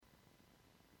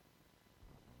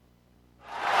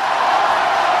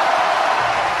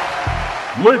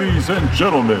Ladies and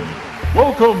gentlemen,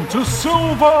 welcome to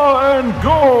Silver and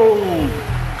Gold!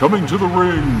 Coming to the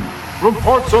ring from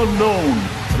parts unknown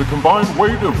at a combined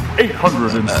weight of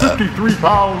 853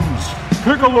 pounds,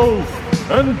 Piccolo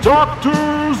and Dr.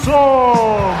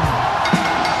 Zom!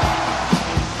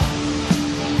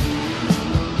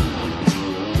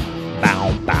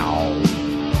 Bow, bow.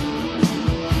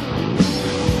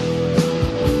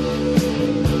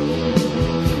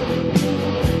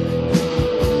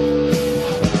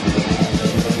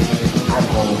 I'm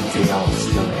home to your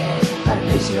story, but a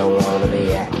place you don't wanna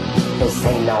be at. This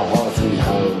ain't no home sweet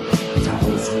home, it's a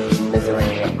home sweet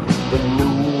misery. We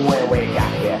knew when we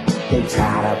got here, they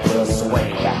tried to put us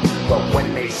away. But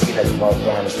when they see us walk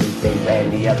down the street, they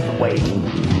ran the other way.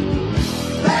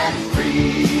 That's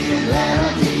free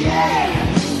Atlanta, yeah.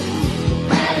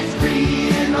 That's free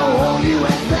in the whole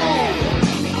USA.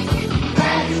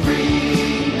 That's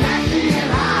free, nasty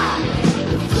and hot.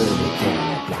 The further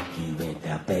can block you in,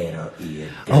 the better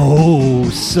it goes. Oh,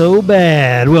 so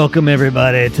bad. Welcome,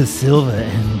 everybody, to Silver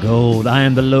and Gold. I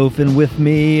am the Loaf, and with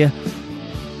me,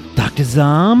 Dr.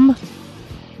 Zom.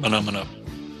 Mano.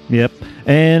 Yep.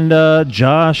 And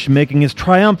Josh making his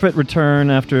triumphant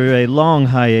return after a long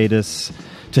hiatus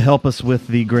to help us with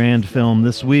the grand film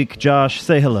this week. Josh,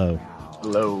 say hello.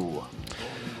 Hello.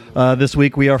 This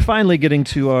week we are finally getting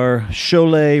to our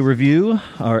Cholet review,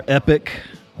 our epic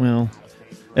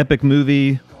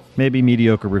movie, maybe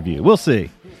mediocre review. We'll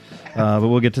see. But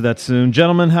we'll get to that soon.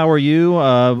 Gentlemen, how are you?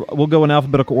 We'll go in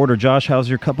alphabetical order. Josh, how's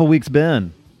your couple weeks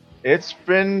been? It's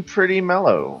been pretty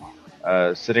mellow.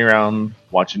 Sitting around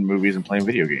watching movies and playing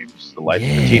video games. The life of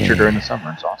a teacher during the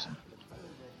summer. It's awesome.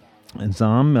 And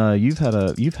Zom, you've had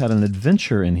an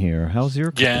adventure in here. How's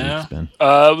your couple weeks been?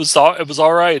 It was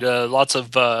all right. Lots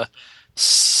of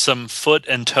some foot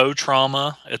and toe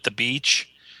trauma at the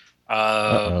beach.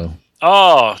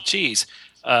 Oh, geez.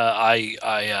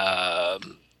 I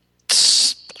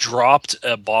dropped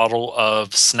a bottle of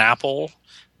Snapple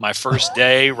my first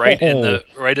day right at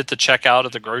the checkout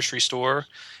at the grocery store.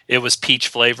 It was peach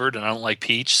flavored, and I don't like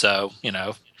peach, so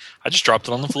I just dropped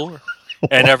it on the floor,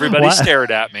 and everybody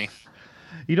stared at me.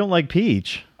 You don't like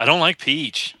peach? I don't like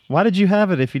peach. Why did you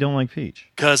have it if you don't like peach?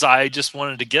 Because I just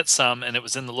wanted to get some, and it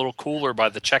was in the little cooler by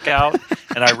the checkout,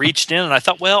 and I reached in, and I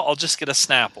thought, well, I'll just get a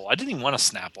Snapple. I didn't even want a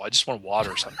Snapple. I just wanted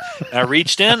water or something. And I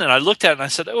reached in, and I looked at it, and I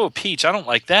said, oh, peach, I don't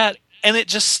like that. And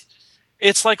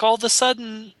it's like all of a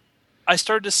sudden, I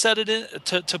started to set it in,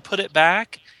 to put it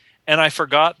back, and I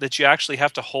forgot that you actually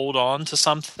have to hold on to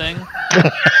something.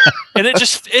 And it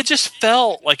just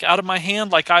fell like out of my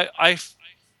hand, like I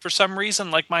for some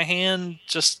reason, like my hand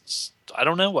just, I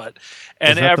don't know what.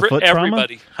 And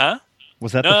everybody, huh?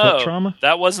 Was that the foot trauma?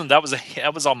 That wasn't. That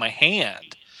was on my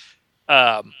hand.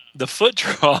 The foot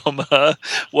trauma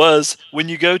was when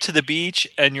you go to the beach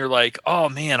and you're like, oh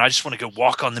man, I just want to go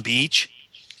walk on the beach.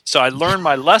 So I learned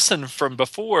my lesson from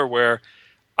before where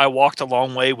I walked a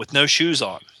long way with no shoes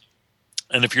on.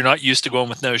 And if you're not used to going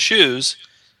with no shoes,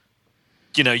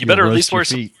 you better at least wear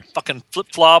some fucking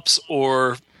flip-flops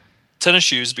or tennis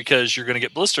shoes because you're going to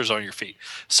get blisters on your feet.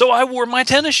 So I wore my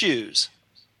tennis shoes.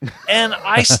 And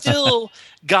I still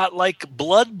got like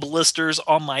blood blisters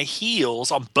on my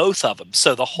heels on both of them.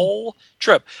 So the whole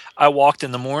trip, I walked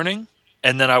in the morning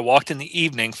and then I walked in the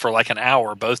evening for like an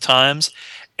hour both times.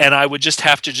 And I would just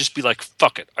have to just be like,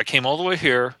 fuck it. I came all the way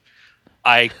here.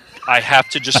 I have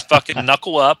to just fucking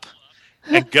knuckle up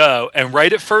and go. And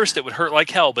right at first it would hurt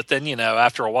like hell. But then,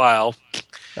 after a while.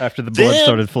 After the blood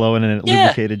started flowing and it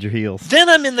lubricated your heels. Then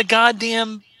I'm in the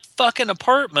goddamn fucking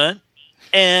apartment.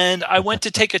 And I went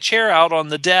to take a chair out on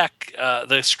the deck,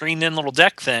 the screened-in little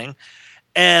deck thing,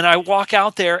 and I walk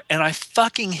out there, and I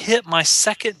fucking hit my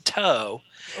second toe,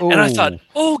 and I thought,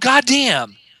 oh,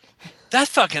 goddamn,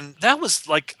 that was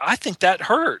like, I think that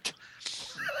hurt.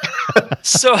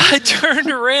 So I turned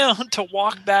around to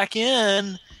walk back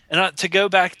in, and to go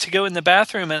in the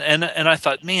bathroom, and I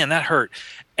thought, man, that hurt.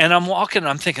 And I'm walking, and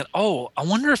I'm thinking, oh, I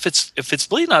wonder if it's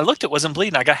bleeding. I looked, it wasn't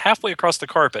bleeding. I got halfway across the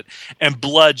carpet, and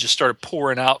blood just started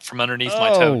pouring out from underneath my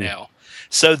toenail.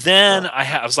 So then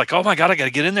I was like, oh my God, I got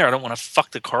to get in there. I don't want to fuck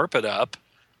the carpet up.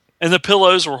 And the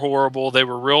pillows were horrible. They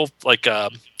were real like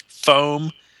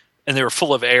foam, and they were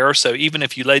full of air. So even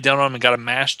if you laid down on them and got them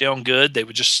mashed down good, they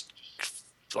would just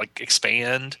like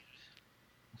expand.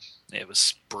 It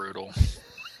was brutal.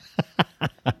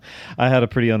 I had a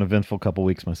pretty uneventful couple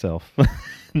weeks myself.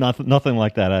 Nothing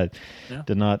like that. I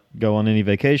did not go on any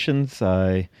vacations.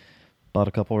 I bought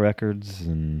a couple records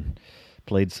and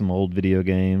played some old video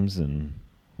games and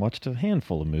watched a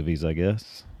handful of movies, I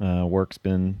guess. Work's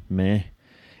been meh.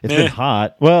 It's been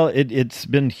hot. Well, it's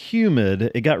been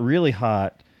humid. It got really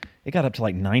hot it got up to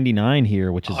like 99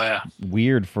 here, which is Oh, yeah.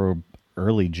 weird for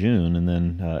early June, and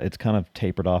then it's kind of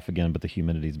tapered off again, but the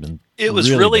humidity's been It was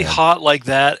really bad. hot like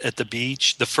that at the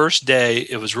beach. The first day,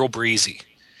 it was real breezy,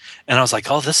 and I was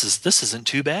like, "Oh, this isn't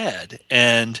too bad."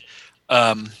 And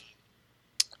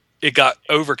it got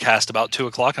overcast about 2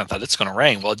 o'clock, and I thought it's going to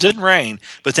rain. Well, it didn't rain,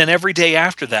 but then every day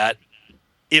after that,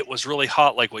 it was really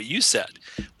hot, like what you said.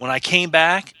 When I came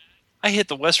back, I hit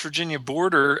the West Virginia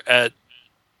border at,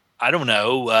 I don't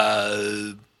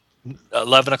know,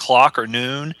 11 o'clock or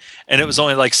noon, and it was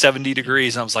only like 70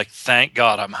 degrees. And I was like, thank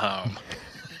God I'm home.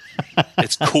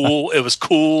 It's cool. It was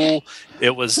cool.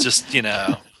 It was just, You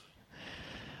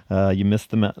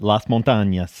missed the Las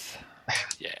Montañas.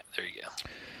 yeah, there you go.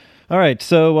 All right,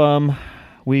 so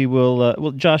we will.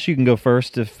 Well, Josh, you can go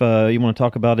first if you want to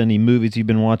talk about any movies you've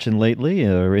been watching lately,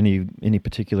 or any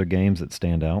particular games that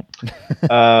stand out.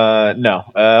 No.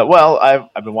 Well,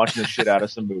 I've been watching the shit out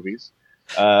of some movies.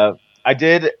 I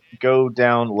did go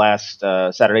down last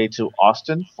Saturday to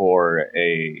Austin for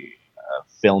a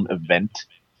film event.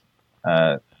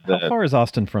 How far is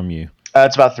Austin from you?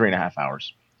 It's about 3.5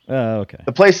 hours. Okay.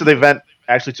 The place that the event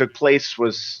actually took place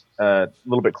was a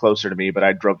little bit closer to me, but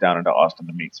I drove down into Austin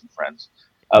to meet some friends.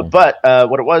 But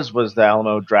what it was the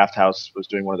Alamo Draft House was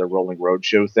doing one of their rolling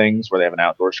roadshow things where they have an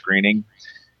outdoor screening,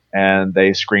 and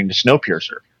they screened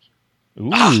Snowpiercer.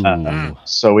 Ooh.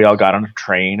 So we all got on a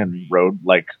train and rode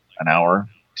like an hour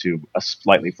to a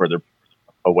slightly further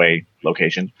away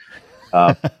location,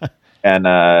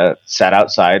 and sat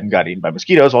outside and got eaten by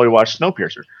mosquitoes while we watched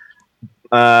Snowpiercer,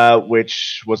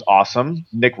 which was awesome.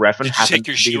 Nick Refn Did you happened take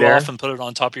your to be shoe there. off and put it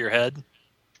on top of your head?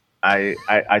 I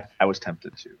was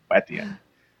tempted to at the end.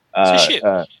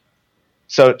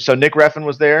 So So Nick Refn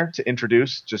was there to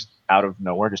introduce, just out of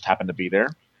nowhere, just happened to be there.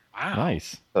 wow.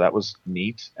 Nice. So that was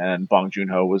neat. And Bong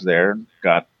Joon-ho was there,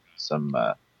 got some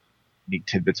neat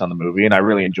tidbits on the movie, and I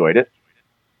really enjoyed it.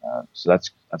 So that's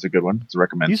a good one. It's a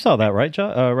recommend. You saw that, right,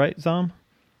 right, Zom?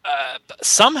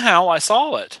 Somehow I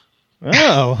saw it.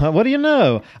 Oh, what do you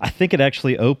know? I think it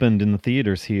actually opened in the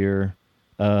theaters here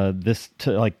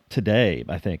today,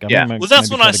 I think. Yeah. Well,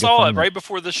 that's when I saw it, right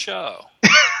before the show.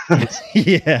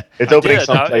 Yeah. It's I opening did.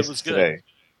 someplace It was good. today.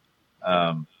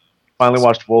 Finally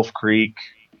watched Wolf Creek,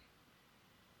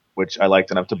 which I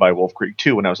liked enough to buy Wolf Creek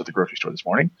 2 when I was at the grocery store this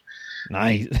morning.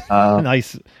 Nice.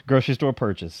 Nice grocery store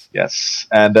purchase. Yes.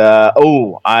 And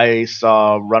I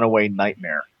saw Runaway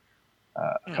Nightmare.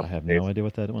 I have no idea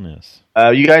what that one is.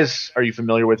 You guys, are you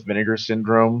familiar with Vinegar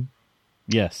Syndrome?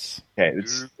 Yes. Okay,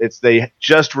 it's they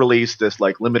just released this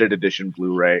like limited edition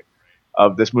Blu-ray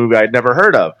of this movie I'd never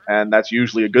heard of, and that's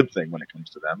usually a good thing when it comes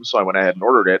to them. So I went ahead and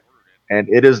ordered it, and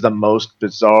it is the most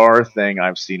bizarre thing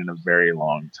I've seen in a very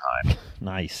long time.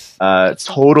 Nice.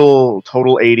 Total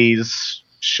 80s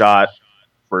shot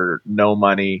for no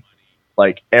money.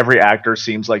 Like every actor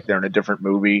seems like they're in a different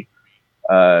movie.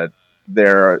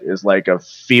 There is like a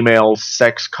female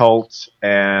sex cult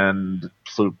and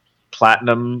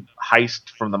platinum heist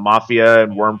from the mafia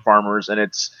and worm farmers, and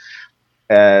it's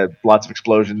lots of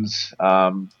explosions.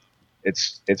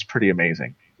 It's pretty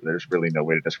amazing. There's really no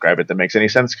way to describe it that makes any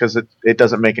sense because it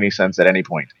doesn't make any sense at any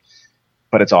point,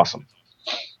 but it's awesome.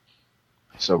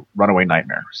 So Runaway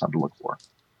Nightmare, something to look for.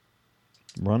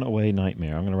 Runaway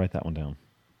Nightmare. I'm going to write that one down.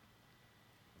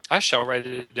 I shall write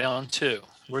it down too.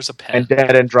 Where's a pen? And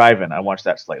Dead End Drive-In. I watched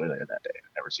that slightly later that day.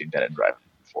 I've never seen Dead End Drive-In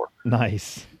before.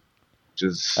 Nice. Which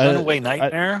is Runaway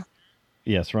Nightmare.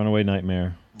 Yes, Runaway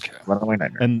Nightmare. Okay. Runaway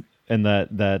Nightmare. And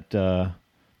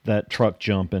that truck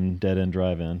jump in Dead End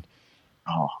Drive-In.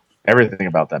 Oh, everything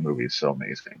about that movie is so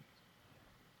amazing.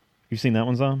 You seen that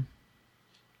one, Zom?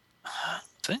 I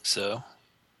think so.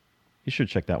 You should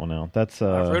check that one out. That's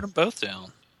I wrote them both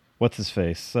down. what's his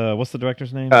face? What's the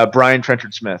director's name? Brian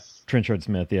Trenchard Smith. Trenchard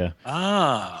Smith. Yeah.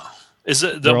 Ah, is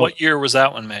it They're all- what year was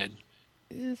that one made?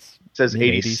 It's It says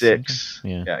mid-80s 86.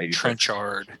 something? Yeah. 86.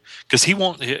 Trenchard, because he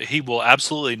will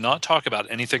absolutely not talk about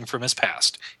anything from his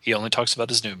past. He only talks about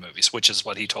his new movies, which is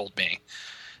what he told me.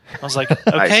 I was like,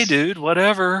 okay, Nice. dude,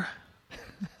 whatever.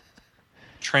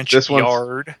 Trenchard.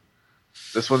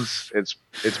 This one's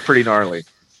it's pretty gnarly.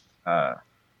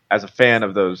 As a fan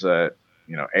of those,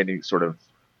 any sort of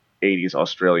 80s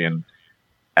Australian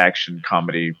action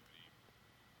comedy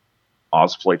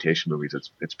Ozploitation movies,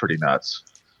 it's pretty nuts.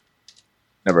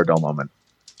 Never a dull moment.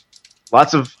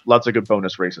 Lots of good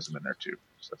bonus racism in there too,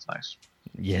 so that's nice.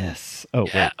 Yes. Oh,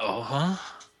 Yeah. wait. Uh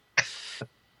huh.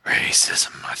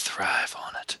 Racism. I thrive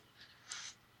on it.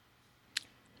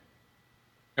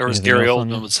 Or as Anything Gary else on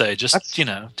Oldman you? would say, just That's-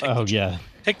 take Oh, the, yeah.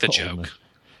 take the Oldman. joke.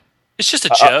 It's just a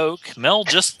joke. Mel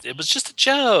it was just a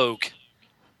joke.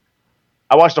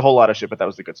 I watched a whole lot of shit, but that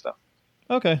was the good stuff.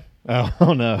 Okay.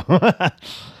 Oh no.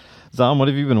 Zom, what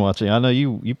have you been watching? I know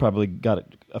you probably got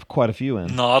quite a few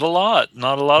in. Not a lot at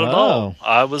all.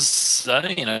 I was,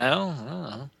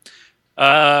 I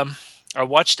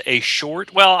watched a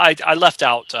short. Well, I left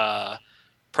out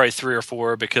probably 3 or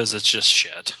 4 because it's just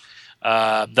shit.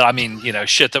 I mean,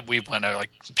 shit that we went to,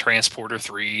 like Transporter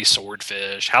 3,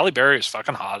 Swordfish. Halle Berry was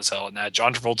fucking hot as hell in that.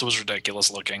 John Travolta was ridiculous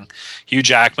looking. Hugh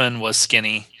Jackman was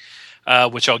skinny,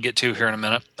 which I'll get to here in a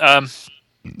minute.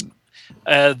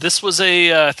 This was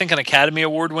I think an Academy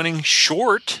Award winning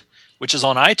short, which is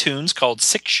on iTunes, called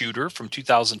Six Shooter from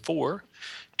 2004,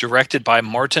 directed by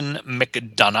Martin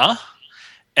McDonagh.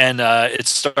 And it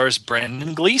stars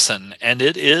Brendan Gleeson, and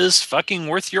it is fucking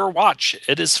worth your watch.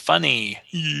 It is funny.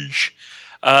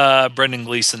 Brendan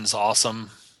Gleeson's awesome.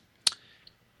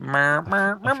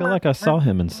 I feel like I saw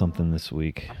him in something this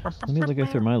week. Let me go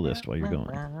through my list while you're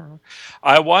going.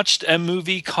 I watched a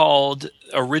movie called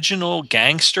Original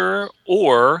Gangster,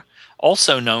 or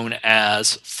also known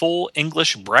as Full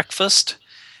English Breakfast.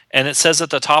 And it says at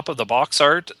the top of the box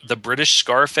art, the British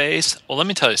Scarface. Well, let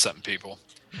me tell you something, people.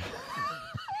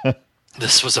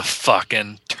 This was a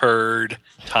fucking turd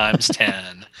times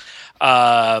 10.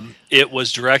 It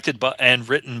was directed by and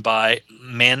written by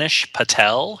Manish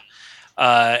Patel,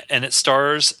 and it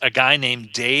stars a guy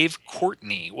named Dave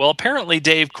Courtney. Well, apparently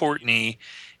Dave Courtney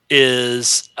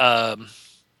is a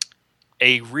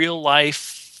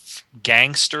real-life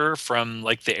gangster from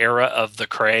like the era of the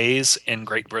Krays in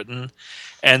Great Britain.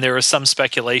 And there was some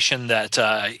speculation that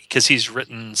because he's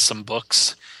written some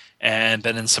books and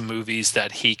been in some movies,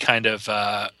 that he kind of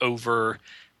over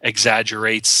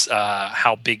exaggerates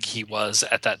how big he was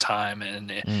at that time,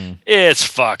 and it's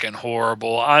fucking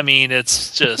horrible. I mean,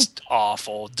 it's just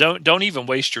awful. Don't even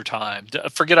waste your time.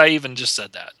 Forget I even just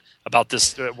said that about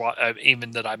this. Even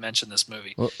that I mentioned this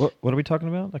movie. What are we talking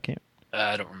about? I can't.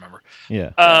 I don't remember. Yeah.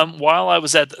 While I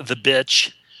was at the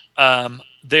bitch,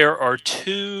 there are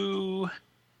 2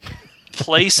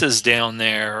 places down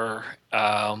there.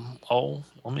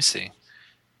 Let me see.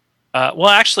 Well,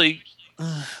 actually,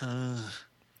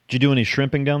 did you do any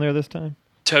shrimping down there this time?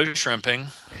 Toe shrimping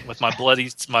with my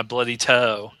bloody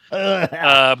toe.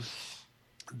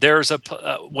 There's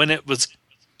when it was,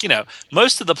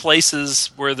 most of the places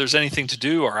where there's anything to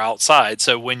do are outside.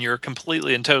 So when you're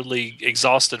completely and totally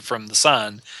exhausted from the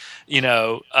sun,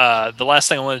 the last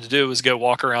thing I wanted to do was go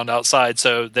walk around outside.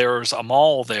 So there's a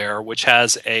mall there which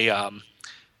has a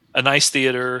nice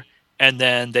theater. And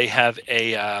then they have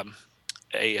a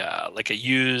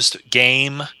used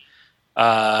game,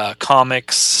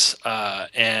 comics,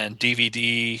 and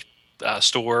DVD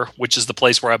store, which is the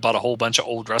place where I bought a whole bunch of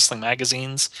old wrestling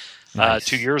magazines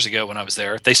 2 years ago when I was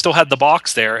there. They still had the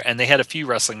box there, and they had a few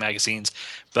wrestling magazines,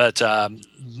 but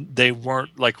they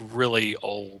weren't like really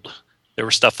old. There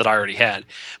was stuff that I already had.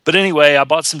 But anyway, I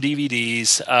bought some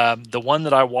DVDs. The one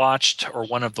that I watched, or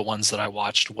one of the ones that I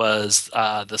watched, was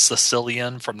The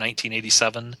Sicilian from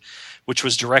 1987, which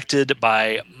was directed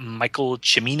by Michael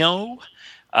Cimino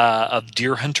of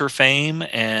Deer Hunter fame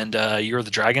and Year of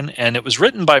the Dragon. And it was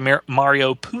written by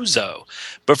Mario Puzo.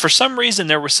 But for some reason,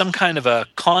 there was some kind of a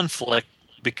conflict,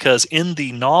 because in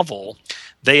the novel,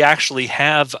 they actually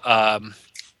have...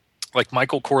 like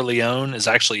Michael Corleone is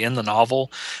actually in the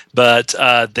novel, but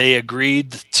they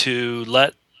agreed to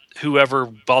let whoever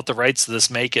bought the rights to this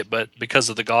make it. But because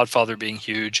of The Godfather being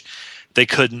huge, they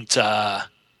couldn't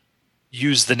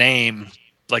use the name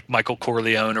like Michael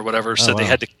Corleone or whatever. So they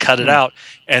had to cut it out.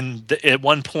 And at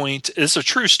one point, it's a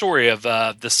true story of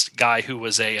this guy who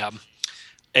was a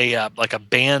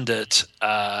bandit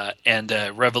and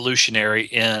a revolutionary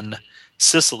in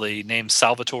Sicily named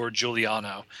Salvatore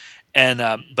Giuliano. And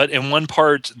but in one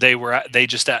part they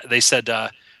said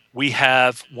we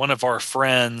have one of our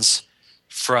friends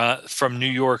from New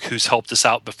York who's helped us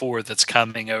out before that's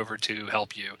coming over to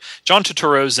help you. John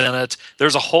Turturro's in it.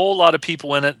 There's a whole lot of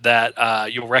people in it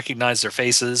that you'll recognize their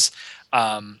faces.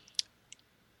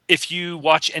 If you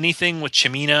watch anything with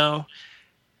Cimino,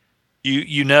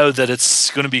 you know that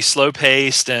it's going to be slow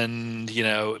paced, and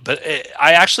but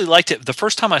I actually liked it the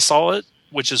first time I saw it,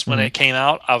 which is when it came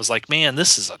out. I was like, man,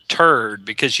 this is a turd,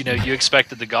 because, you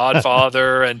expected The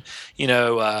Godfather and,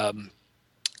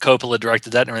 Coppola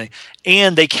directed that and everything.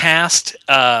 And they cast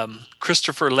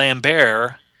Christopher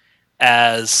Lambert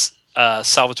as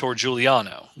Salvatore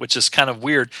Giuliano, which is kind of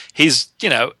weird. He's,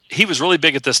 he was really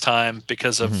big at this time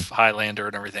because of Highlander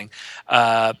and everything.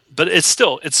 But it's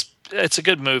still, it's a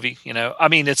good movie, I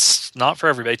mean, it's not for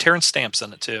everybody. Terrence Stamp's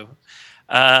in it too.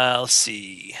 Let's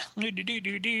see.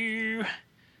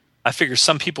 I figure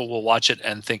some people will watch it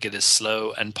and think it is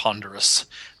slow and ponderous.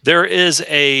 There is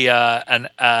an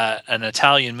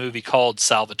Italian movie called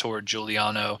Salvatore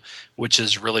Giuliano, which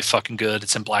is really fucking good.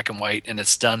 It's in black and white, and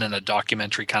it's done in a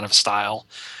documentary kind of style.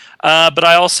 But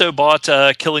I also bought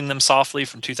Killing Them Softly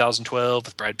from 2012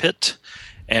 with Brad Pitt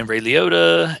and Ray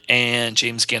Liotta and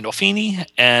James Gandolfini,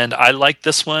 and I like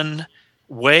this one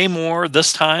way more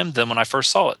this time than when I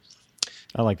first saw it.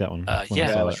 I like that one.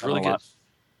 Yeah, it was really good.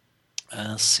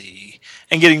 Let's see.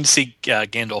 And getting to see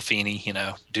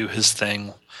Gandolfini, do his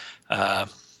thing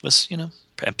was,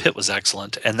 and Pitt was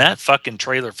excellent. And that fucking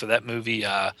trailer for that movie,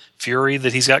 Fury,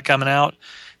 that he's got coming out,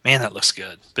 man, that looks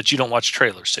good. But you don't watch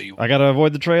trailers, so you... I got to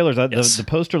avoid the trailers. Yes. The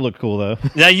poster looked cool, though.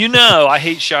 Now, I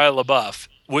hate Shia LaBeouf,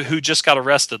 who just got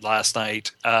arrested last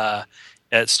night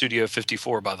at Studio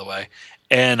 54, by the way.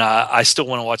 And I still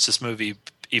want to watch this movie,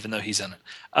 even though he's in it.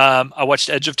 I watched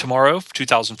Edge of Tomorrow,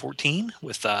 2014,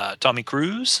 with Tommy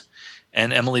Cruise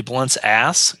and Emily Blunt's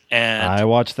ass. And I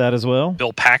watched that as well.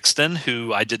 Bill Paxton,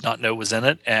 who I did not know was in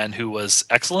it and who was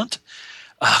excellent.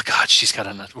 Oh, God, she's got a...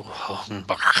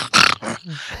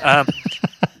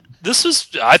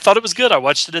 I thought it was good. I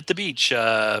watched it at the beach.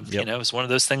 It was one of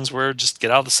those things where just get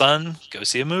out of the sun, go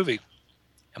see a movie.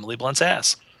 Emily Blunt's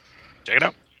ass. Check it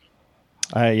out.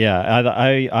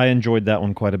 I enjoyed that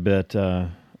one quite a bit.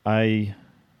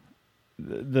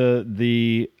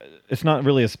 It's not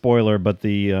really a spoiler, but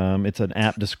it's an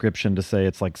apt description to say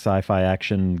it's like sci-fi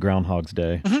action Groundhog's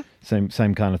Day. Mm-hmm.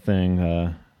 Same kind of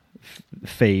thing.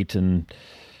 Fate and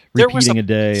repeating a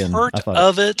day. And part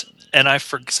of it, and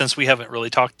since we haven't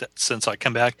really talked since I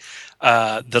come back,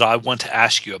 that I want to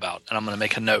ask you about, and I'm going to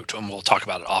make a note and we'll talk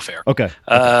about it off air. Okay.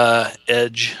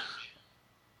 Edge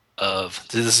of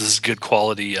this is good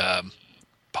quality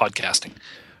podcasting.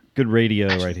 Good radio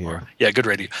right here. Yeah, good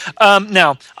radio.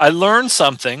 Now, I learned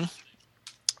something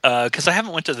because I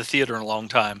haven't went to the theater in a long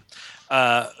time.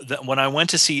 That when I went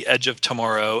to see Edge of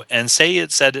Tomorrow, and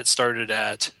it said it started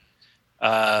at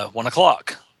 1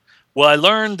 o'clock. Well, I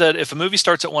learned that if a movie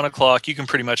starts at 1 o'clock, you can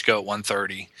pretty much go at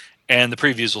 1:30, and the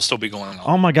previews will still be going on.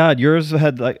 Oh my God, yours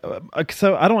had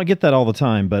so I don't get that all the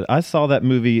time, but I saw that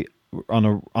movie on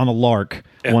a lark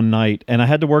one night, and I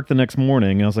had to work the next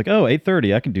morning, and I was like,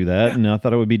 8:30, I can do that. And I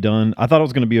thought it would be done. I thought it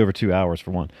was going to be over 2 hours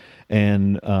for one,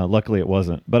 and luckily it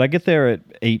wasn't. But I get there at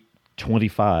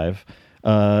 8:25,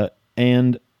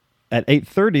 and at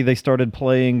 8:30 they started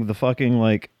playing the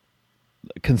fucking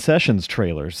concessions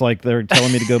trailers. Like they're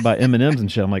telling me to go buy M&Ms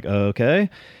and shit. I'm like, okay.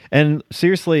 And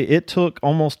seriously, it took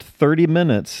almost 30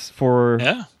 minutes for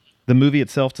the movie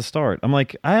itself to start. I'm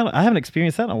like, I haven't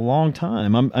experienced that in a long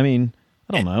time. I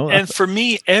don't know. And for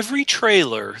me, every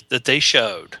trailer that they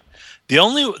showed,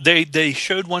 they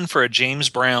showed one for a James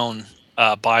Brown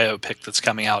biopic that's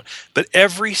coming out, but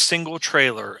every single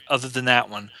trailer other than that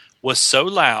one was so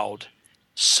loud,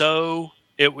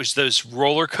 it was those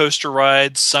roller coaster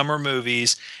rides, summer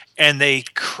movies, and they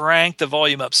cranked the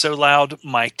volume up so loud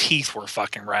my teeth were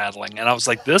fucking rattling. And I was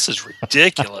like, this is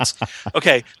ridiculous.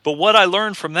 Okay, but what I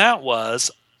learned from that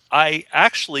was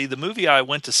the movie I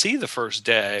went to see the first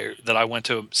day that I went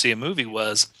to see a movie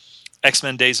was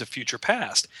X-Men Days of Future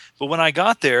Past. But when I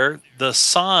got there, the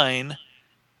sign,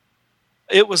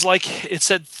 it was like it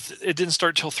said it didn't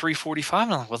start till 3:45,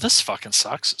 and I'm like, well, this fucking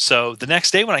sucks. So the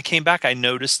next day when I came back, I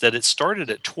noticed that it started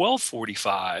at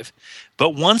 12:45,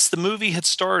 but once the movie had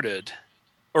started,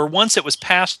 or once it was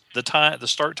past the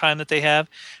start time that they have,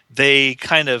 they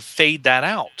kind of fade that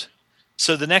out.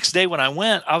 So the next day when I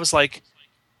went, I was like,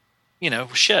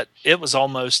 shit, it was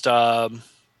almost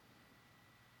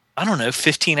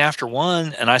 15 after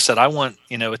 1, and I said, I want,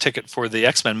 a ticket for the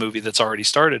X-Men movie that's already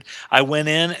started. I went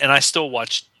in, and I still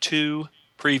watched 2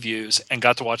 previews and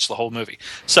got to watch the whole movie.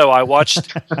 So I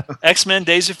watched X-Men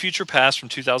Days of Future Past from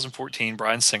 2014,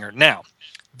 Bryan Singer. Now,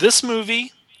 this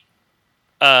movie,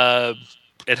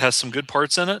 it has some good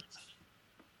parts in it.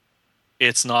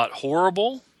 It's not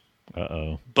horrible.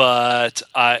 But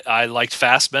I liked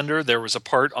Fassbender. There was a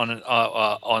part on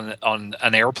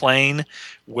an airplane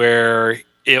where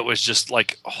it was just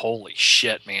like, holy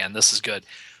shit, man, this is good.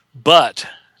 But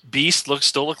Beast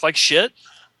still looked like shit.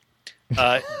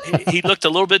 He looked a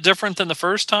little bit different than the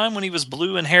first time when he was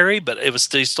blue and hairy, but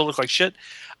he still looked like shit.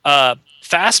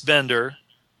 Fassbender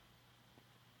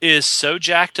is so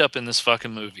jacked up in this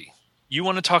fucking movie. You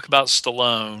want to talk about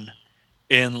Stallone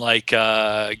in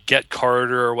Get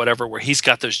Carter or whatever, where he's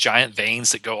got those giant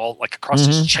veins that go all across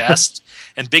his chest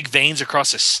and big veins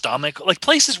across his stomach,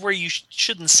 places where you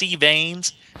shouldn't see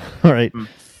veins. All right.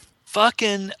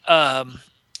 Fucking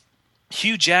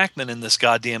Hugh Jackman in this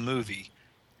goddamn movie.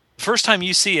 The first time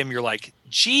you see him, you're like,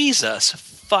 Jesus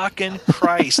fucking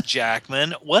Christ,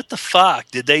 Jackman. What the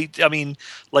fuck? Did they, I mean,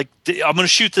 like, I'm going to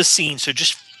shoot this scene, so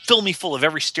just fill me full of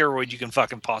every steroid you can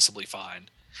fucking possibly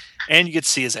find. And you get to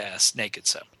see his ass naked,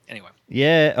 so anyway.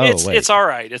 Yeah, It's all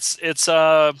right.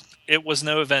 It was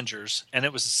no Avengers, and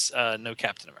it was no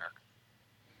Captain America.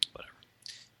 Whatever.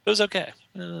 It was okay.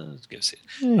 Let's go see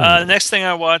it. The next thing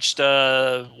I watched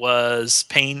was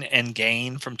Pain and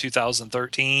Gain from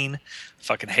 2013.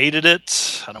 Fucking hated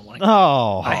it. I don't want to.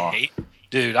 Oh, I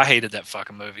hated that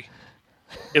fucking movie.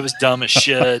 It was dumb as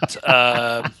shit.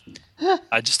 I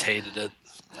just hated it.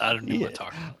 I don't know what to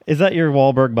talk about. Is that your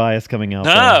Wahlberg bias coming out?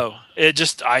 No,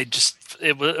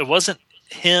 it wasn't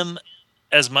him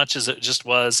as much as it just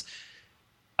was.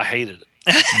 I hated it.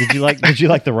 Did you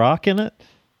like The Rock in it?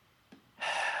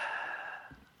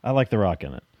 I like The Rock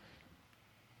in it.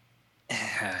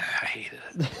 I hated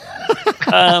it.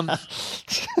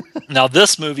 Now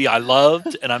this movie I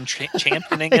loved, and I'm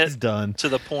championing it to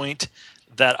the point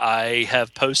that I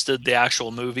have posted the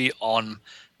actual movie on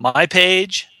my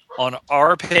page, on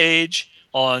our page,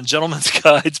 on Gentleman's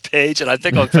Guide's page, and I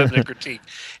think on Feminine Critique.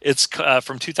 It's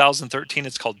from 2013.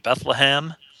 It's called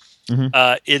Bethlehem.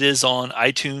 Mm-hmm. It is on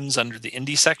iTunes under the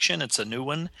indie section. It's a new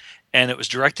one, and it was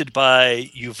directed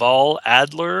by Yuval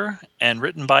Adler and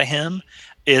written by him.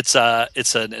 It's an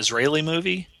Israeli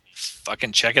movie.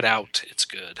 Fucking check it out. It's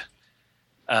good.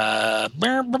 I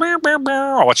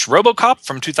watched RoboCop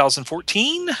from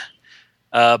 2014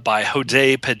 by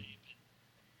Hodey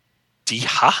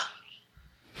Padiha,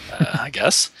 I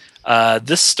guess.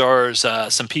 This stars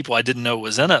some people I didn't know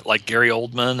was in it, like Gary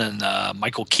Oldman and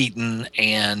Michael Keaton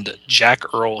and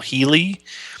Jack Earl Healy.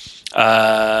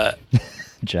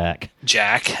 Jack.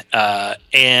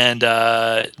 And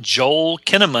Joel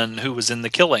Kinnaman, who was in The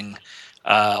Killing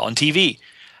on TV.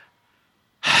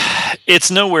 It's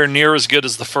nowhere near as good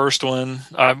as the first one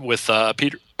with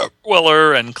Peter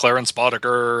Weller and Clarence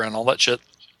Boddicker and all that shit.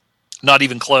 Not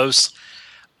even close.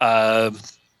 They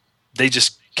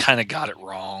just kind of got it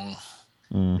wrong.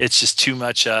 It's just too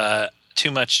much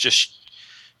just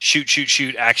shoot,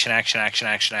 action,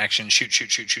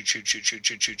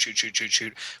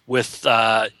 shoot. With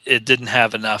it didn't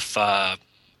have enough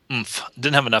oomph.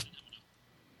 Didn't have enough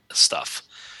stuff.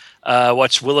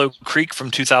 Watched Willow Creek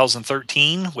from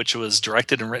 2013, which was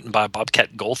directed and written by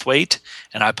Bobcat Goldthwait,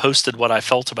 and I posted what I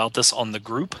felt about this on the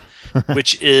group,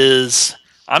 which is,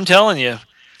 I'm telling you,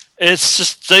 it's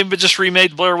just they just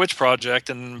remade Blair Witch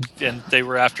Project, and they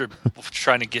were after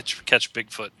trying to catch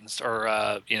Bigfoot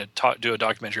or do a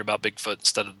documentary about Bigfoot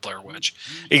instead of Blair Witch.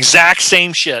 Exact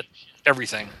same shit,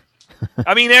 everything.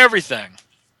 I mean everything.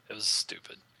 It was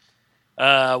stupid.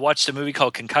 Watched a movie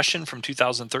called Concussion from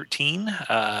 2013.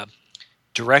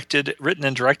 Written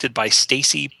and directed by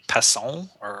Stacy Passon.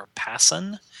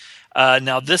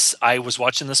 Now I was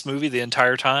watching this movie the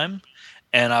entire time,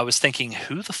 and I was thinking,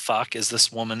 who the fuck is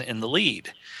this woman in the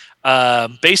lead?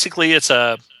 Basically, it's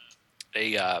a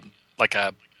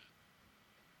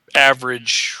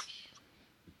average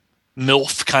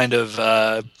MILF kind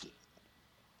of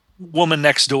woman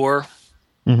next door.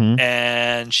 Mm-hmm.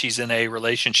 And she's in a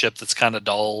relationship that's kind of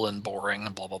dull and boring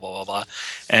and blah blah blah blah blah,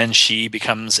 and she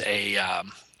becomes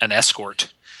an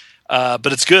escort. But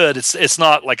it's good. It's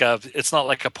not like a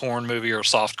porn movie or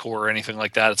softcore or anything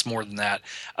like that. It's more than that.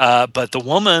 But the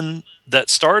woman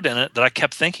that starred in it, that I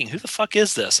kept thinking, who the fuck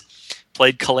is this?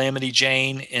 Played Calamity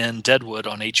Jane in Deadwood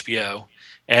on HBO,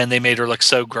 and they made her look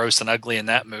so gross and ugly in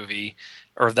that movie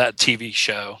or that TV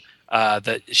show.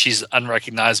 That she's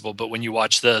unrecognizable, but when you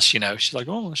watch this, she's like,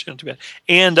 oh, she's not too bad.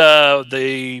 And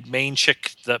the main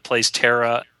chick that plays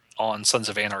Tara on Sons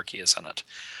of Anarchy is in it.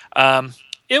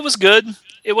 It was good.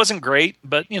 It wasn't great,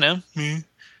 but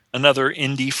another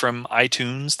indie from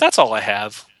iTunes. That's all I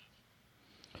have.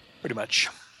 Pretty much.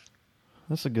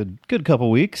 That's a good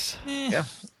couple weeks. Yeah.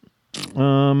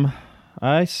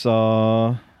 I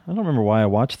don't remember why I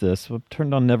watched this. I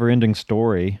turned on Neverending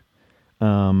Story.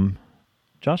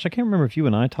 Josh, I can't remember if you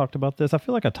and I talked about this. I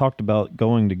feel like I talked about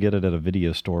going to get it at a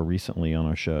video store recently on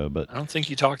our show, but I don't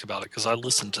think you talked about it because I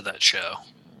listened to that show.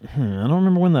 I don't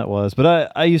remember when that was,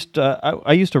 but I used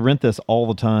to rent this all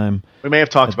the time. We may have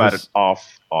talked about it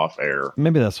off air.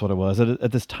 Maybe that's what it was.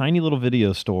 At this tiny little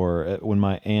video store when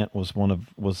my aunt was my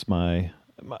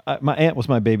aunt was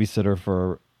my babysitter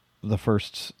for the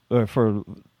first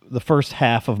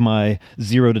half of my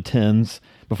 0 to 10s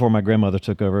before my grandmother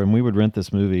took over, and we would rent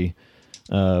this movie.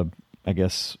 I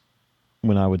guess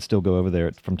when I would still go over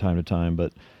there from time to time,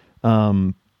 but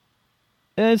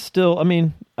it's still. I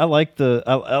mean, I like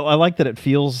I like that it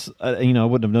feels. I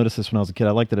wouldn't have noticed this when I was a kid.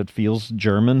 I like that it feels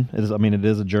German. It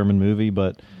is a German movie,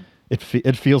 but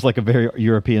It feels like a very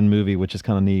European movie, which is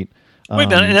kind of neat. Wait a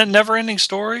minute, that Never-Ending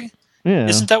Story? Yeah.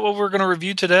 Isn't that what we're going to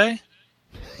review today?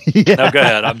 Yeah. No, go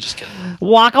ahead. I'm just kidding.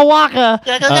 Waka waka.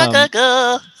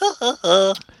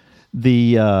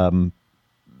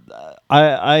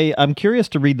 I'm curious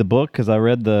to read the book because I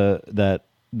read that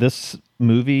this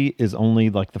movie is only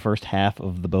like the first half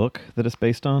of the book that it's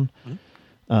based on,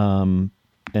 and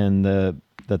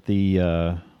that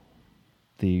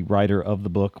the writer of the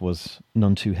book was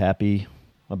none too happy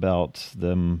about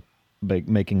them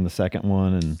making the second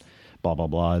one and blah blah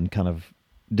blah, and kind of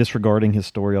disregarding his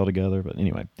story altogether. But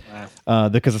anyway,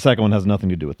 because the second one has nothing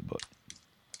to do with the book,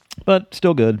 but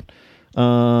still good.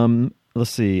 Let's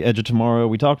see, Edge of Tomorrow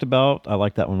we talked about. I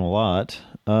like that one a lot.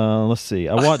 Let's see,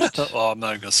 I watched. I'm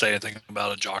not going to say anything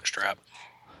about a jockstrap.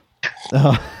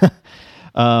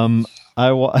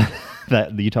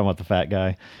 That you talking about the fat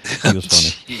guy? He was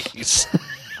funny. Jeez.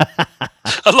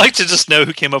 I'd like to just know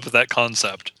who came up with that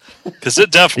concept, because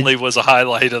it definitely was a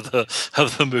highlight of the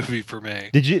movie for me.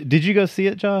 Did you go see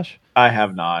it, Josh? I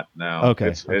have not. No. Okay.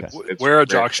 It's Wear a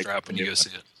jockstrap when you go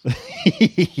see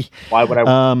it. Why would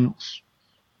I?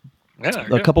 Yeah,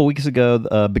 A couple weeks ago,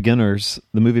 the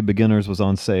movie Beginners was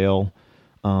on sale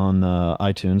on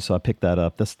iTunes, so I picked that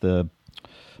up. That's the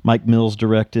Mike Mills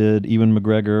directed, Ewan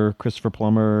McGregor, Christopher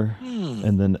Plummer,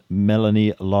 and then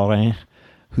Melanie Laurent,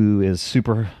 who is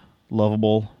super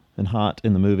lovable and hot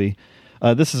in the movie.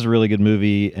 This is a really good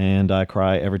movie, and I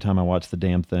cry every time I watch the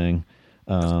damn thing.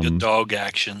 good dog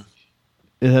action.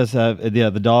 It has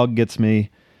the dog gets me,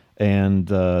 and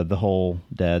the whole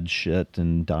dad shit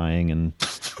and dying, and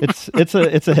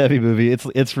it's a heavy movie.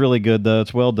 It's really good though.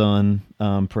 It's well done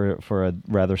for a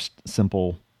rather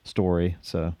simple story.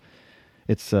 So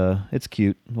it's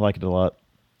cute. I like it a lot.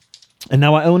 And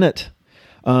now I own it.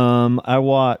 I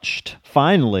watched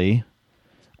finally.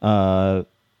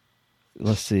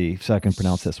 Let's see if I can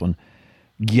pronounce this one.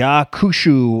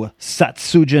 Gyakushu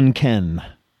Satsujin Ken,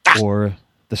 or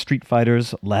the Street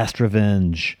Fighter's Last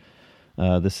Revenge.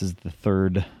 This is the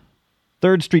third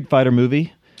Street Fighter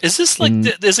movie. Is this like?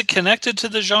 Is it connected to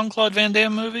the Jean-Claude Van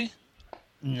Damme movie?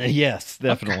 Yes,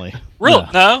 definitely. Okay. Really?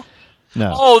 No.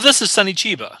 Oh, this is Sonny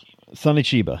Chiba. Sonny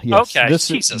Chiba. Yes. Okay.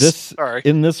 Jesus. Sorry.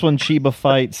 In this one, Chiba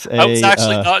fights a. I was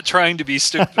actually not trying to be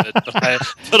stupid,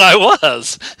 but I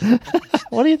was.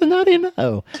 What do you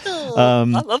know? I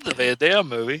love the Van Damme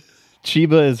movie.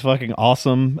 Chiba is fucking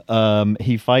awesome.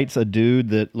 He fights a dude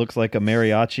that looks like a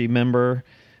mariachi member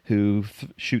who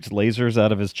shoots lasers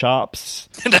out of his chops.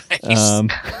 Nice.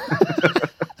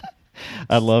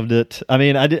 I loved it. I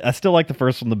mean, I still like the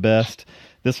first one the best.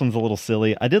 This one's a little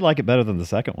silly. I did like it better than the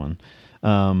second one.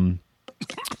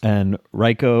 And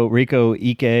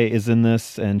Riko Ike is in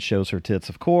this and shows her tits,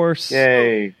 of course.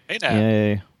 Yay! Hey now.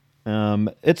 Yay!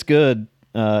 It's good,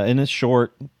 and it's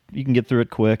short. You can get through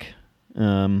it quick.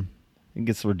 It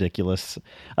gets ridiculous.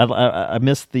 I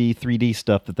missed the 3D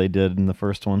stuff that they did in the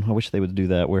first one. I wish they would do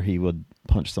that, where he would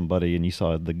punch somebody and you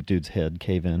saw the dude's head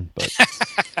cave in. But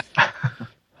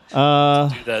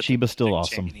Chiba's still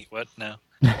awesome. What now?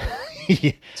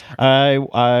 I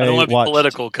don't want to be watched,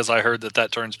 political because I heard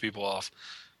that turns people off.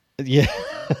 Yeah,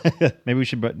 maybe we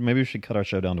should cut our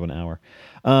show down to an hour.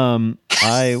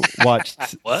 I watched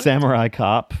Samurai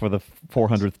Cop for the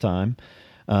 400th time,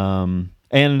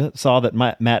 and saw that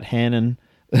Matt Hannon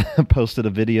posted a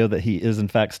video that he is in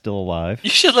fact still alive. You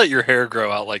should let your hair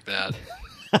grow out like that.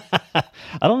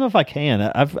 I don't know if I can.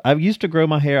 I've used to grow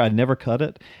my hair. I never cut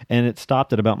it, and it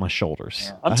stopped at about my shoulders.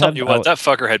 Yeah. I'm telling you what, that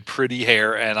fucker had pretty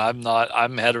hair, and I'm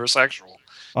heterosexual.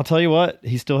 I'll tell you what,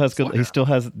 he still has good. He still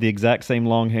has the exact same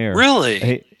long hair.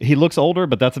 Really? He looks older,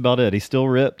 but that's about it. He's still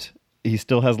ripped. He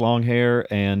still has long hair,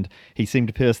 and he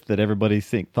seemed pissed that everybody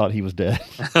thought he was dead.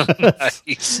 Nice.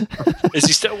 Is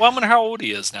he still? Well, I wonder how old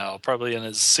he is now. Probably in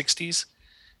his 60s.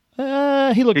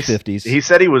 He looked 50s. He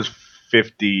said he was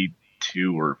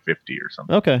 52 or 50 or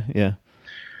something. Okay, yeah.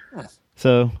 Huh.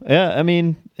 So yeah, I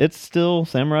mean, it's still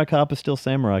Samurai Cop is still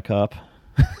Samurai Cop.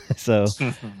 So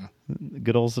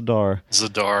good old Zadar.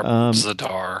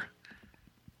 Zadar.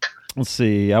 Let's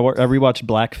see. I rewatched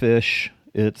Blackfish.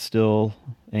 It still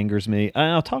angers me.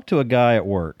 I'll talk to a guy at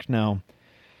work. Now,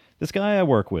 this guy I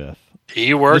work with.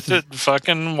 He worked at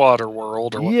fucking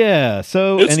Waterworld. Or what? Yeah.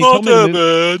 So it's not that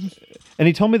bad. And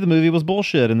he told me the movie was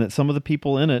bullshit and that some of the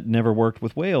people in it never worked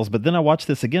with whales. But then I watched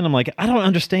this again. I'm like, I don't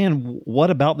understand what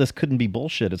about this couldn't be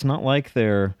bullshit. It's not like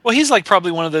they're... Well, he's like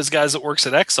probably one of those guys that works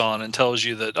at Exxon and tells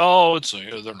you that, they're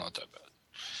not that bad.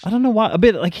 I don't know why. A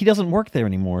bit like he doesn't work there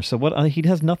anymore. So what? He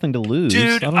has nothing to lose.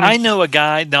 Dude, I know a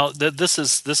guy. Now this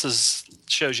is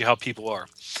shows you how people are.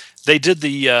 They did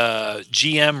the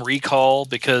GM recall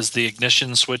because the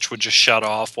ignition switch would just shut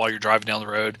off while you're driving down the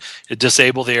road. It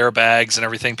disabled the airbags and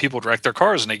everything. People would wreck their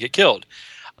cars and they get killed.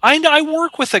 I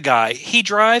work with a guy.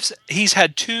 He's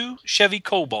had 2 Chevy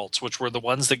Cobalts, which were the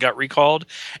ones that got recalled,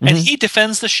 and he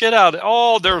defends the shit out of it.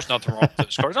 Oh, there's nothing wrong with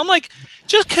those cars. I'm like,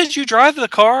 just because you drive the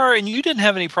car and you didn't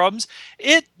have any problems,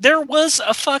 there was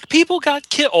people got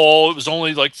killed. Oh, it was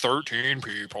only like 13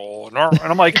 people. And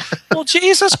I'm like, well,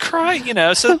 Jesus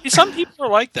Christ, so some people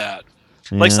are like that.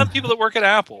 Like some people that work at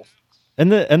Apple.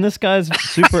 And this guy's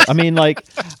super, I mean, like,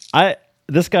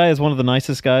 this guy is one of the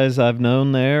nicest guys I've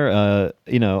known there,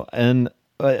 and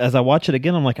as I watch it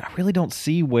again, I'm like, I really don't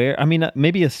see where, I mean,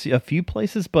 maybe a few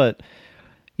places, but,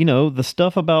 the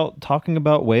stuff about talking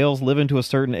about whales living to a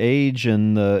certain age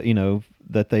and,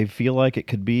 that they feel like it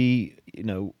could be,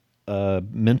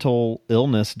 mental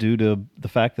illness due to the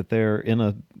fact that they're in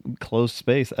a closed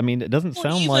space. I mean, it doesn't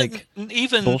sound like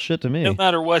bullshit to me. No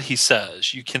matter what he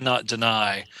says, you cannot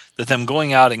deny that them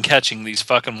going out and catching these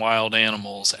fucking wild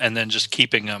animals and then just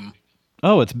keeping them.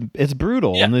 Oh, it's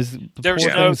brutal. Yeah. And there's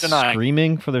no denying.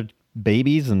 Screaming for their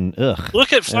babies and ugh.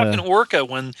 Look at fucking Orca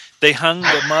when they hung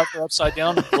the mother upside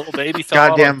down and the little baby fell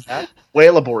Goddamn out.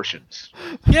 whale abortions.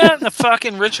 Yeah, and the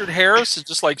fucking Richard Harris is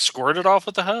just like squirted off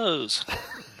with the hose.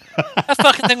 That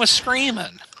fucking thing was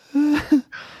screaming.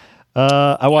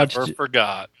 I watched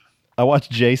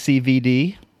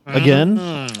JCVD again.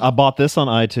 I bought this on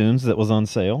iTunes that was on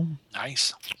sale.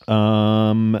 Nice.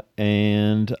 And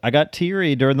I got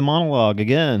teary during the monologue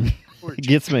again. It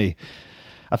gets me.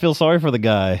 I feel sorry for the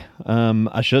guy.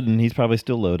 I shouldn't. He's probably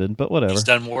still loaded, but whatever. He's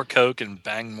done more coke and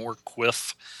banged more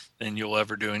quiff than you'll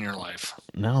ever do in your life.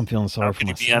 Now I'm feeling sorry for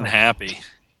myself. How can you be unhappy?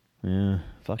 Yeah.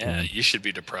 Fuck yeah, him. You should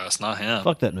be depressed, not him.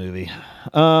 Fuck that movie. Do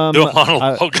a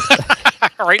monologue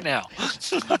right now.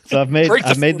 So I made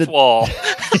the wall.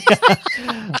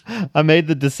 I made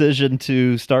the decision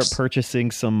to start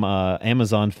purchasing some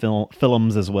Amazon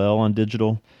films as well on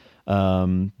digital,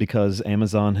 because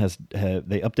Amazon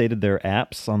they updated their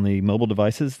apps on the mobile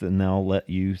devices that now let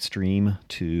you stream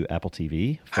to Apple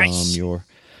TV from your.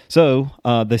 So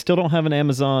they still don't have an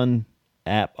Amazon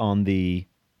app on the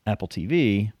Apple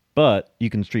TV, but you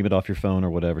can stream it off your phone or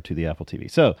whatever to the Apple TV.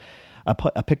 So I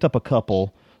picked up a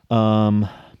couple. Because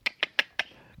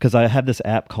I have this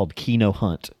app called Kino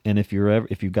Hunt, and if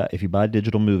you buy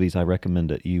digital movies, I recommend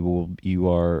it.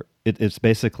 It's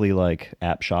basically like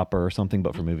App Shopper or something,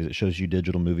 but for movies. It shows you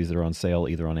digital movies that are on sale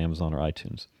either on Amazon or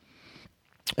iTunes.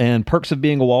 And Perks of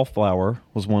Being a Wallflower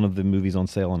was one of the movies on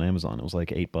sale on Amazon. It was like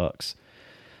 $8.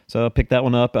 So I picked that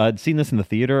one up. I'd seen this in the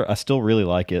theater. I still really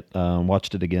like it.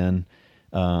 Watched it again.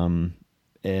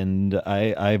 And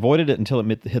I avoided it until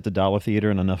it hit the dollar theater,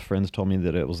 and enough friends told me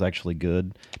that it was actually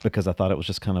good, because I thought it was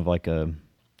just kind of like I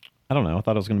don't know, I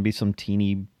thought it was going to be some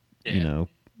teeny,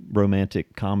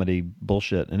 romantic comedy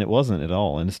bullshit, and it wasn't at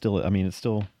all. And it's still, I mean, it's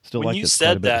still when like you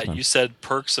said that, you said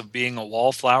Perks of Being a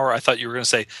Wallflower. I thought you were going to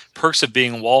say Perks of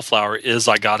Being a Wallflower is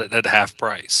I got it at half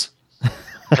price. I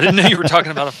didn't know you were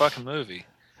talking about a fucking movie.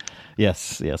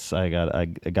 Yes, I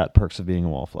got Perks of Being a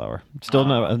Wallflower. Still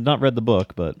not read the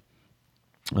book, but.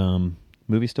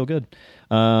 Movie's still good.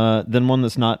 Then one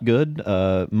that's not good,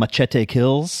 Machete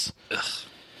Kills. Ugh.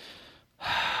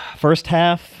 First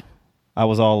half, I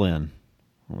was all in.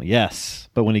 Well, yes,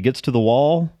 but when he gets to the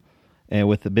wall, and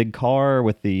with the big car,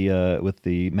 with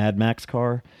the Mad Max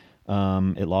car,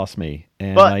 it lost me.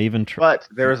 And but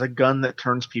there is a gun that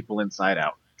turns people inside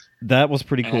out. That was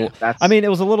pretty cool. I mean, it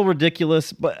was a little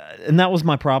ridiculous, and that was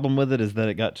my problem with it, is that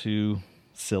it got too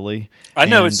silly. I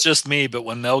know it's just me, but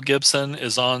when Mel Gibson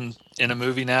is in a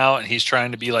movie now and he's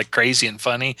trying to be like crazy and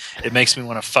funny, it makes me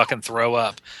want to fucking throw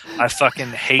up. I fucking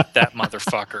hate that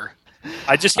motherfucker.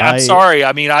 I'm sorry.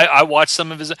 I mean, I watched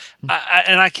some of his,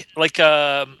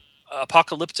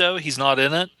 Apocalypto. He's not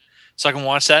in it, so I can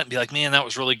watch that and be like, man, that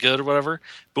was really good or whatever.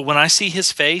 But when I see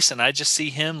his face and I just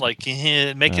see him like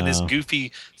making his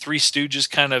goofy Three Stooges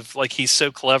kind of like he's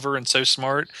so clever and so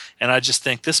smart, and I just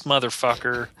think this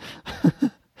motherfucker.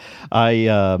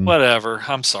 Whatever.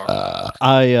 I'm sorry.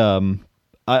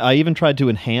 I even tried to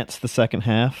enhance the second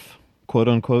half, quote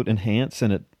unquote enhance,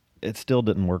 and it still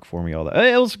didn't work for me all that.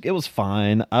 It was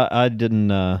fine. I didn't.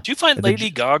 Do you find Lady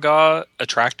Gaga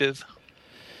attractive?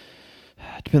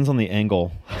 Depends on the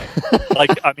angle.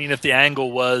 Like, I mean, if the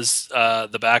angle was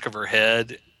the back of her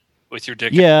head with your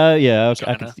dick. Yeah.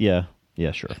 Okay,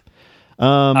 yeah, sure.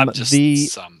 I'm just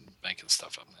making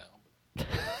stuff up now.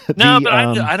 No, but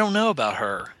I don't know about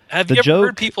her. Have you ever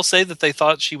heard people say that they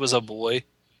thought she was a boy?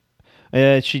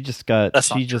 Yeah, she just got. That's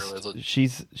not true, is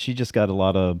it? She just got a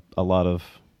lot of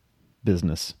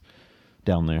business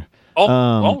down there.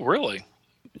 Oh, really?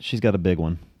 She's got a big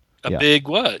one. A big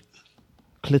what?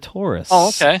 Clitoris. Oh,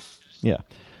 okay. Yeah.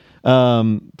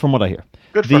 From what I hear.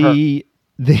 Good for her.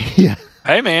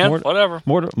 Hey, man, whatever.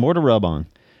 More to rub on.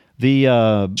 The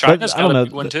China's I don't got know, a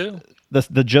big one, too.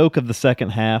 The joke of the second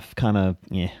half kind of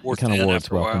Wore kind of thin wore after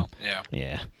its a while. welcome.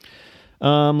 Yeah.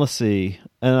 Let's see.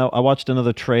 And I watched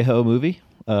another Trejo movie,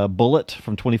 Bullet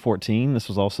from 2014. This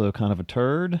was also kind of a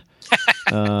turd.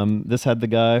 This had the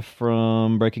guy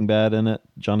from Breaking Bad in it,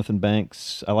 Jonathan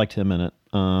Banks. I liked him in it.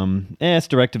 It's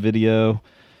direct to video.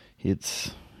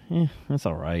 It's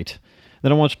all right.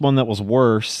 Then I watched one that was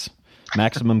worse,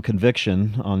 Maximum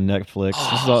Conviction on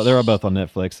Netflix. They're both on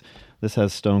Netflix. This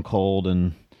has Stone Cold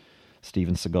and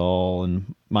Steven Seagal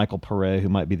and Michael Pare, who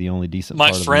might be the only decent My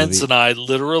part of friends the movie. and I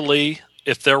literally,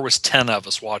 if there was 10 of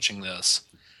us watching this,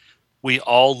 we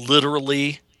all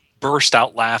literally burst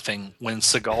out laughing when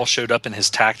Seagal showed up in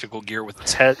his tactical gear with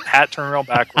his hat turned around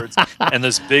backwards and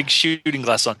those big shooting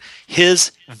glasses on.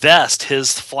 His vest,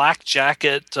 his flak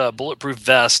jacket, bulletproof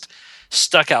vest,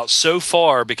 stuck out so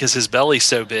far because his belly's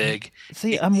so big.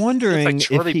 See, I'm wondering like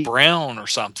Charlie if he, Brown or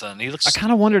something. He looks. I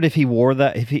kind of wondered if he wore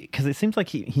that, because it seems like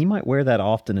he might wear that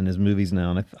often in his movies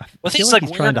now, and I feel like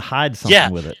he's trying to hide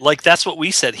something with it. Like that's what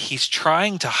we said. He's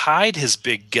trying to hide his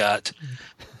big gut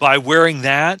by wearing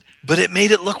that, but it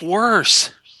made it look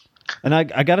worse. And I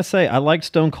got to say, I liked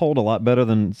Stone Cold a lot better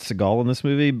than Seagal in this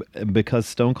movie because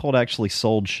Stone Cold actually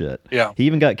sold shit. Yeah, he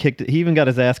even got kicked. He even got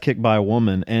his ass kicked by a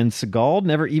woman, and Seagal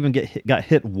never even got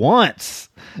hit once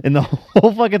in the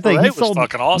whole fucking thing. Well, he was sold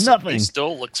fucking awesome. nothing. He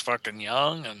still looks fucking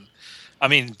young, and I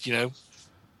mean,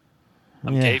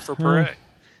 I'm gay for Pare.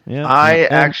 Yeah, I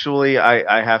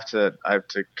have to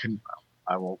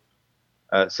I will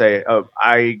say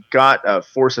I got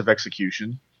Force of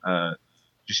Execution. Did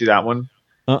you see that one?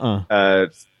 Steven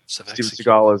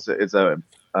Seagal is a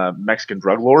Mexican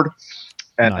drug lord,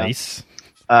 and nice.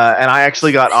 And I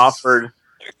actually got offered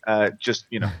just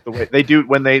the way they do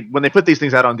when they put these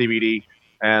things out on DVD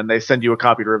and they send you a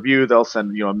copy to review, they'll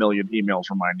send a million emails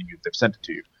reminding you they've sent it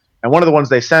to you. And one of the ones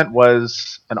they sent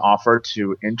was an offer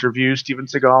to interview Steven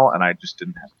Seagal, and I just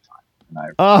didn't have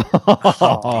the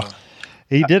time.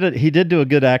 He did it. He did do a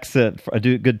good accent, a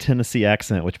good Tennessee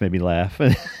accent, which made me laugh.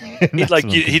 He'd be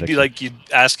like, you'd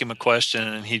ask him a question,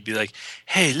 and he'd be like,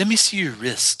 "Hey, let me see your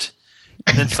wrist,"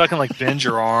 and then fucking like bend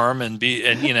your arm and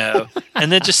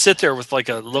and then just sit there with like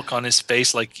a look on his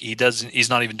face like he's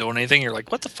not even doing anything. You're like,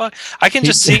 what the fuck? I can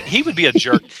just see he would be a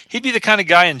jerk. He'd be the kind of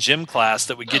guy in gym class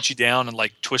that would get you down and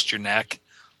like twist your neck.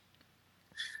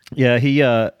 Yeah,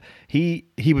 he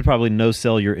would probably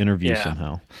no-sell your interview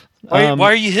somehow. Why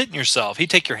are you hitting yourself? He'd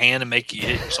take your hand and make you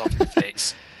hit yourself in the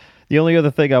face. The only other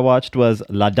thing I watched was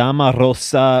La Dama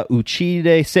Rosa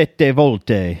uccide sette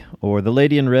volte, or The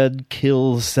Lady in Red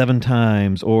kills 7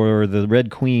 times, or The Red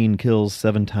Queen kills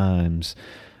 7 times.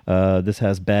 This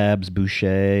has Babs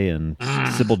Boucher and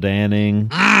Sybil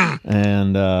Danning,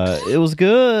 and it was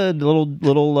good.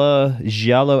 Little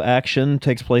giallo action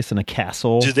takes place in a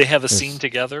castle. Do they have a scene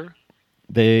together?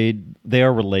 They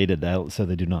are related, so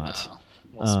they do not.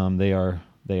 They are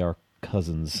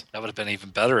cousins. That would have been even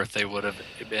better if they would have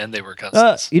been. They were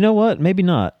cousins. You know what? Maybe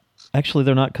not. Actually,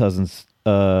 they're not cousins.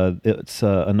 It's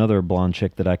another blonde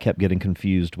chick that I kept getting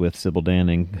confused with, Sybil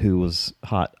Danning, who was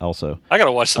hot also. I got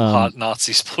to watch some hot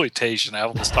Nazi exploitation.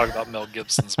 Let's talk about Mel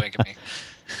Gibson's making me.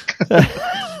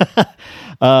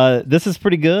 This is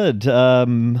pretty good.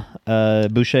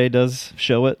 Boucher does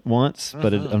show it once,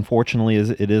 but it unfortunately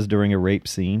it is during a rape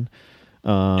scene.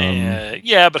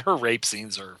 Yeah, but her rape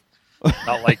scenes are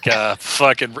not like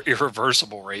fucking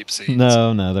irreversible rape scenes.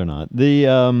 No, they're not.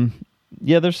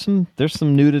 There's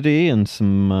some nudity and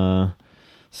some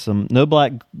no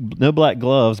black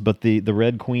gloves, but the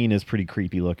Red Queen is pretty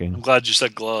creepy looking. I'm glad you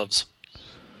said gloves.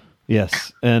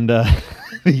 Yes, and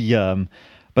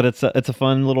but it's a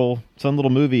fun little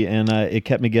movie, and it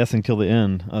kept me guessing till the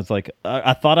end. I was like,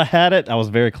 I thought I had it. I was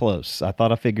very close. I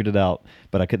thought I figured it out,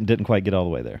 but I didn't quite get all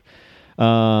the way there.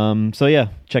 So yeah,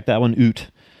 check that one out.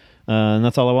 And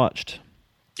that's all I watched.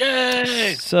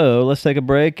 Yay! So let's take a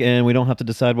break, and we don't have to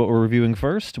decide what we're reviewing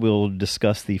first. We'll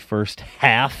discuss the first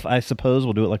half, I suppose.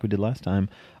 We'll do it like we did last time,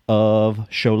 of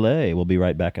Cholet. We'll be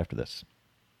right back after this.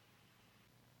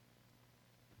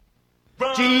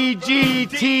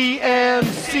 GGTMC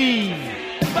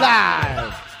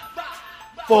live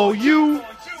for you,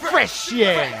 fresh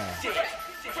yeah.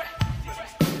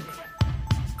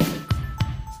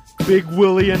 Big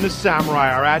Willie and the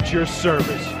Samurai are at your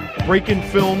service, breaking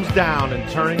films down and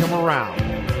turning them around,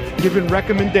 giving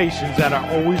recommendations that are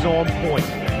always on point.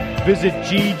 Visit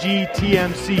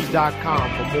ggtmc.com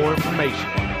for more information.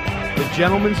 The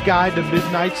Gentleman's Guide to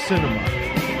Midnight Cinema.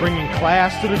 bringing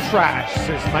class to the trash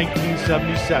since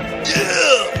 1977.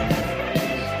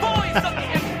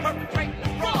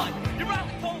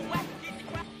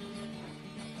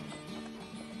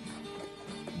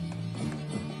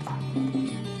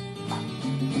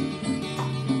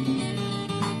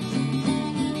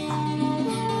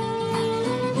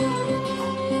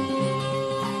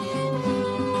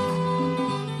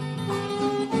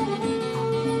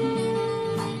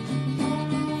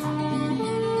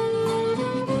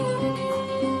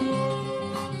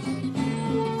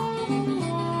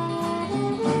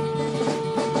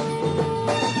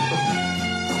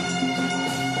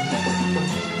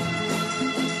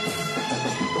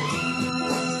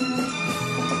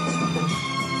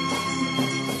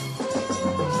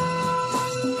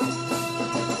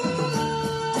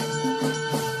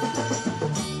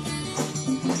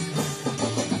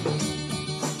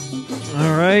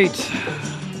 All right.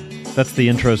 That's the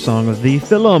intro song of the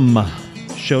film,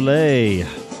 Sholay.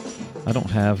 I don't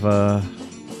have the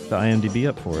IMDb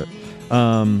up for it.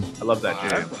 I love that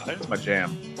jam. It's my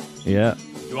jam. Yeah.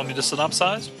 You want me to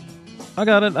synopsize? I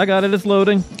got it. It's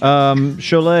loading.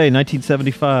 Sholay,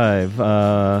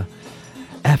 1975.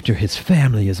 After his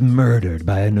family is murdered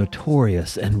by a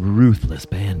notorious and ruthless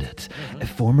bandit, a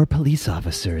former police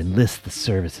officer enlists the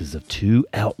services of two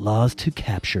outlaws to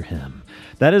capture him.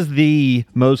 That is the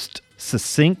most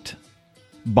succinct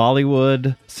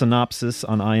Bollywood synopsis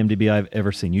on IMDb I've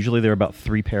ever seen. Usually they're about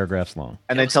 3 paragraphs long.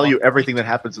 And they tell you everything that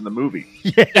happens in the movie.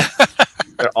 Yeah.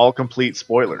 They're all complete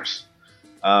spoilers.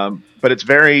 But it's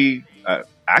very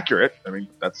accurate. I mean,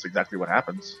 that's exactly what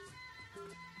happens.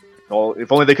 Well,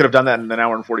 if only they could have done that in an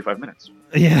hour and 45 minutes.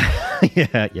 Yeah.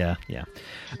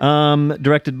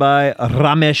 Directed by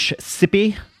Ramesh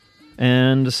Sippy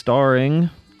and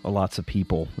starring lots of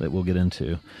people that we'll get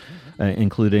into,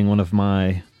 including one of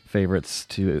my favorites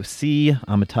to see,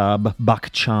 Amitabh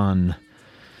Bachchan.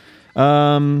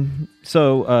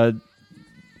 So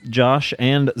Josh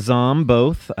and Zom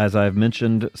both, as I've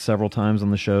mentioned several times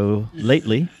on the show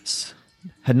lately,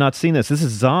 had not seen this. This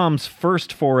is Zom's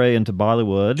first foray into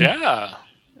Bollywood. Yeah.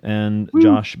 And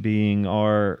Josh being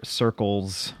our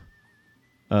circle's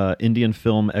Indian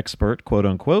film expert, quote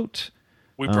unquote.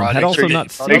 We brought had also not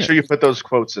seen Make sure you put those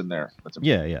quotes in there. That's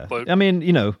yeah. I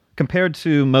mean, compared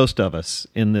to most of us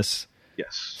in this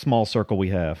yes. small circle we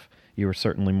have, you are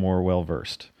certainly more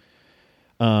well-versed.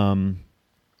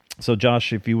 So,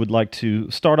 Josh, if you would like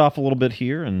to start off a little bit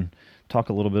here and talk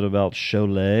a little bit about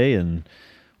Sholay, and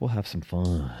we'll have some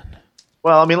fun.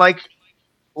 Well, I mean, like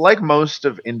most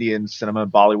of Indian cinema,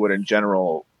 Bollywood in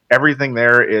general, everything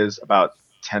there is about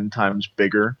 10 times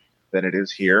bigger than it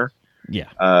is here.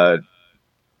 Yeah.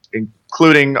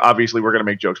 Including, obviously, we're going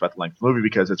to make jokes about the length of the movie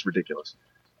because it's ridiculous.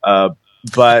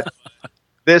 But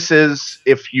this is,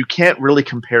 if you can't really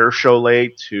compare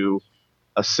Sholay to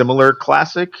a similar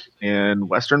classic in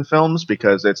Western films,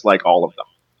 because it's like all of them.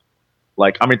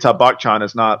 Like Amitabh Bachchan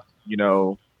is not,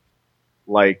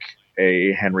 like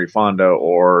a Henry Fonda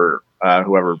or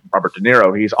whoever, Robert De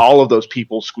Niro. He's all of those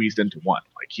people squeezed into one.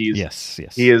 Like he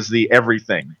is the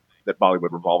everything that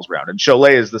Bollywood revolves around. And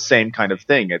Sholay is the same kind of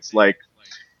thing. It's like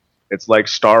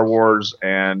Star Wars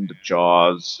and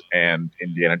Jaws and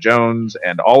Indiana Jones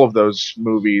and all of those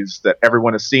movies that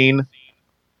everyone has seen.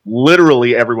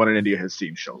 Literally everyone in India has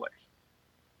seen Sholay,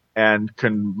 and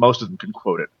most of them can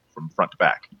quote it from front to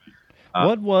back.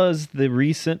 What was the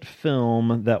recent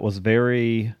film that was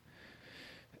very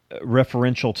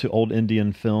referential to old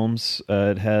Indian films?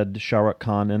 It had Shah Rukh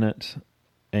Khan in it,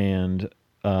 and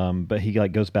but he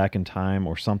goes back in time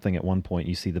or something. At one point,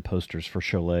 you see the posters for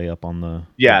Sholay up on the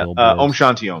Om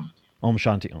Shanti Om. Om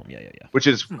Shanti Om, yeah. Which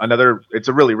is another. It's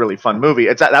a really, really fun movie.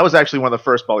 That was actually one of the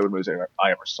first Bollywood movies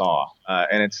I ever saw,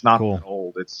 and it's not that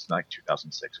old. It's like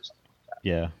 2006 or something like that.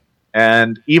 Yeah.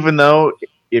 And even though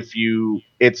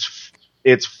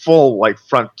it's full like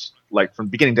front, like from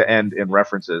beginning to end in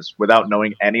references, without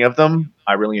knowing any of them,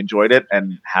 I really enjoyed it.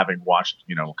 And having watched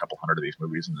a couple hundred of these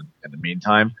movies in the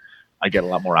meantime, I get a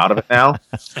lot more out of it now.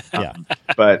 Yeah.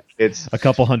 But it's a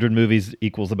couple hundred movies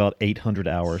equals about 800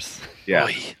 hours. Yeah.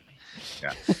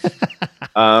 Yeah.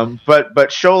 But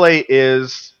Sholay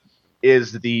is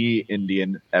the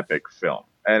Indian epic film,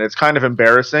 and it's kind of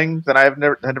embarrassing that I've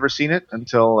never seen it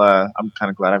until I'm kind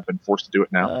of glad I've been forced to do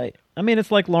it now. I mean, it's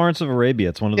like Lawrence of Arabia.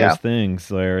 It's one of those things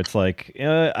where it's like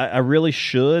I really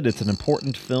should. It's an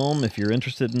important film if you're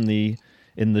interested in the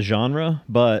genre,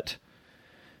 but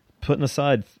putting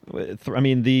aside,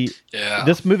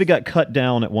 this movie got cut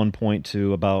down at one point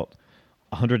to about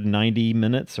 190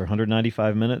 minutes or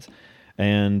 195 minutes.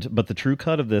 But the true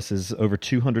cut of this is over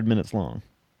 200 minutes long.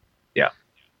 Yeah.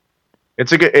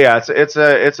 It's a good, yeah.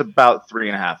 It's about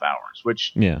 3.5 hours,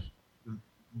 which Yeah.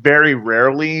 very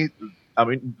rarely. I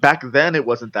mean, back then it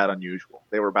wasn't that unusual.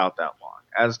 They were about that long.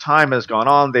 As time has gone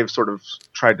on, they've sort of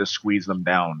tried to squeeze them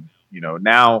down.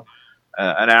 Now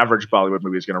an average Bollywood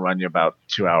movie is going to run you about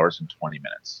 2 hours and 20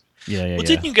 minutes. Yeah. Well,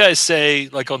 didn't you guys say,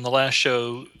 like, on the last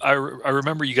show, I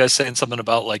remember you guys saying something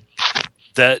about, like,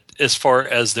 that as far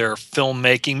as their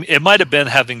filmmaking, it might have been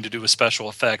having to do with special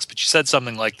effects, but you said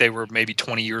something like they were maybe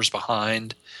 20 years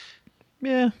behind.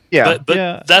 Yeah. But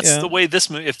that's the way this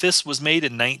movie, if this was made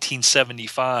in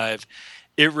 1975,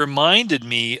 it reminded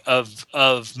me of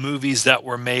movies that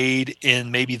were made in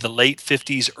maybe the late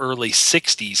 50s, early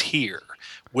 60s here,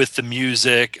 with the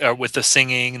music, with the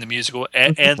singing and the musical,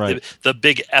 and Right. the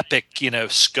big epic,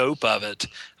 scope of it.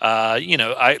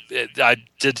 I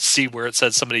did see where it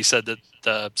said, somebody said that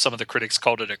some of the critics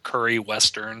called it a curry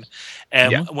western,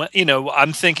 and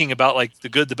I'm thinking about, like, The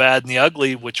Good, the Bad, and the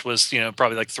Ugly, which was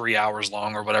probably like 3 hours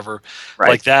long or whatever,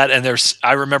 like that. And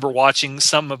I remember watching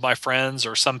some of my friends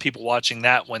or some people watching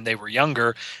that when they were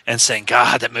younger and saying,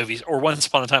 "God, that movie," or Once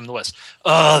Upon a Time in the West,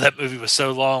 "Oh, that movie was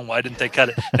so long. Why didn't they cut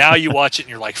it?" Now you watch it and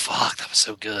you're like, "Fuck, that was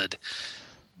so good."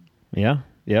 Yeah.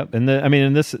 And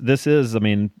this is,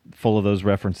 full of those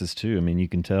references too. I mean, you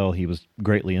can tell he was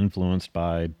greatly influenced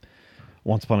by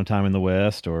Once Upon a Time in the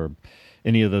West or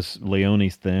any of those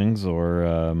Leone's things, or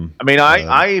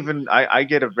I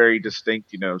get a very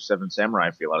distinct Seven Samurai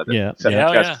feel out of it. Yeah.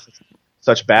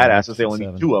 Such badasses. They only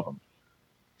Seven. need 2 of them.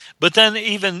 But then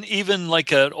even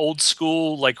like an old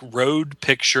school, like, road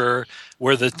picture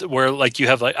where like you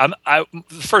have, like, the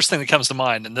first thing that comes to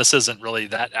mind, and this isn't really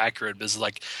that accurate, but is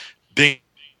like Bing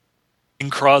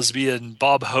Crosby and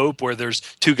Bob Hope, where there's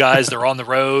 2 guys, they're on the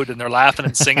road and they're laughing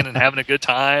and singing and having a good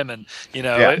time, and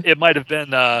it might have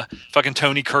been fucking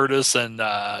Tony Curtis and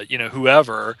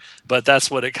whoever, but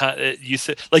that's what it kind of,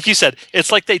 like you said,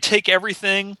 it's like they take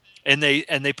everything and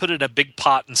they put it in a big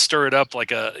pot and stir it up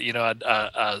like a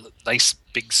nice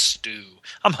big stew.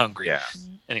 I'm hungry. Yeah.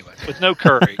 Anyway, with no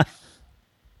curry.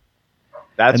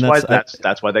 That's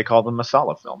why they call them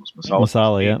masala films.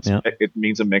 Masala, means, it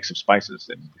means a mix of spices,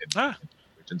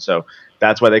 and so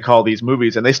that's why they call these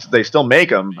movies. And they still make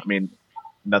them. I mean,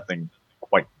 nothing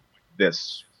quite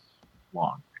this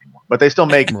long anymore, but they still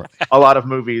make a lot of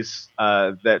movies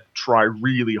that try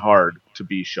really hard to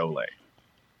be Sholay,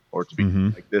 or to be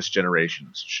like this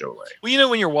generation's Sholay. Well,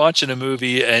 when you're watching a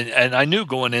movie, and I knew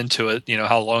going into it,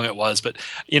 how long it was, but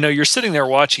you're sitting there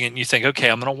watching it and you think,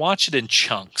 okay, I'm going to watch it in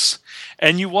chunks,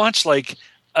 and you watch like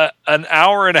an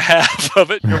hour and a half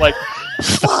of it, and you're like,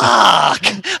 fuck,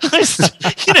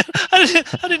 I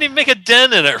didn't even make a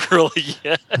dent in it really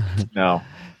yet. No,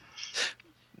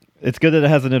 it's good that it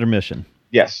has an intermission.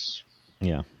 Yes.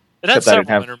 Yeah. It had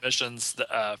several intermissions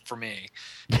for me,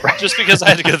 just because I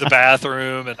had to go to the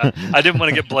bathroom and I didn't want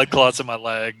to get blood clots in my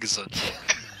legs.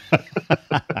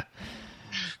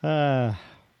 But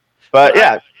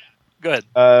yeah, go ahead.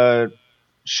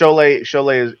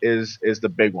 Sholay is the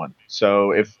big one.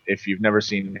 So if you've never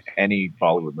seen any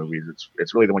Bollywood movies,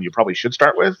 it's really the one you probably should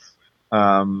start with,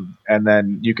 and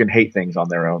then you can hate things on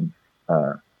their own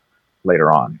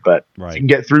later on. But if you can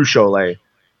get through Sholay,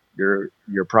 you're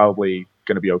probably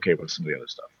going to be okay with some of the other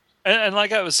stuff. And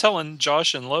like I was telling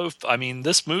Josh and Loaf,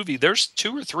 this movie, there's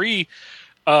 2 or 3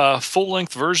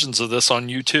 full-length versions of this on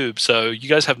YouTube, so you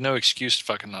guys have no excuse to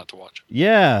fucking not to watch it.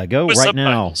 Yeah, go with right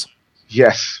subtitles. now.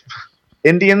 Yes.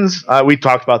 Indians, we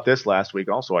talked about this last week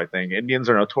also, I think. Indians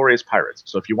are notorious pirates,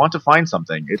 so if you want to find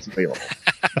something, it's available.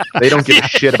 They don't give a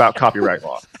shit about copyright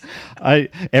law.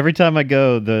 Every time I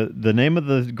go, the name of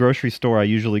the grocery store I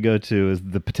usually go to is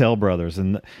the Patel Brothers,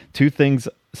 and 2 things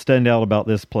stand out about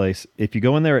this place. If you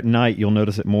go in there at night, you'll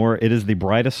notice it more. It is the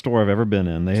brightest store I've ever been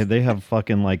in. They have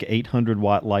fucking like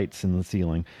 800-watt lights in the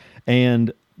ceiling,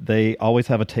 and they always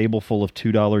have a table full of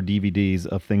 $2 DVDs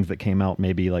of things that came out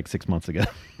maybe like 6 months ago.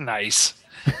 Nice.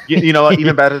 You know,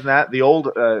 even better than that, the old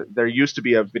there used to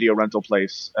be a video rental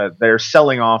place. They're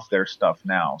selling off their stuff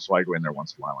now, so I go in there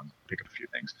once in a while and pick up a few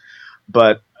things.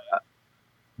 But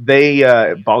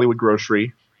Bollywood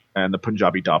Grocery and the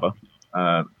Punjabi Dhaba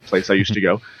place I used to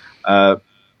go,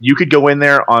 you could go in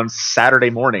there on Saturday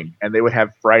morning and they would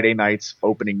have Friday night's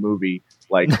opening movie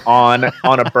like on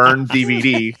a burned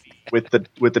DVD with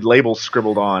the label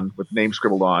scribbled on, with names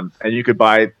scribbled on, and you could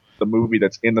buy the movie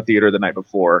that's in the theater the night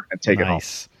before and take it home.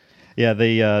 Yeah,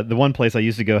 the one place I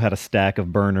used to go had a stack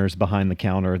of burners behind the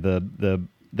counter.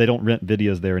 They don't rent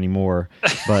videos there anymore,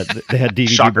 but they had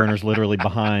DVD burners literally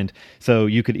behind, so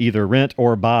you could either rent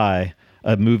or buy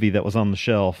a movie that was on the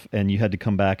shelf, and you had to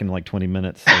come back in like 20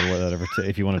 minutes or whatever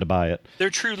if you wanted to buy it. They're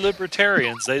true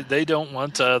libertarians. They don't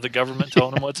want the government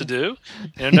telling them what to do.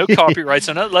 No copyrights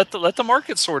on it. Let the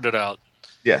market sort it out.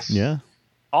 Yes. Yeah.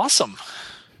 Awesome.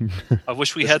 I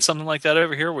wish we had something like that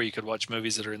over here where you could watch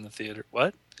movies that are in the theater.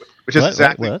 What? Which is What?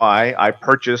 exactly What? why I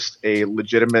purchased a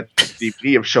legitimate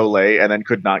DVD of Sholay and then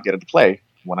could not get it to play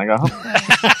when I got home.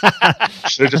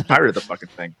 Should have just pirated the fucking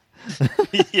thing.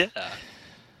 Yeah.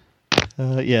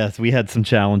 Yes, we had some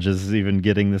challenges even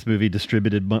getting this movie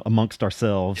distributed amongst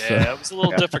ourselves. Yeah, it was a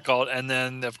little difficult. And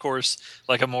then, of course,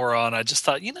 like a moron, I just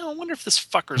thought, I wonder if this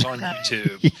fucker's on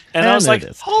YouTube. And I was like,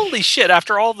 holy shit,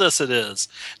 after all this, it is.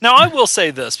 Now, I will say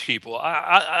this, people.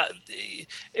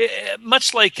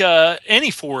 Much like any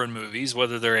foreign movies,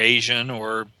 whether they're Asian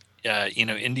or,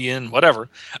 Indian, whatever,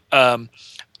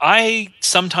 I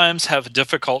sometimes have a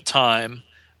difficult time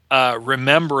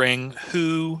remembering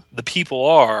who the people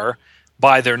are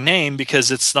by their name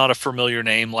because it's not a familiar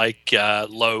name like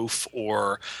Loaf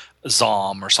or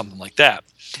Zom or something like that.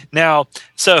 Now,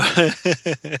 so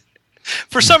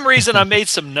for some reason I made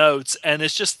some notes, and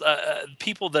it's just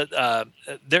people that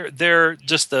they're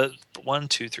just the 1,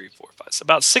 2, 3, 4, 5, so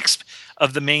about 6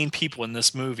 of the main people in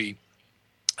this movie.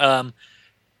 And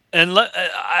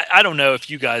I don't know if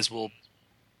you guys will.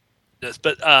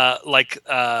 But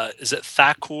is it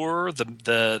Thakur,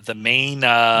 the main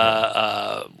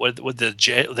what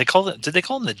they call it? Did they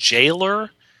call him the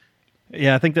jailer?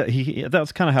 Yeah, I think that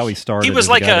that's kind of how he started. He was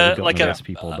like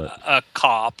a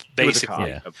cop,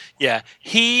 basically. Yeah,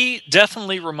 he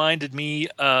definitely reminded me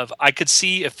of. I could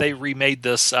see if they remade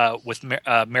this with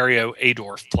Mario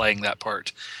Adorf playing that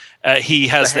part. He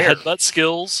has the headbutt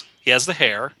skills. He has the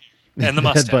hair and the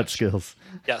mustache. Headbutt skills.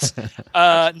 Yes.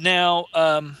 Now.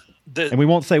 And we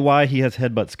won't say why he has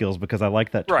headbutt skills because I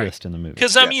like that twist in the movie.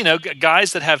 Because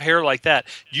guys that have hair like that,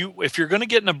 if you're going to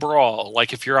get in a brawl,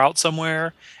 like if you're out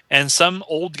somewhere and some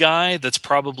old guy that's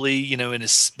probably in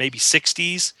his maybe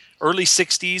 60s, early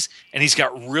 60s, and he's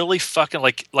got really fucking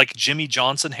like Jimmy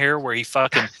Johnson hair where he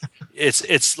fucking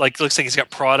it's like looks like he's got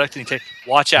product, and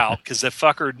watch out because the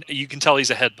fucker, you can tell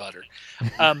he's a headbutter.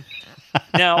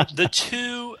 Now the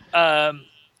two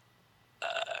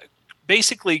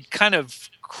basically kind of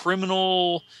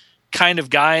criminal kind of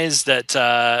guys that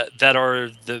are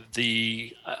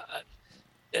the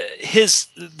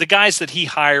guys that he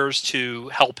hires to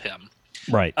help him.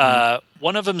 Right.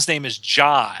 One of them's name is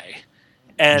Jai.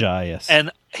 And Jai, yes. And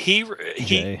he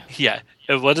yeah.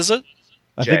 What is it?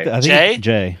 I think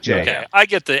Jay? Jay. Okay, I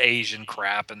get the Asian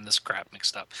crap and this crap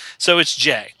mixed up. So it's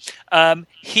Jay.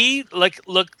 He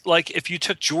looked like if you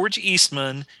took George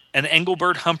Eastman and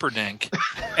Engelbert Humperdinck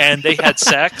and they had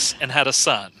sex and had a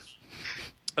son.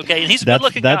 Okay, and he's a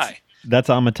good-looking guy. That's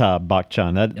Amitabh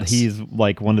Bachchan. Yes. He's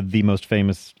like one of the most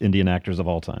famous Indian actors of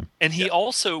all time. And he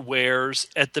also wears,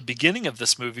 at the beginning of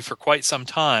this movie for quite some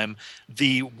time,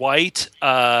 the white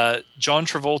John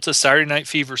Travolta Saturday Night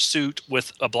Fever suit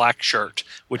with a black shirt,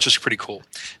 which is pretty cool.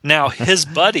 Now, his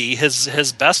buddy,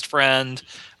 his best friend,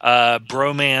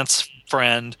 bromance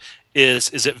friend, is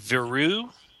it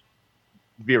Viru?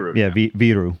 Viru. Yeah,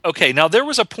 Viru. Okay, now there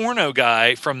was a porno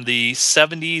guy from the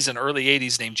 70s and early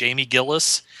 80s named Jamie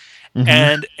Gillis,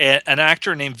 and an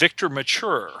actor named Victor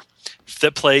Mature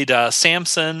that played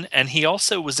Samson, and he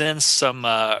also was in some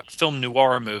film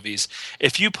noir movies.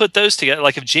 If you put those together,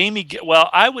 like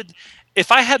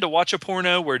if I had to watch a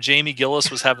porno where Jamie Gillis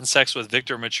was having sex with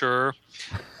Victor Mature,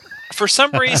 for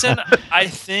some reason, I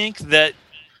think that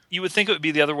you would think it would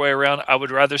be the other way around. I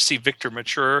would rather see Victor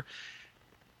Mature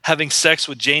having sex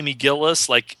with Jamie Gillis,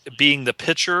 like being the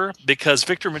pitcher, because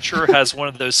Victor Mature has one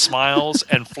of those smiles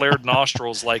and flared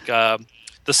nostrils, like the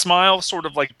smile sort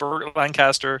of like Burt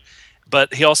Lancaster,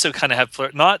 but he also kind of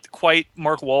had not quite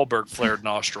Mark Wahlberg flared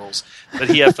nostrils,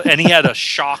 but he had a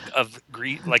shock of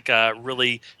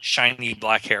really shiny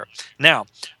black hair. Now,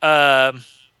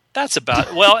 that's about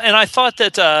and I thought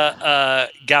that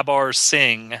Gabbar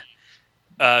Singh,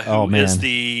 who is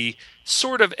the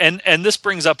sort of and this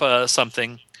brings up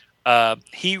something.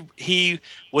 He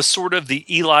was sort of the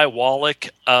Eli Wallach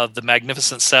of the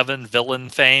Magnificent Seven villain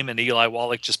fame, and Eli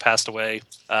Wallach just passed away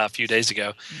a few days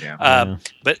ago. Yeah.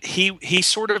 But he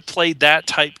sort of played that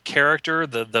type character,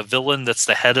 the villain that's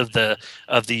the head of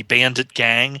the bandit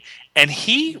gang. And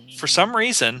he, for some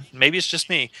reason, maybe it's just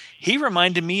me, he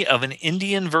reminded me of an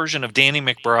Indian version of Danny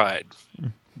McBride.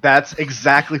 That's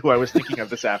exactly who I was thinking of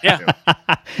this afternoon.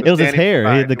 Yeah. It was his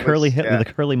hair, he had the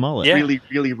curly mullet. Yeah. Really,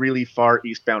 really, really far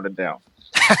eastbound and down.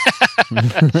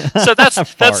 So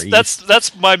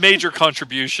that's my major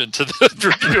contribution to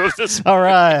the review of this movie. All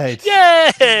right.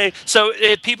 Yay! So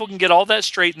if people can get all that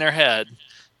straight in their head,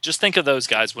 Just think of those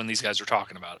guys when these guys are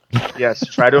talking about it. Yes,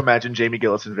 try to imagine Jamie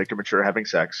Gillis and Victor Mature having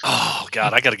sex. Oh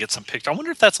God, I got to get some pictures. I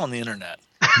wonder if that's on the internet.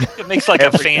 It makes like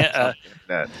a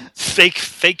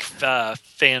fake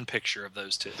fan picture of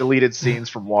those two. Deleted scenes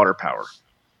from Water Power.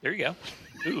 There you go.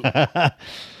 Ooh.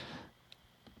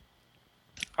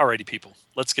 Alrighty, people.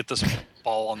 Let's get this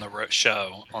ball on the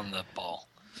show on the ball.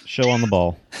 Show on the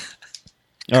ball.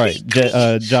 All right,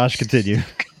 Josh, continue.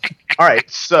 All right,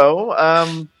 so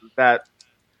that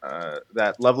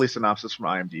lovely synopsis from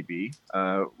IMDb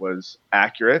was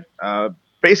accurate.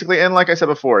 Basically, and like I said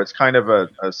before, it's kind of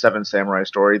a Seven Samurai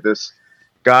story. This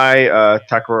guy,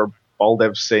 Thakur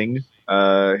Baldev Singh,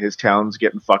 his town's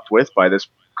getting fucked with by this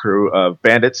crew of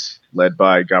bandits led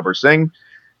by Gabbar Singh.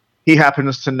 He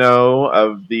happens to know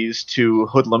of these two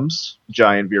hoodlums,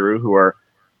 Jai and Viru, who are,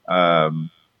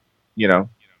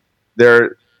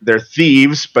 they're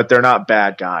thieves, but they're not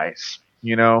bad guys.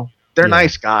 They're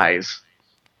nice guys.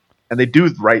 And they do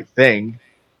the right thing.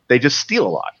 They just steal a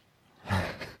lot.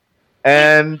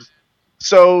 And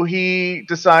so he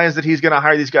decides that he's going to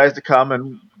hire these guys to come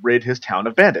and rid his town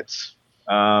of bandits.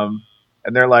 And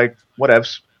they're like,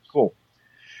 whatevs, cool.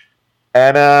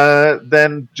 And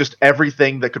then just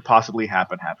everything that could possibly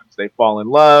happen happens. They fall in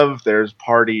love. There's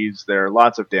parties. There are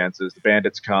lots of dances. The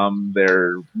bandits come. There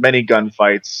are many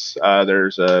gunfights.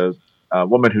 There's a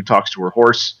woman who talks to her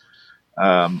horse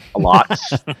a lot,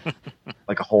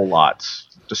 like a whole lot,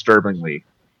 disturbingly.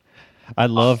 I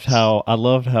loved how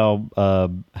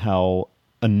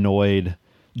annoyed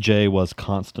Jay was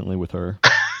constantly with her.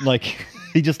 Like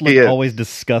he just looked always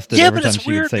disgusted every time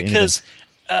she would say anything. Because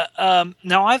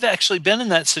now I've actually been in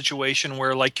that situation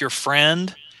where like your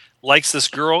friend likes this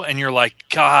girl and you're like,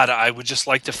 God, I would just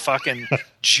like to fucking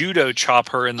judo chop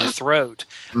her in the throat.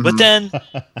 Mm-hmm. But then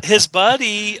his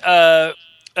buddy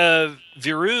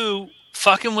Viru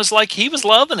fucking was like, he was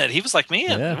loving it. He was like,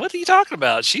 man, what are you talking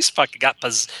about? She's fucking got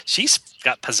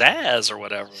pizzazz or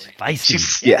whatever. Spicy.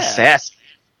 Sassy.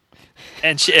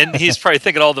 And he's probably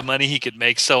thinking all the money he could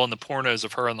make selling the pornos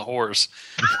of her and the horse.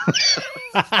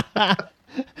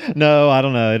 No, I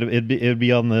don't know. It'd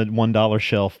be on the $1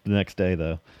 shelf the next day,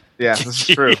 though. Yeah, this is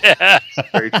true. Yeah. This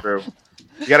is very true.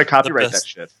 You got to copyright that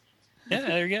shit. Yeah,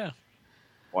 there you go.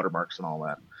 Watermarks and all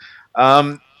that.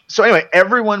 So anyway,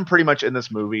 everyone pretty much in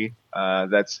this movie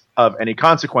that's of any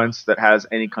consequence that has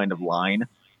any kind of line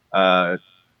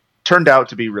turned out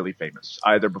to be really famous,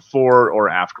 either before or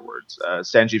afterwards.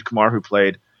 Sanjeev Kumar, who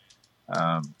played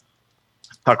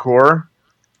Thakur,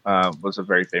 was a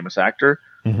very famous actor.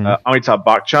 Mm-hmm. Amitabh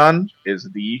Bachchan is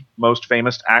the most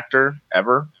famous actor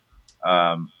ever,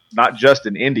 not just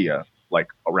in India, like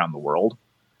around the world.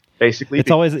 Basically, it's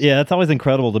always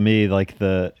incredible to me, like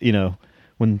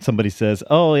when somebody says,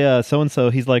 "Oh yeah, so and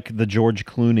so, he's like the George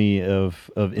Clooney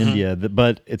of India,"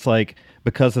 but it's like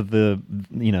because of the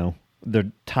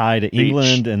they're tied to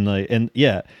England and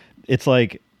it's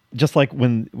like just like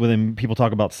when people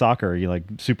talk about soccer, you like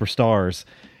superstars.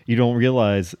 You don't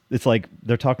realize it's like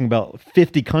they're talking about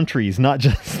 50 countries, not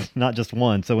just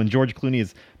one. So when George Clooney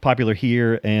is popular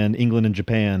here and England and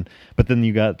Japan, but then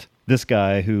you got this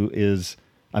guy who is,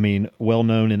 well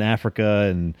known in Africa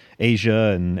and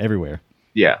Asia and everywhere.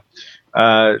 Yeah,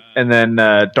 and then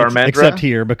Dharmendra, except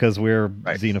here because we're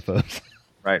xenophobes.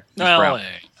 Right. Well,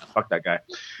 fuck that guy.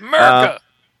 America.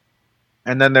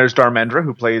 And then there's Dharmendra,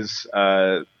 who plays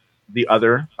the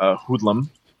other hoodlum,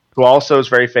 who also is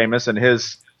very famous, and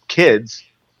his kids,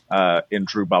 in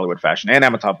true Bollywood fashion, and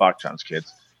Amitabh Bachchan's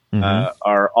kids,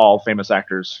 are all famous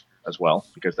actors as well,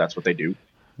 because that's what they do.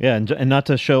 Yeah, and not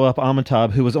to show up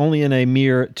Amitabh, who was only in a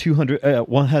mere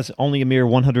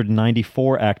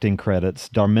 194 acting credits.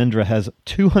 Dharmendra has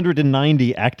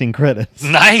 290 acting credits.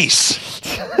 Nice.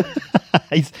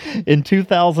 He's in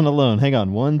 2000 alone. Hang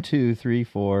on, 1, 2, 3,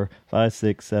 4, 5,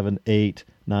 6, 7, 8,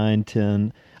 9,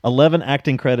 10, 11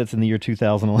 acting credits in the year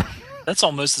 2011. That's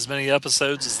almost as many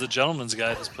episodes as the Gentleman's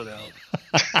Guide has put out.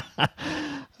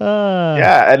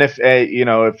 Yeah, and if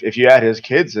you add his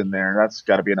kids in there, that's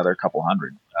got to be another couple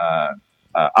hundred.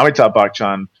 Amitabh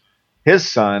Bachchan, his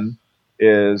son,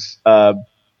 is a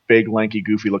big, lanky,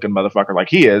 goofy-looking motherfucker like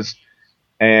he is,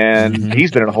 and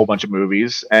he's been in a whole bunch of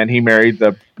movies, and he married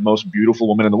the most beautiful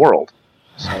woman in the world.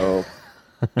 So,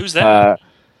 who's that?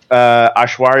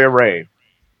 Aishwarya Rai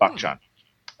Bachchan.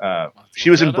 She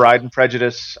was in Bride and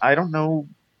Prejudice. I don't know.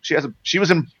 She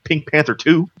was in Pink Panther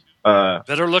 2.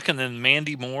 Better looking than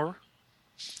Mandy Moore.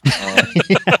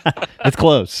 It's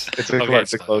close.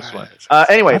 It's a close one.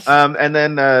 Anyway, and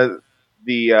then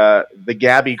the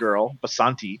Gabby girl,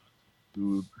 Basanti,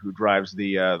 who drives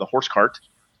the horse cart,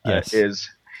 is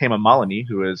Hema Malini,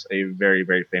 who is a very,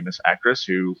 very famous actress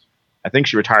who I think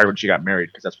she retired when she got married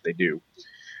because that's what they do.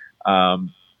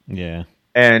 Yeah.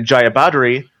 And Jaya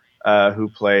Badri, who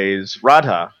plays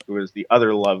Radha, who is the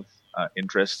other love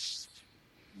interest,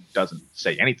 doesn't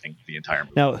say anything the entire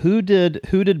movie. Now, who did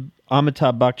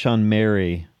Amitabh Bachchan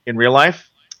marry In real life,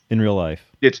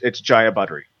 It's Jaya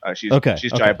Badri. She's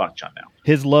Jaya Bachchan now.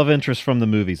 His love interest from the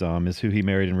movies is who he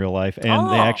married in real life, and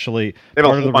they have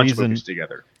a whole bunch of movies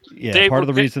together. Yeah, part of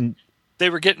the reason they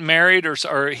were getting married,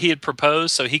 or he had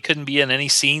proposed, so he couldn't be in any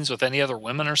scenes with any other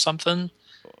women or something.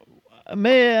 I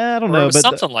don't know, but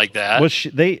something like that. Was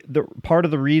part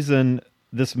of the reason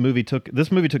this movie took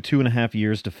 2.5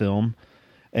 years to film,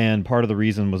 and part of the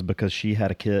reason was because she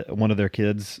had one of their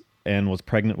kids, and was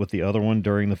pregnant with the other one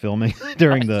during the filming.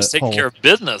 Just taking care of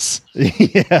business.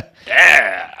 Yeah.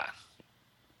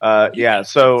 Yeah.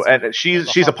 So, and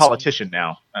she's a politician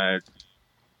now,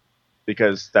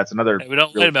 because that's another. Hey, wait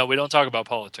a minute. We don't talk about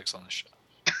politics on this show.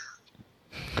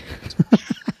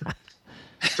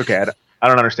 It's okay. I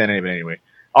don't understand any of it anyway.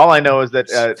 All I know is that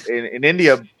in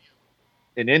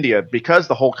India, because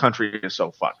the whole country is so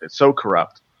fucked, it's so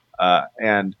corrupt,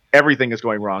 and everything is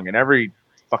going wrong, and every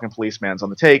fucking policeman's on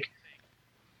the take.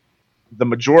 The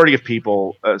majority of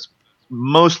people,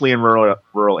 mostly in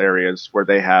rural areas where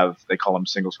they call them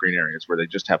single screen areas, where they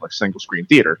just have like single screen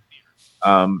theater.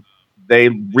 They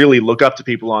really look up to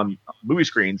people on movie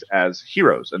screens as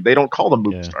heroes, and they don't call them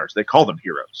movie stars. They call them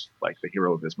heroes. Like, the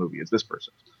hero of this movie is this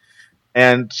person.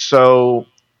 And so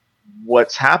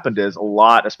what's happened is a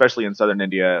lot, especially in southern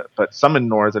India, but some in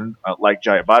northern, like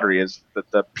Jaya Badri, is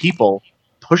that the people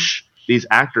push these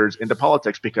actors into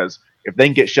politics, because if they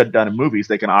can get shit done in movies,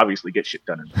 they can obviously get shit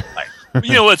done in life.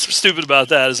 You know what's stupid about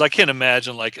that is I can't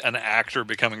imagine like an actor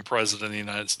becoming president of the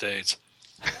United States.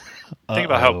 Think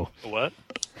about how what?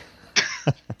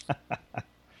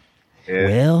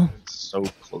 It's so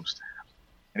close to happening.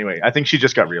 Anyway, I think she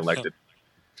just got reelected.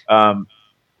 So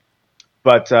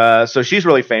she's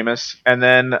really famous, and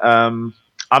then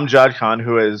Amjad Khan,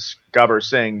 who is Gabbar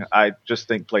Singh, I just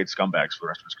think played scumbags for the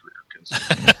rest of his career. Because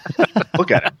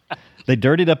look at him. They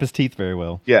dirtied up his teeth very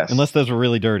well. Yes. Unless those were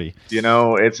really dirty.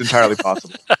 It's entirely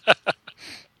possible.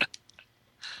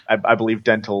 I believe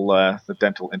the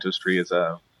dental industry is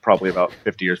probably about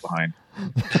 50 years behind.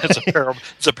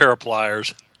 It's a pair of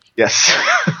pliers. Yes.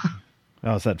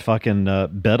 Oh, it's that fucking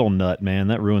betel nut, man.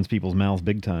 That ruins people's mouths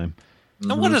big time.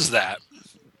 Now, what is that?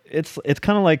 It's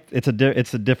kind of like it's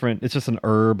just an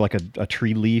herb, like a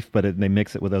tree leaf, but they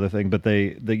mix it with other things. But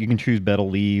you can choose betel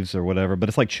leaves or whatever. But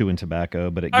it's like chewing tobacco.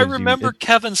 But I remember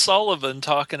Kevin Sullivan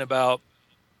talking about.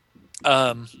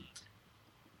 I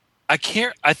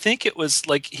think it was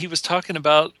like he was talking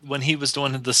about when he was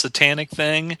doing the satanic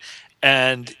thing,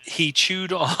 and he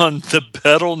chewed on the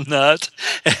betel nut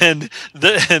and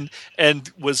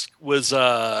was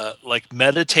like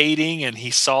meditating, and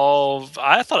he saw.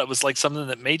 I thought it was like something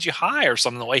that made you high or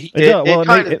something. The way he they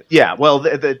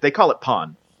call it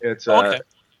pan. It's okay.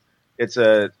 It's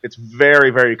very,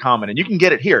 very common, and you can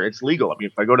get it here. It's legal. I mean,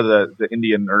 if I go to the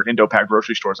Indian or Indo-Pak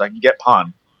grocery stores, I can get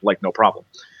pan like no problem.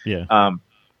 Yeah.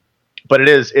 But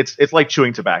it's like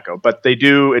chewing tobacco, but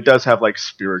it does have like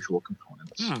spiritual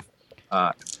components.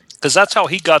 Because that's how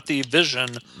he got the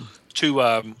vision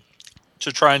to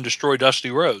try and destroy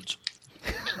Dusty Rhodes.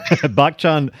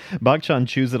 Bachchan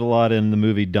chews it a lot in the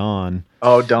movie Dawn.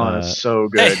 Oh, Dawn is so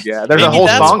good. Hey, yeah, there's a whole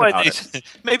song about it.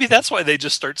 Maybe that's why they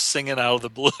just start singing out of the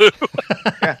blue.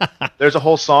 Yeah, there's a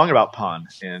whole song about Pan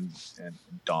in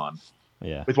Dawn.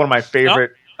 Yeah, with one of my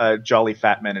favorite jolly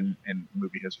fat men in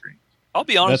movie history. I'll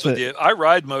be honest with you. I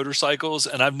ride motorcycles,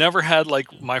 and I've never had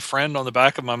like my friend on the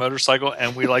back of my motorcycle,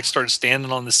 and we like started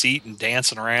standing on the seat and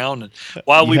dancing around, and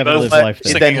while we both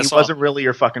then he wasn't really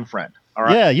your fucking friend. All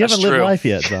right. Yeah, you haven't lived life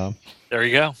yet, Tom. There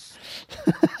you go.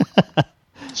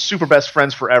 Super best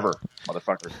friends forever,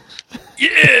 motherfucker.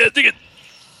 Yeah, dig it.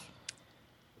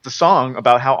 It's a song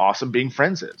about how awesome being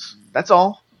friends is. That's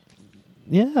all.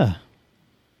 Yeah.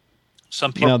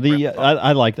 Some people.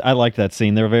 I like that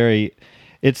scene. They're very.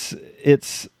 It's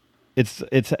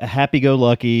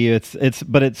happy-go-lucky.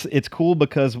 But it's cool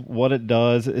because what it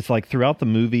does, it's like throughout the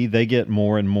movie they get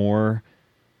more and more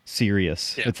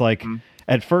serious. Yeah. It's like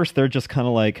at first they're just kind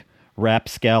of like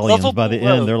rapscallions. By the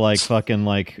end, they're like fucking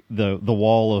like the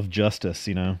wall of justice,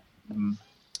 you know.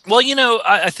 Well,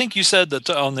 I think you said that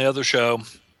on the other show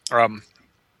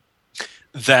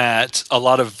that a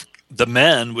lot of the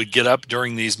men would get up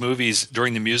during these movies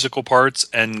during the musical parts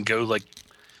and go like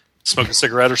smoke a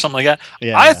cigarette or something like that.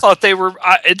 Yeah. I thought they were.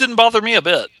 It didn't bother me a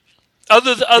bit.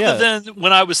 Other than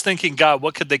when I was thinking, God,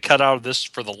 what could they cut out of this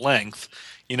for the length?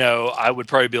 I would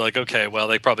probably be like, okay, well,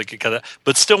 they probably could cut that.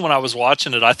 But still, when I was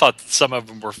watching it, I thought some of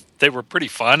them were pretty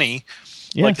funny.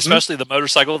 Yeah. Like especially the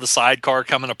motorcycle, the sidecar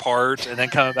coming apart and then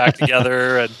coming back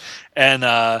together, and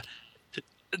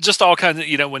just all kinds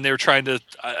of when they were trying to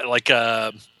like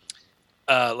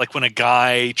when a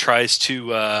guy tries to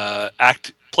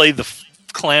play the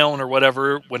clown or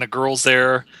whatever when a girl's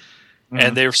there,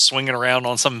 and they're swinging around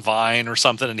on some vine or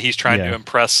something, and he's trying to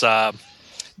impress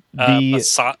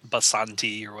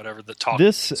Basanti or whatever that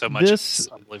talks so much. This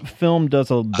film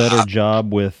does a better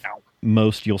job with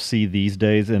most you'll see these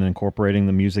days in incorporating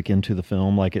the music into the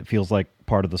film. Like it feels like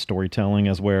part of the storytelling,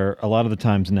 as where a lot of the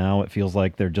times now it feels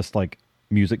like they're just like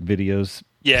music videos.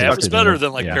 Yeah, it was better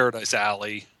than like Paradise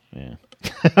Alley. Yeah.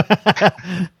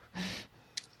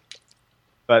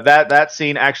 But that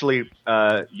scene actually,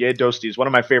 Ye Dosti is one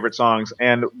of my favorite songs.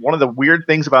 And one of the weird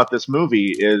things about this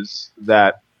movie is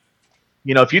that,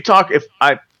 I'm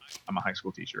a high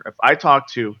school teacher. If I talk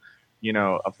to,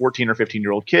 a 14 or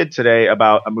 15-year-old kid today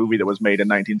about a movie that was made in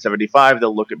 1975,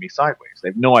 they'll look at me sideways. They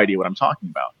have no idea what I'm talking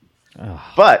about.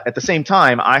 But at the same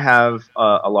time, I have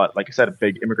a lot, like I said, a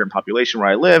big immigrant population where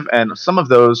I live, and some of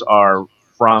those are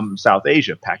from South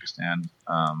Asia, Pakistan,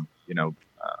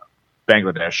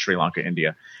 Bangladesh, Sri Lanka,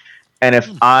 India. And if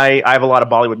I have a lot of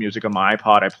Bollywood music on my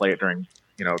iPod, I play it during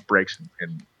breaks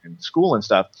in school and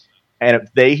stuff. And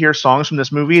if they hear songs from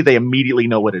this movie, they immediately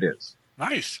know what it is.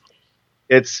 Nice.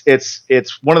 It's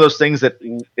one of those things that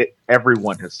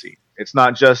everyone has seen. It's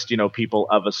not just people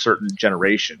of a certain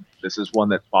generation. This is one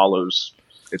that follows.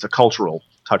 It's a cultural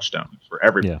touchstone for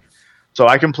everyone. Yeah. So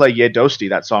I can play Ye Dosti,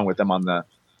 that song, with them on the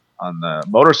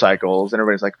motorcycles, and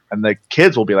everybody's like, and the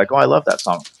kids will be like, "Oh, I love that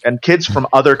song." And kids from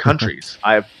other countries.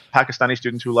 I have Pakistani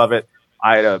students who love it.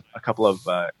 I had a couple of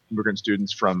immigrant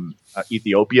students from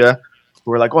Ethiopia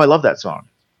who were like, "Oh, I love that song."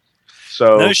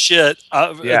 So no shit.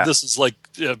 This is like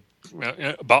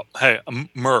about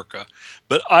America,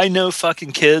 but I know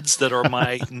fucking kids that are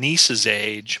my niece's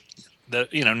age.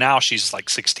 That now she's like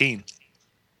 16,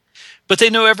 but they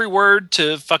know every word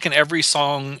to fucking every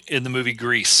song in the movie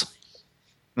Grease.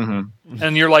 Mm-hmm.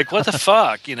 And you're like, what the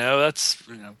fuck? That's,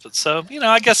 but so,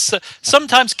 I guess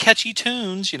sometimes catchy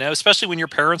tunes, especially when your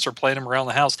parents are playing them around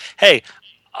the house. Hey,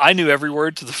 I knew every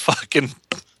word to the fucking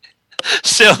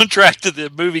soundtrack to the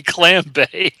movie Clam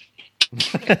Bay.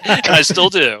 And I still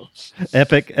do.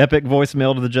 Epic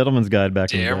voicemail to the Gentleman's Guide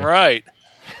back in the day. Damn right.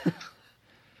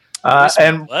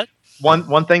 And what?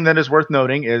 One thing that is worth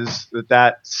noting is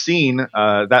that scene,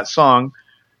 that song,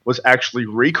 was actually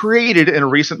recreated in a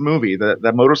recent movie.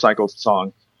 The motorcycle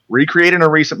song recreated in a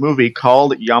recent movie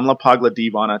called Yamla Pagla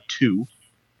Divana 2.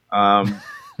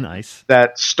 Nice.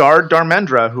 That starred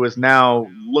Dharmendra, who is now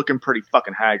looking pretty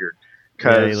fucking haggard.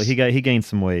 Yeah, he gained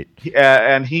some weight.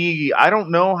 And I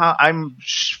don't know how. I'm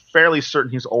fairly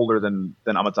certain he's older than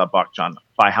Amitabh Bachchan.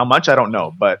 By how much, I don't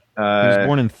know. But he was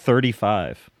born in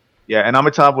 35. Yeah, and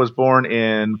Amitabh was born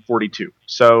in 42.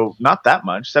 So not that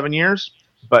much, 7 years.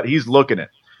 But he's looking it.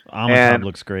 Amitabh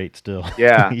looks great still.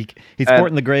 Yeah. he's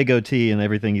sporting the gray goatee and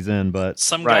everything he's in, but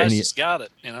some guys just got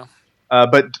it,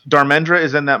 But Dharmendra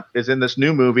is in this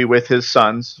new movie with his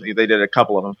sons. They did a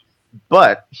couple of them.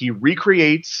 But he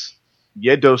recreates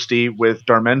Ye Dosti with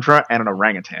Dharmendra and an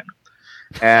orangutan.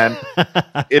 And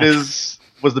was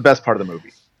the best part of the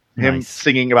movie. Him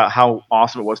singing about how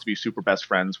awesome it was to be super best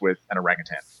friends with an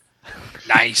orangutan.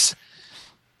 Nice.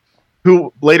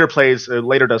 Who later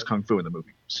does Kung Fu in the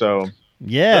movie. So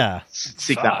yeah,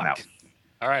 seek that one out.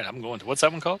 All right, I'm going to. What's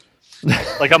that one called?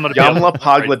 Like I'm going to. Yamla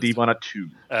Pagla Divana 2. You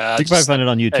can probably find it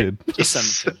on YouTube. Hey, just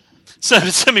send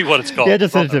it. Send me what it's called. Yeah,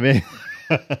 just send it to me.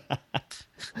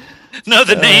 No,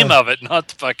 the name of it, not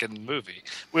the fucking movie.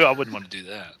 Well, I wouldn't want to do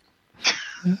that.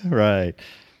 Right.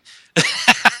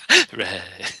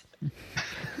 Right.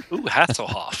 Ooh,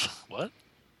 Hasselhoff. What?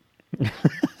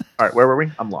 All right, where were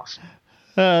we? I'm lost.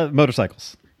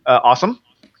 Motorcycles. Awesome.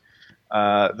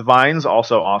 The Vines,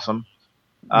 also awesome.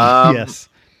 Yes.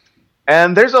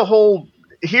 And there's a whole...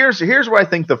 Here's where I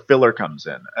think the filler comes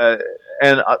in.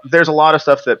 And there's a lot of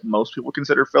stuff that most people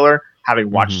consider filler.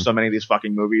 Having watched so many of these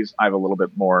fucking movies, I have a little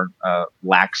bit more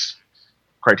lax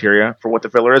criteria for what the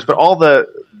filler is. But all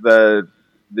the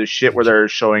shit where they're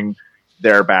showing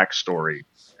their backstory.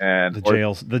 And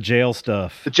the jail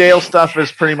stuff. The jail stuff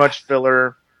is pretty much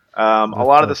filler. A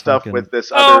lot of the stuff with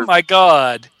this other... Oh my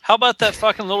god. How about that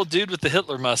fucking little dude with the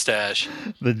Hitler mustache?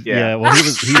 Well,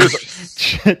 he was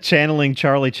channeling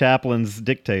Charlie Chaplin's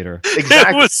dictator.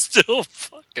 Exactly. It was still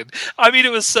fucking... I mean,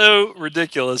 it was so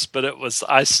ridiculous, but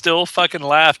I still fucking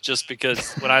laughed just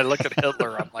because when I look at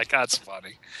Hitler, I'm like, that's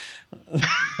funny.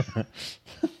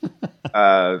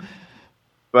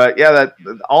 But yeah, that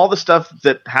all the stuff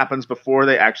that happens before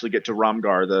they actually get to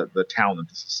Ramgar, the town that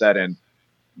this is set in,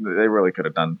 they really could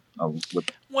have done with quite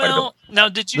a Well, bit. now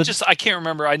did you I can't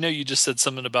remember. I know you just said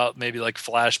something about maybe like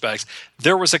flashbacks.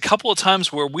 There was a couple of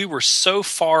times where we were so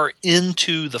far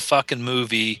into the fucking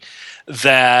movie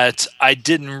that I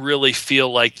didn't really feel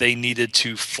like they needed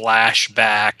to flash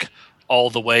back all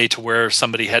the way to where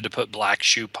somebody had to put black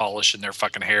shoe polish in their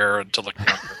fucking hair to look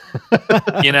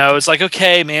younger. You know, it's like,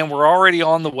 okay, man, we're already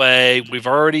on the way. We've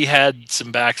already had the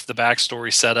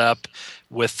backstory set up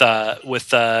with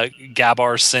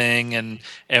Gabbar Singh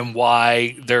and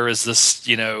why there is this,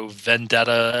 you know,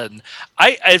 vendetta. And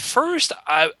I at first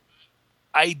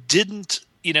I didn't,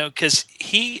 you know, because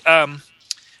he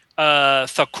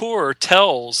Thakur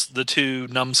tells the two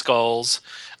numbskulls,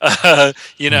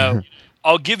 you know,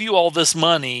 I'll give you all this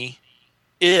money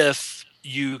if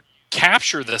you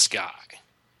capture this guy.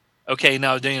 Okay,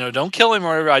 now, you know, don't kill him or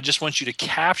whatever. I just want you to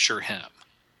capture him.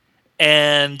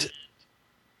 And,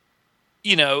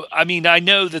 you know, I mean, I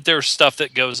know that there's stuff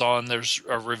that goes on. There's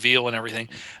a reveal and everything.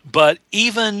 But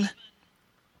even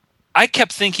I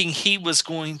kept thinking he was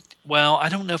going, well, I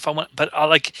don't know if I want, but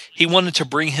he wanted to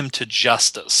bring him to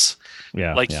justice.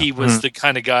 Yeah, he was the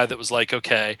kind of guy that was like,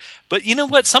 okay. But you know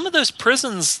what? Some of those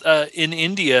prisons in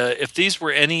India, if these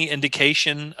were any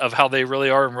indication of how they really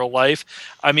are in real life,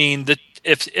 I mean,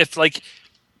 if like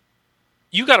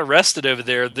you got arrested over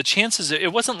there, the chances,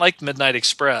 it wasn't like Midnight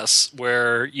Express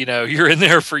where, you know, you're in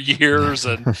there for years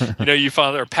and, you know, you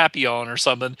find, or Papillon or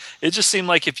something. It just seemed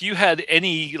like if you had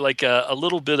any, like a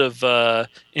little bit of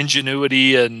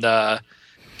ingenuity and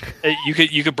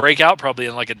you could break out probably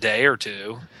in like a day or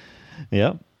two.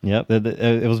 Yep.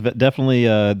 It was definitely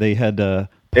they had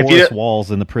porous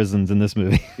walls in the prisons in this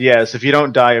movie. Yes, if you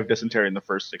don't die of dysentery in the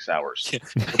first 6 hours,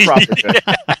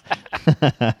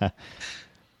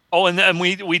 Oh, and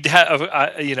we'd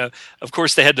have, you know, of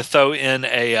course they had to throw in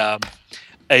a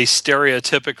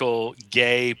stereotypical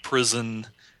gay prison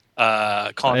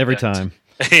convict every time.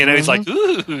 You know, he's like,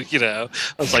 ooh, you know,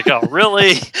 I was like, oh,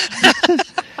 really?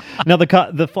 Now the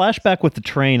flashback with the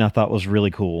train I thought was really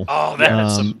cool. Oh, that had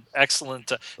some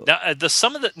excellent.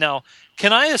 Now,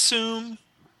 can I assume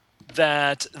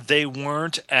that they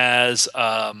weren't as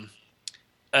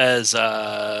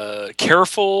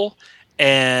careful,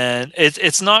 and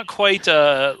it's not quite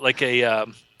like a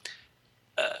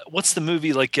what's the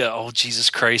movie like? Oh, Jesus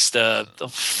Christ!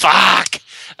 Fuck!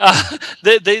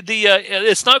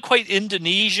 It's not quite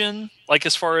Indonesian, like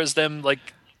as far as them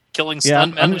like killing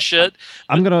stuntmen and shit.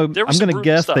 I'm gonna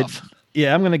guess stuff.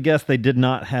 I'm gonna guess they did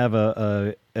not have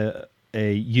a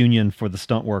union for the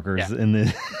stunt workers in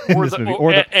this movie,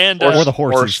 or the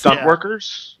horses, or stunt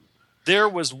workers. There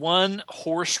was one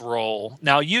horse roll.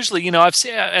 Now, usually, you know, I've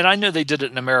seen, and I know they did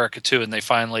it in America too, and they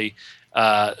finally,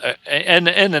 and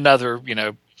in other, you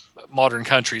know, modern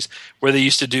countries where they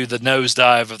used to do the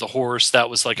nosedive of the horse. That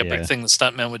was like a big thing the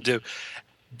stuntmen would do.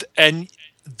 And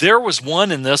there was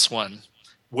one in this one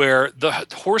where the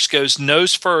horse goes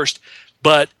nose first,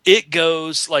 but it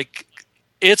goes like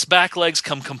its back legs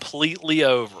come completely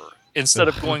over instead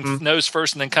of going nose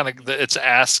first and then kind of its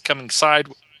ass coming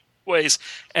sideways.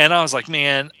 And I was like,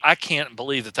 man, I can't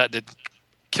believe that didn't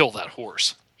kill that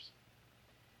horse.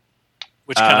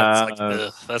 Which kind of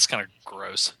like, that's kind of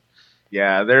gross.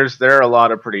 Yeah, there are a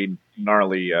lot of pretty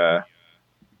gnarly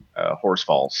horse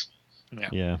falls.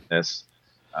 Yeah. This.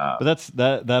 But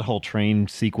that whole train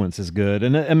sequence is good,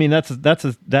 and I mean that's a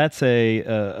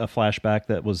flashback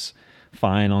that was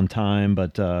fine on time,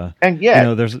 but and yeah, you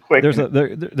know,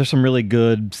 there's some really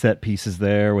good set pieces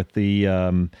there with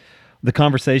the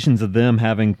conversations of them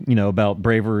having, you know, about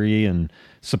bravery and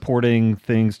supporting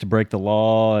things to break the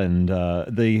law, and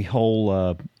the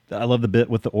whole. I love the bit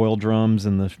with the oil drums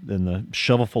and the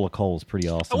shovel full of coal is pretty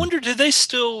awesome. I wonder, do they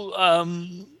still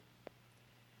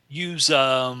use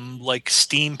like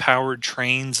steam powered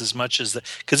trains as much as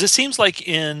because it seems like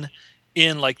in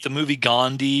like the movie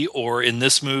Gandhi or in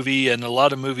this movie and a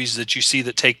lot of movies that you see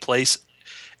that take place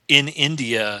in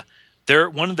India,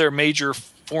 one of their major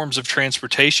forms of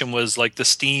transportation was like the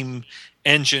steam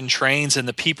engine trains, and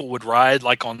the people would ride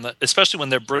like especially when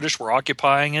the British were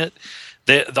occupying it,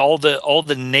 all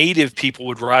the native people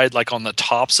would ride like on the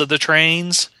tops of the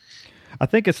trains. I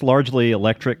think it's largely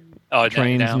electric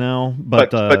trains now,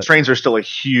 but trains are still a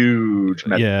huge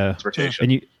method of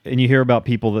transportation. And you hear about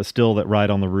people that ride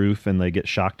on the roof and they get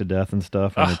shocked to death and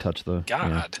stuff when they touch the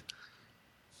God. Yeah.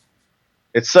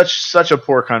 It's such a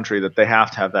poor country that they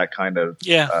have to have that kind of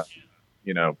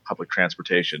you know, public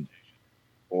transportation,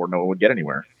 or no one would get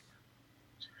anywhere.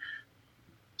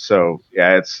 So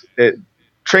yeah,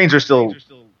 trains are still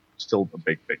a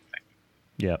big thing.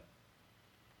 Yeah.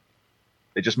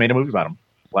 They just made a movie about him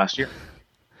last year.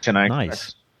 Chennai Nice.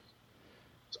 Express.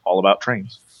 It's all about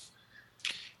trains.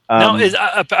 Now,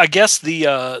 I guess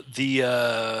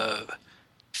the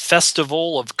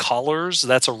Festival of Colors,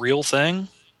 that's a real thing?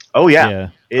 Oh, yeah. Yeah.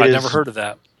 It I've is never heard of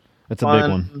that. That's a big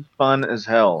one. Fun as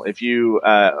hell. If you,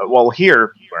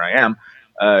 here where I am,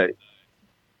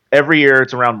 every year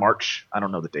it's around March. I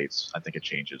don't know the dates. I think it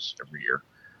changes every year.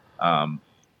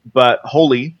 But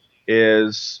Holi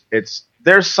there's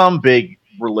some big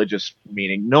religious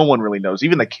meaning. No one really knows.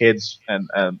 Even the kids and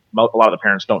a lot of the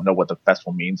parents don't know what the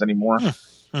festival means anymore.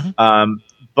 Mm-hmm.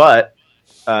 But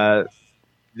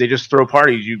they just throw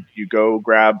parties. You go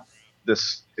grab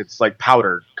this. It's like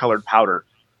colored powder,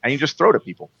 and you just throw it at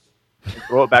people. You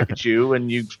throw it back at you,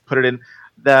 and you put it in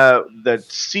the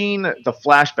scene, the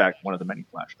flashback, one of the many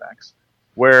flashbacks,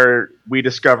 where we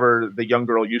discover the young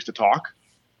girl used to talk.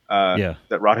 That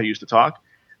Radha used to talk.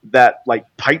 That like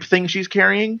pipe thing she's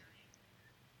carrying,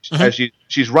 as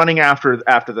she's running after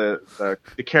the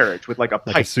carriage with like a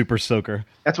pipe. Like a super soaker.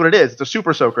 That's what it is. It's a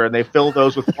super soaker, and they fill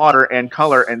those with water and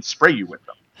color and spray you with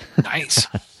them. Nice.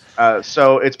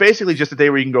 So it's basically just a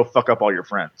day where you can go fuck up all your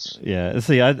friends. Yeah.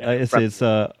 See, it's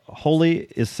Holi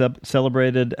is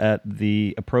celebrated at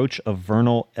the approach of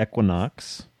vernal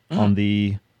equinox on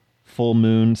the full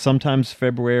moon, sometimes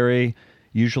February,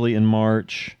 usually in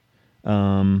March.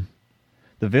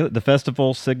 The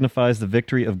festival signifies the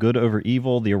victory of good over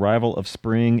evil, the arrival of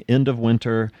spring, end of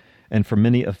winter, and for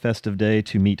many a festive day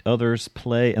to meet others,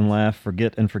 play and laugh,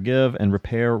 forget and forgive, and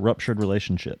repair ruptured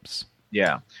relationships.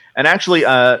 Yeah, and actually,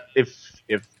 if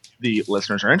the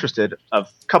listeners are interested, a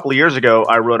couple of years ago,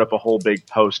 I wrote up a whole big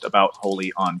post about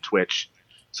Holi on Twitch.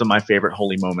 Some of my favorite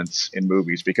Holi moments in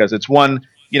movies, because it's one,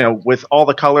 with all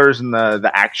the colors and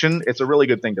the action, it's a really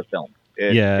good thing to film.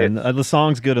 And the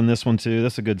song's good in this one too.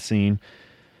 That's a good scene.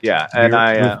 Yeah,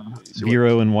 and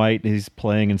Vero in white, he's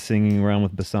playing and singing around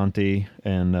with Basanti,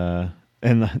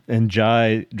 and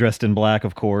Jai dressed in black,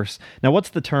 of course. Now, what's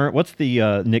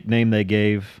the nickname they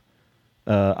gave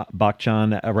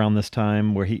Bachchan around this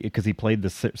time, because he played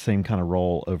the same kind of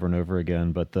role over and over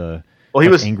again, but he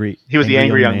was the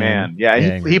angry young man.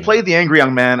 Yeah, he played the angry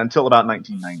young man until about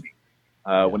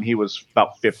 1990, when he was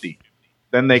about 50.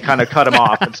 Then they kind of cut him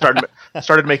off and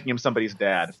started making him somebody's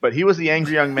dad. But he was the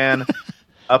angry young man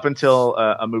up until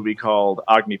a movie called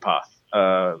Agnipath,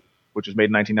 which was made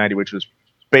in 1990, which was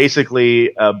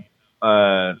basically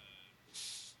a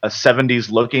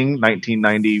 70s looking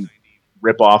 1990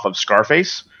 ripoff of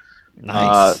Scarface.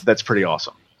 Nice. That's pretty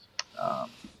awesome.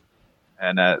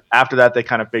 And after that, they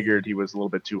kind of figured he was a little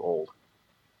bit too old.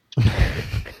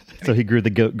 So he grew the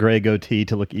gray goatee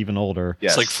to look even older.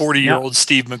 Yes. It's like 40-year-old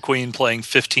Steve McQueen playing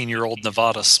 15-year-old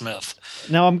Nevada Smith.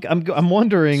 Now I'm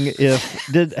wondering if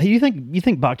you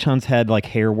think Bachchan's had like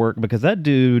hair work, because that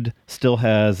dude still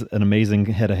has an amazing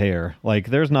head of hair. Like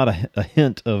there's not a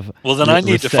hint of. Well, then I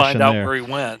need to find out there. where he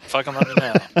went. Fucking let me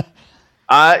know.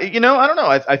 I don't know.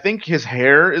 I think his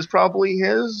hair is probably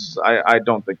his. I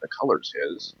don't think the color's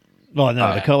his. Well,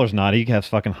 no, the color's not. He has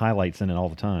fucking highlights in it all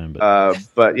the time.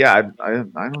 But yeah, I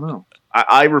don't know.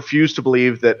 I refuse to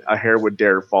believe that a hair would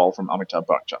dare fall from Amitabh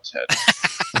Bachchan's head.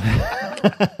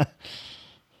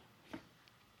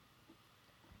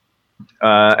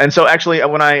 And so actually,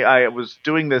 when I was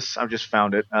doing this, I just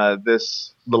found it,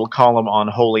 this little column on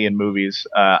Holi in movies.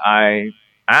 I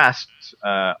asked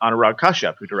Anurag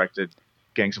Kashyap, who directed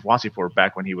Gangs of Wasseypur,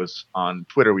 back when he was on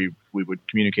Twitter. We would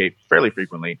communicate fairly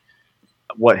frequently,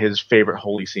 what his favorite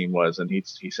Holi scene was, and he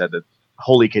said that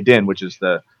Holi Ke Din, which is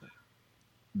the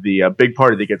big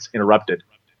party that gets interrupted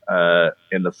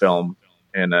in the film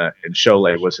in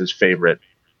Sholay, was his favorite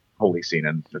Holi scene,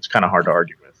 and it's kind of hard to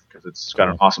argue with because it's got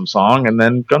an awesome song and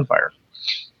then gunfire.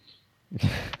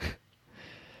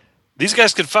 These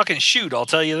guys could fucking shoot, I'll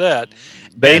tell you that.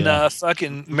 And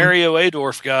fucking Mario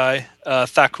Adorf guy,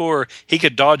 Thakur, he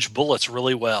could dodge bullets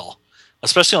really well.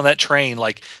 Especially on that train,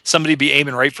 like somebody be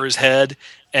aiming right for his head,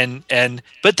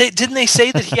 but didn't they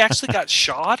say that he actually got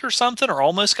shot or something, or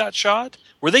almost got shot?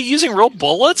 Were they using real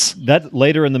bullets? That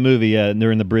later in the movie,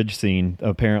 during the bridge scene,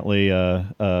 apparently, who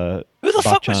the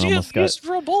fuck was using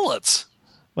real bullets?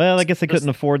 Well, I guess they couldn't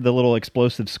afford the little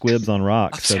explosive squibs on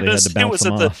rocks, so they had to bounce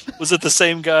them off. Was it the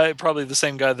same guy? Probably the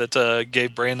same guy that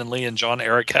gave Brandon Lee and John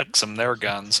Eric Hexum their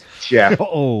guns. Yeah.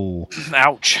 Oh,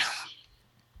 ouch!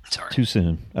 Sorry. Too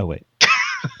soon. Oh wait.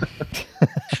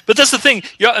 But that's the thing.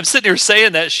 I'm sitting here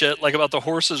saying that shit like about the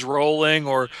horses rolling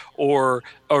or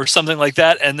something like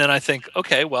that, and then I think,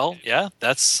 okay, well, yeah,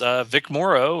 that's Vic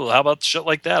Morrow. How about shit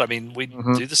like that? I mean, we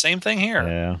do the same thing here.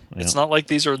 Yeah. It's not like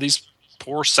these are these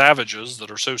poor savages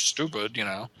that are so stupid,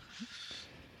 Nope.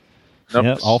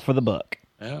 Yeah, all for the buck.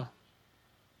 Yeah.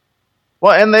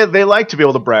 Well, and they like to be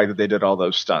able to brag that they did all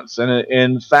those stunts. And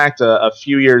in fact, a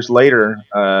few years later,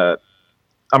 Amitabh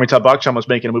Bachchan was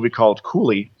making a movie called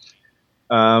Coolie,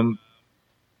 and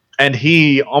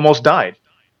he almost died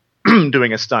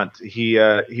doing a stunt. He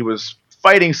was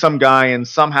fighting some guy and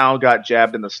somehow got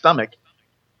jabbed in the stomach,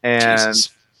 and Jesus.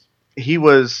 he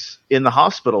was in the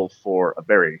hospital for a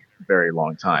very, very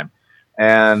long time.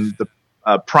 And the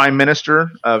Prime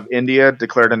Minister of India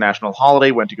declared a national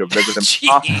holiday, went to go visit him in the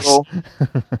hospital.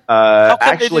 How come they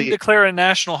Actually, didn't declare a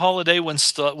national holiday when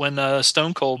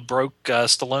Stone Cold broke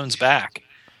Stallone's back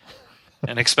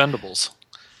in Expendables?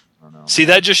 See,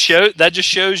 that just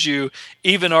shows you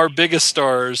even our biggest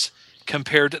stars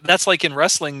compared to, that's like in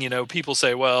wrestling, people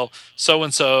say, well, so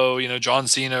and so, John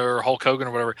Cena or Hulk Hogan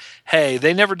or whatever. Hey,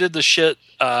 they never did the shit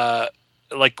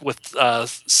like with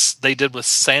they did with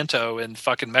Santo in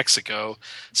fucking Mexico.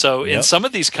 So in some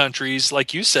of these countries,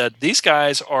 like you said, these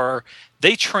guys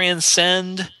they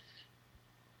transcend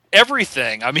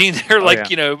everything. I mean, they're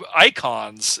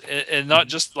icons, and not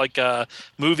just like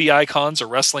movie icons or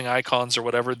wrestling icons or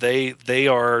whatever. They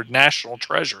are national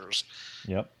treasures.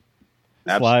 Yep.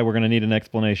 That's why we're going to need an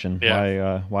explanation.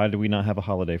 Yeah. Why do we not have a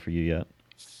holiday for you yet?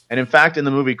 And in fact, in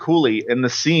the movie Coolie, in the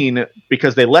scene,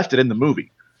 because they left it in the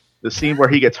movie, the scene where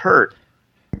he gets hurt,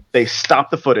 they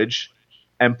stopped the footage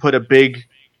and put a big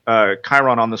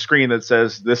chyron on the screen that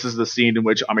says, "This is the scene in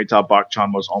which Amitabh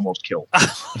Bachchan was almost killed."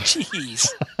 Jeez.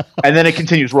 And then it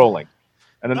continues rolling,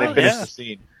 and then they finish the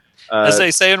scene. As they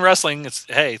say in wrestling,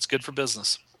 it's good for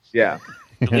business. Yeah,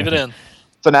 leave it in.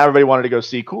 So now everybody wanted to go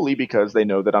see Coolie because they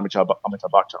know that Amitabh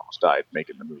Bachchan almost died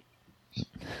making the movie.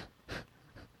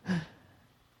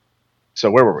 So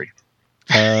where were we?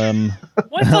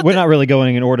 We're not really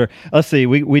going in order. Let's see.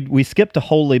 We skipped to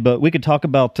Holy, but we could talk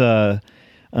about.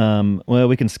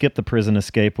 We can skip the prison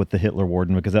escape with the Hitler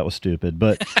warden because that was stupid.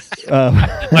 But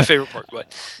my favorite part.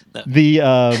 But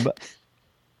no.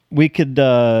 We could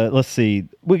let's see.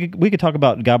 We could talk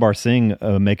about Gabbar Singh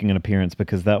making an appearance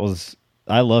because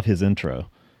I love his intro.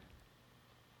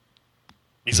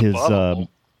 He's a butthole.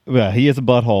 Yeah, he is a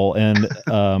butthole, and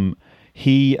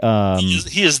he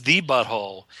is the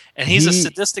butthole, and he's a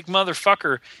sadistic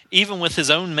motherfucker, even with his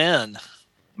own men.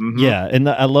 Mm-hmm. Yeah, and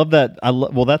I love that.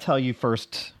 Well, that's how you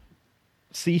first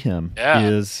see him. Yeah.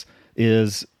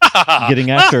 Is getting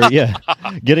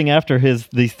after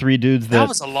these three dudes that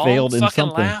was a long failed in fucking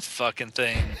something. Laugh fucking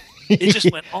thing. It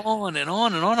just went on and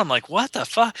on and on. I'm like, what the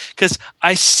fuck? Because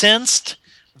I sensed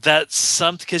that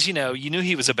because you knew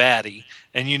he was a baddie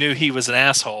and you knew he was an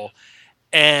asshole,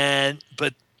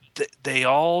 but they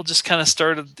all just kind of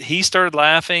started. He started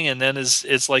laughing, and then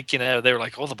it's like they were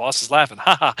like, "Oh, the boss is laughing,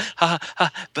 ha ha ha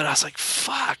ha!" But I was like,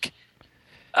 "Fuck."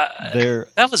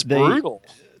 That was brutal.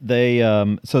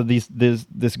 So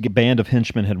this band of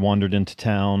henchmen had wandered into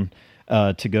town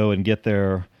to go and get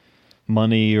their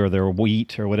money or their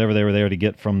wheat or whatever they were there to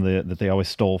get from that they always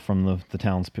stole from the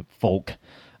town's folk,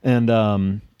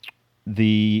 and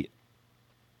Jay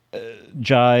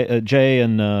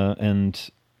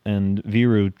and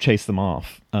Viru chased them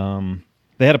off.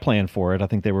 They had a plan for it. I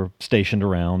think they were stationed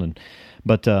around,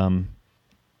 but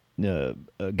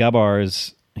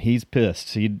Gabbar he's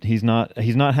pissed. He's not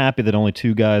happy that only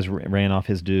two guys ran off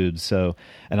his dudes. So,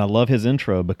 and I love his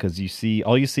intro because you see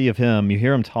of him, you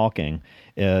hear him talking.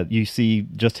 You see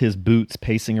just his boots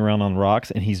pacing around on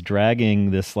rocks, and he's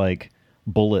dragging this like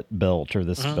bullet belt or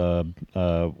this what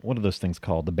are those things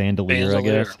called? The bandolier. I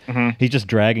guess. Mm-hmm. He's just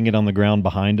dragging it on the ground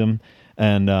behind him.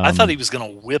 And I thought he was going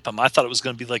to whip him. I thought it was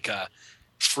going to be like a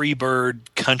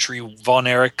Freebird Von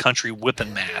Erich country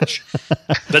whipping match,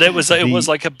 but it was like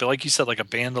you said, like a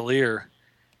bandolier.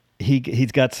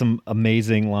 He's got some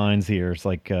amazing lines here. It's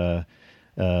like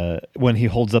when he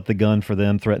holds up the gun for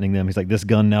them, threatening them. He's like, "This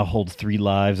gun now holds 3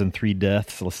 lives and 3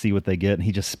 deaths. Let's see what they get." And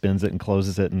he just spins it and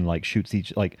closes it and like shoots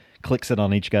clicks it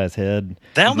on each guy's head.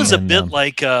 That was a bit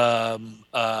like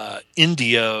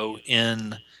Indio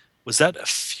in. Was that A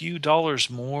Few Dollars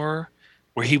More?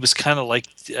 Where he was kind of like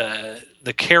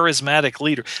the charismatic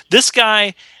leader. This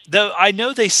guy, though, I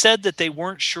know they said that they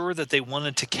weren't sure that they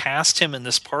wanted to cast him in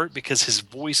this part because his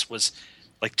voice was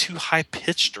like too high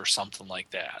pitched or something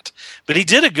like that. But he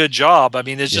did a good job. I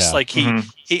mean, it's just like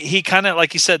he kind of,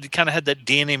 like you said, kind of had that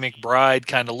Danny McBride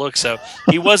kind of look. So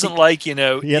he wasn't like, he had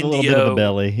a little bit of a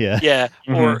belly, yeah,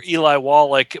 or Eli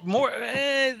Wallach. More,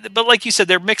 but like you said,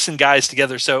 they're mixing guys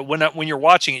together. So when you're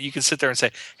watching it, you can sit there and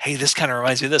say, "Hey, this kind of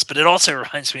reminds me of this," but it also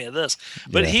reminds me of this.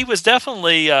 But he was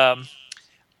definitely. I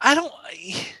don't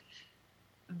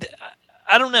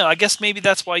know. I guess maybe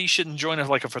that's why you shouldn't join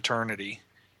a fraternity.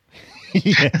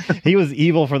 Yeah, he was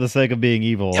evil for the sake of being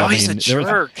evil. Oh, he's a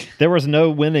jerk. There was no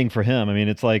winning for him. I mean,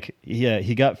 it's like, yeah,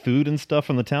 he got food and stuff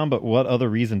from the town, but what other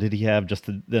reason did he have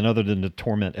other than to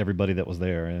torment everybody that was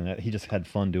there? And he just had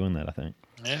fun doing that, I think.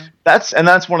 Yeah.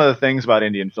 That's one of the things about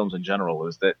Indian films in general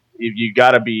is that you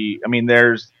got to be. I mean,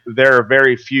 there are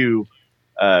very few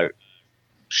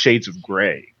shades of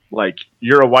gray. Like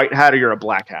you're a white hat or you're a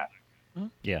black hat.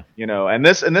 Yeah, and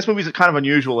this movie is kind of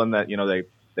unusual in that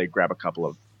they grab a couple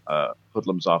of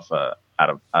hoodlums off out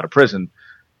of prison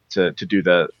to do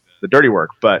the dirty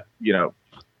work, but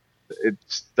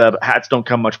it's the hats don't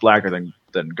come much blacker than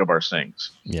Gabbar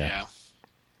Singh's. Yeah.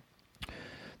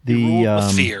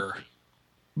 The fear.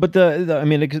 But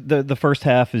the first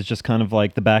half is just kind of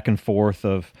like the back and forth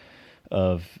of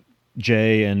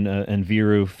Jay and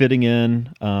Viru fitting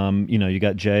in. You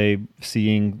got Jay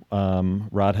seeing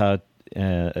Radha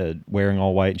wearing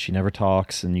all white, and she never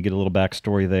talks, and you get a little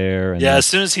backstory there. And as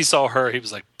soon as he saw her, he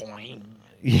was like, boing.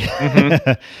 Yeah.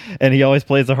 Mm-hmm. And he always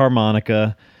plays the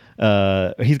harmonica.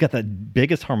 He's got the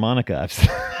biggest harmonica I've seen.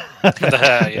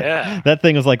 Yeah, that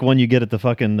thing was like one you get at the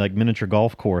fucking like miniature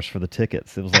golf course for the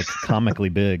tickets. It was like comically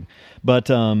big. But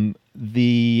with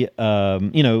you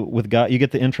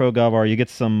get the intro Gabbar, you get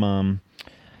some.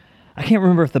 I can't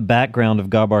remember if the background of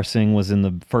Gabbar Singh was in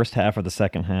the first half or the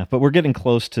second half, but we're getting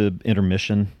close to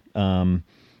intermission.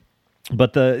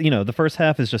 But the first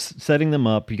half is just setting them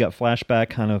up. You got flashback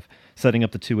kind of setting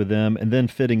up the two of them, and then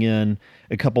fitting in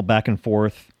a couple back and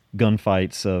forth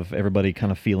gunfights of everybody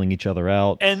kind of feeling each other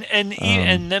out, and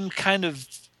them kind of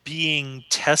being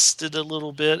tested a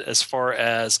little bit as far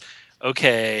as,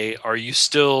 okay, are they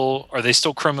still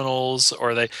criminals? Or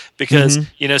are they, because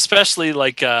especially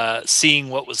like seeing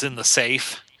what was in the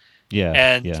safe,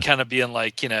 kind of being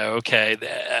like, okay,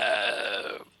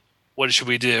 what should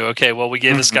we do? Okay, well, we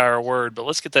gave this guy our word, but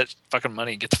let's get that fucking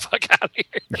money and get the fuck out of here.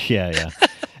 Yeah.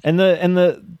 And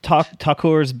the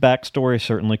Thakur's backstory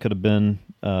certainly could have been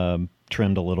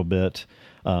trimmed a little bit.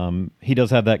 He does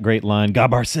have that great line,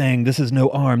 Gabbar Singh, this is no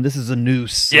arm, this is a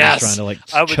noose. Yes, trying to like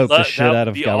choke the shit out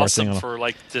of Gabbar Singh. That would be awesome for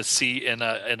like to see in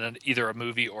either a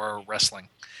movie or a wrestling.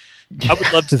 I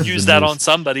would love to use that on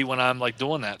somebody when I'm like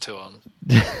doing that to them.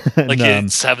 Like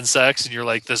it's having sex and you're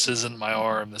like, this isn't my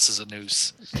arm, this is a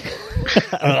noose.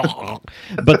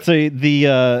 But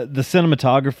the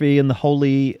cinematography and the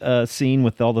holy scene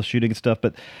with all the shooting stuff,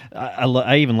 but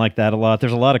I even like that a lot.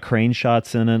 There's a lot of crane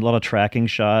shots in it, a lot of tracking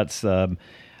shots. Even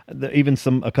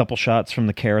a couple shots from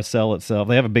the carousel itself.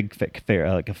 They have a big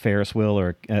like a Ferris wheel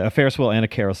and a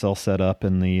carousel set up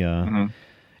in the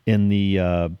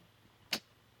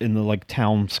like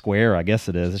town square, I guess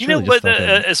it is. It's really just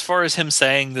as far as him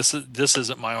saying this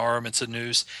isn't my arm, it's a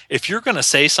noose. If you're going to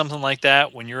say something like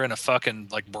that when you're in a fucking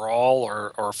like brawl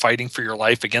or fighting for your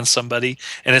life against somebody,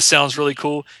 and it sounds really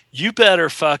cool, you better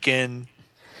fucking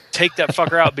take that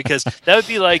fucker out, because that would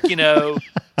be like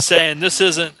saying this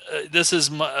is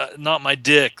not my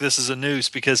dick, this is a noose.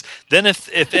 Because then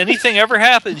if anything ever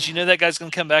happens, that guy's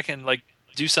going to come back and like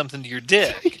do something to your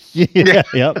dick. Yeah.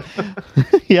 Yep.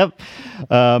 Yep.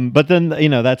 But then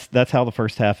that's how the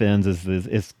first half ends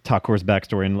is Thakur's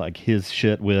backstory and like his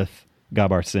shit with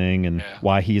Gabbar Singh and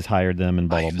why he's hired them and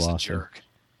blah blah blah. A jerk.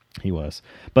 He was.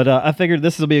 But I figured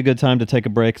this will be a good time to take a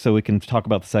break so we can talk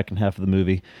about the second half of the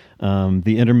movie,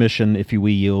 the intermission, if you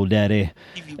will, daddy.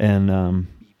 And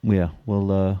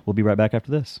we'll be right back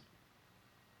after this.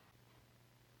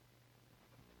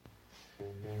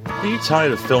 Are you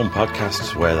tired of film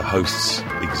podcasts where the hosts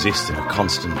exist in a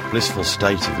constant, blissful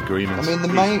state of agreement? I mean,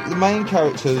 the main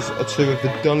characters are two of the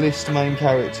dullest main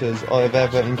characters I have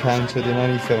ever encountered in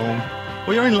any film.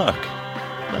 Well, you're in luck.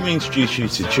 Let me introduce you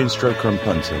to Chinstroker and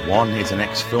Punter. One is an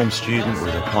ex-film student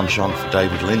with a penchant for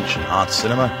David Lynch and art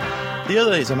cinema. The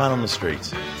other is a man on the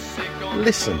street.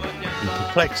 Listen in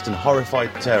perplexed and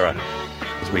horrified terror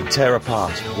as we tear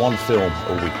apart one film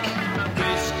a week.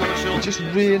 It just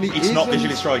really It's not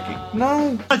visually striking.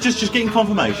 No. Just getting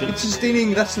confirmation. It's just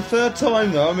that's the third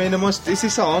time though. I mean, is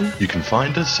this on? You can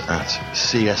find us at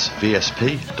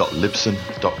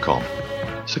csvsp.libsyn.com.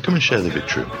 So come and share the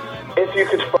victory. If you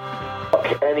could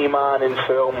fuck any man in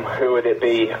film, who would it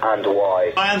be and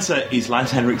why? My answer is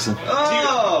Lance Henriksen.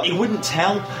 Oh! You wouldn't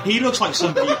tell. He looks like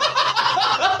somebody.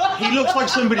 He looks like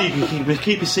somebody who can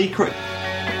keep a secret.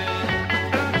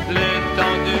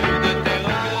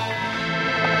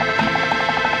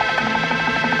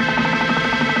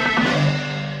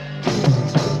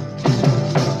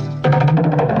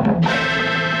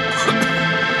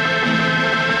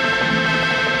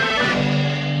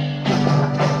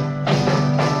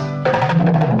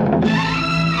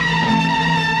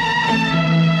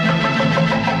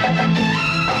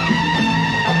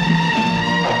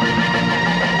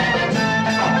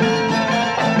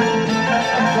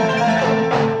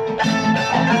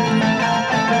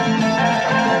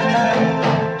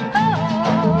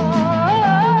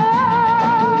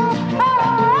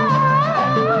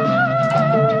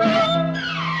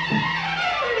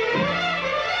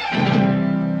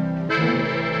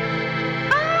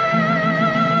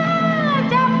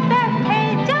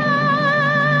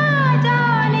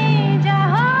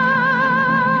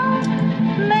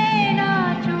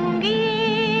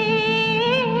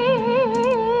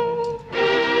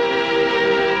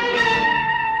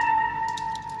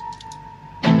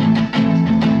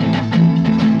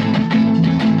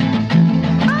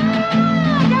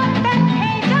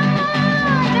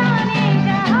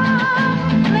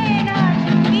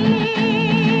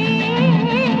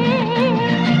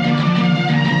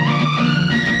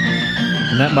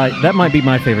 That might be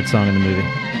my favorite song in the movie.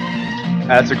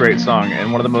 That's a great song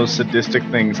and one of the most sadistic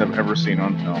things I've ever seen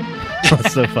on film.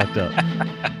 That's so fucked up.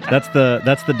 That's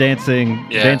the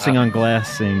dancing on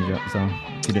glass scene song.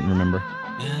 You didn't remember.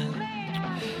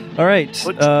 All right.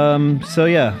 So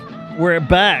yeah, we're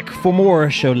back for more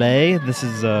Cholet. This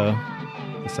is the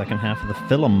second half of the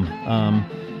film.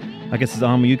 I guess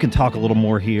you can talk a little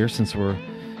more here since we're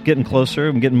getting closer.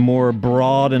 I'm getting more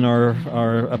broad in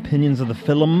our opinions of the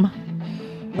film.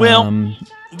 Well,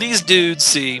 these dudes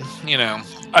see,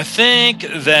 I think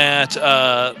that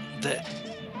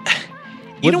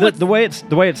the way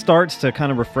it starts to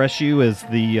kind of refresh you is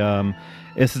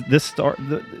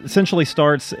essentially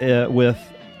starts with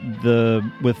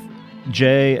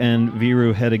Jay and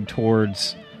Viru heading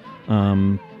towards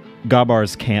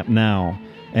Gabar's camp now,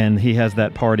 and he has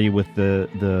that party with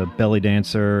the belly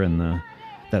dancer and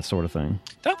that sort of thing.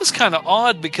 That was kind of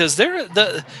odd because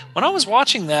when I was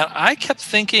watching that, I kept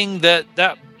thinking that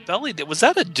belly was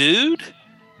that a dude?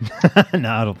 No,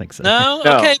 I don't think so. No?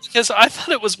 Okay, because I thought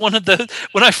it was one of those.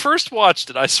 When I first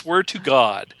watched it, I swear to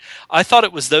God, I thought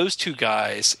it was those two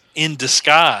guys in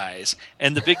disguise,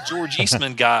 and the big George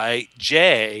Eastman guy,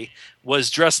 Jay,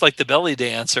 was dressed like the belly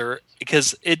dancer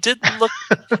because it didn't look.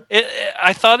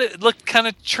 I thought it looked kind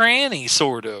of tranny,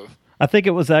 sort of. I think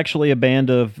it was actually a band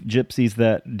of gypsies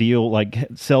that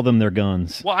sell them their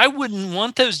guns. Well, I wouldn't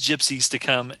want those gypsies to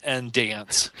come and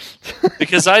dance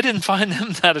because I didn't find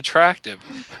them that attractive.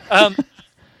 But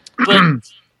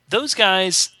those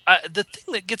guys, the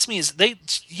thing that gets me is they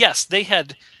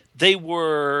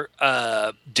were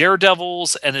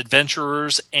daredevils and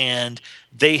adventurers, and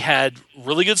they had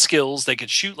really good skills. They could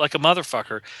shoot like a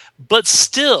motherfucker. But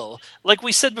still, like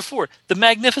we said before, the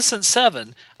Magnificent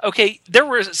Seven, okay, there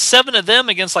were 7 of them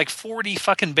against like 40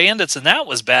 fucking bandits, and that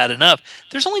was bad enough.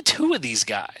 There's only 2 of these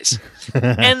guys.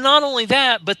 And not only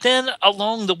that, but then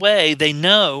along the way, they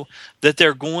know that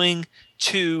they're going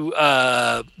to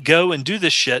go and do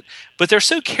this shit, but they're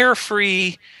so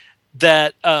carefree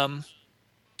that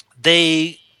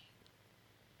they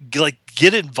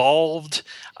get involved.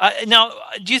 Now,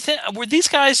 do you think were they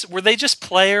just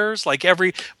players?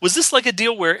 Was this like a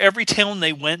deal where every town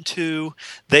they went to,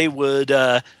 they would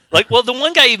the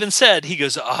one guy even said, he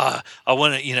goes, I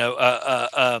want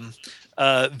to,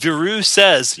 Viru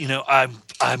says, I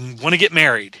want to get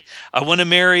married. I want to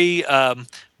marry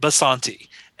Basanti,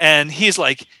 and he's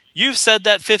like, you've said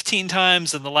that 15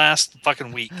 times in the last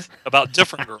fucking week about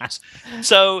different girls.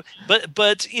 So, but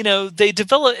they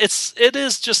develop. It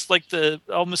is just like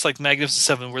almost like Magnificent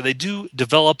Seven, where they do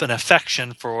develop an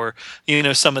affection for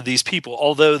some of these people.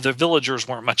 Although the villagers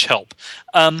weren't much help.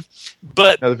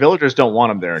 But the villagers don't want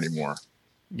them there anymore.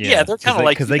 Yeah, they're kind of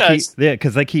like because they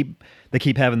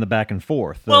keep having the back and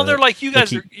forth. Well, they're like, you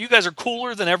guys are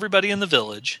cooler than everybody in the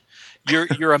village.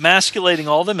 You're emasculating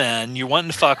all the men. You're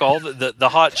wanting to fuck all the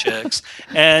hot chicks,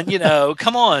 and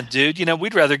come on, dude.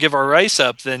 We'd rather give our rice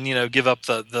up than give up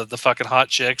the fucking hot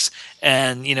chicks,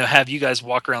 and have you guys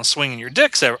walk around swinging your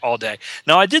dicks all day.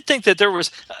 Now, I did think that there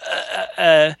was,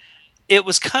 it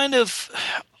was kind of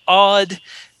odd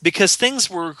because things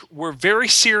were very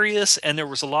serious, and there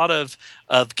was a lot of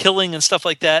killing and stuff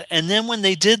like that. And then when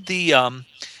they did the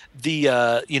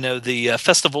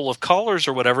Festival of Colors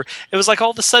or whatever, it was like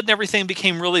all of a sudden everything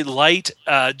became really light,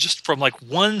 just from like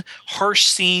one harsh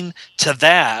scene to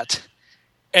that,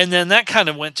 and then that kind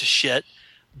of went to shit.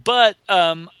 But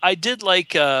I did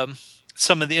like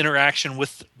some of the interaction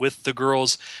with the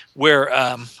girls, where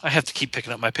I have to keep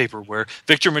picking up my paper, where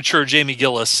Victor Mature, Jamie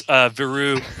Gillis,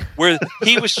 Viru, where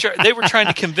they were trying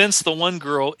to convince the one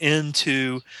girl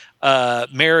into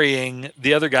marrying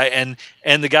the other guy, and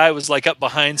the guy was like up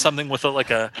behind something with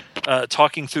a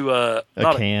talking through a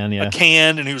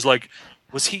can, and he was like,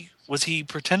 was he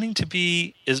pretending to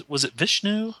be? Was it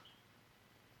Vishnu?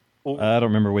 I don't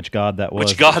remember which god that was.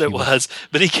 Which god it was,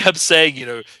 but he kept saying,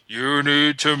 you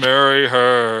need to marry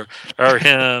her or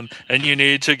him, and you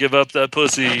need to give up that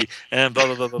pussy, and blah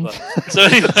blah blah blah blah. So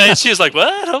anyway, she was like,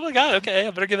 "What? Oh my god! Okay, I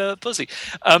better give up that pussy."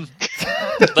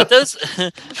 But those.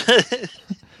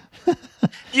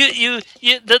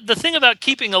 The thing about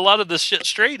keeping a lot of this shit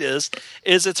straight is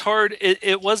it's hard.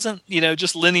 It wasn't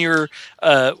just linear,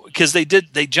 because they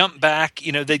jump back.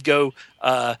 They'd go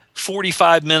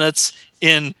 45 minutes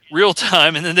in real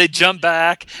time, and then they jump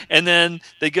back, and then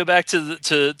they go back to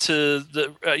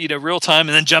the real time,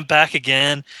 and then jump back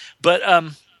again. But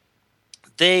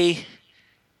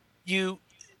you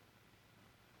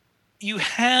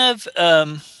have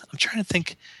I'm trying to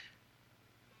think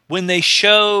when they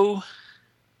show.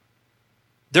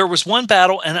 There was one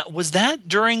battle, and was that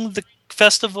during the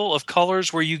Festival of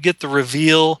Colors where you get the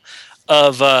reveal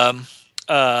of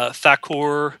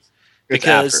Thakor It's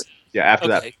because after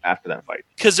that fight.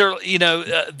 Because they're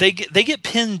they get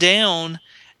pinned down.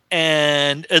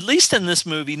 And at least in this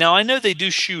movie, now I know they do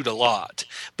shoot a lot,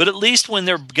 but at least when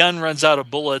their gun runs out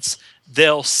of bullets,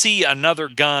 they'll see another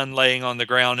gun laying on the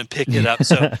ground and pick it up.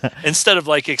 So instead of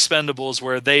like Expendables,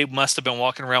 where they must have been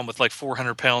walking around with like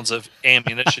 400 pounds of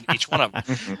ammunition, each one of them.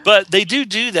 But they do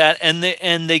that, and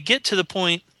they get to the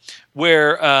point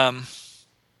where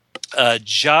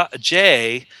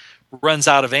Jay runs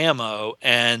out of ammo,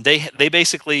 and they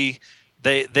basically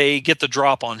they get the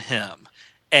drop on him.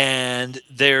 And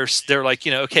they're like,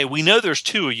 okay, we know there's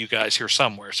two of you guys here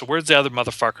somewhere. So where's the other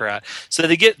motherfucker at? So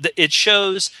it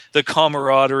shows the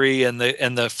camaraderie and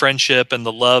the friendship and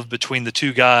the love between the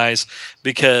two guys,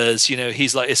 because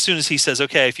he's like, as soon as he says,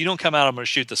 okay, if you don't come out, I'm going to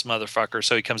shoot this motherfucker.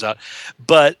 So he comes out.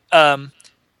 But the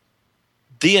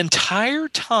entire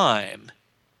time,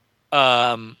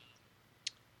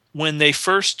 when they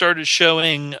first started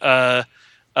showing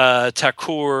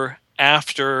Thakor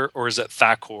after, or is it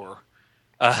Thakor?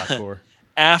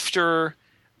 After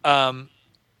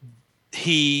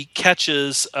he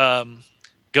catches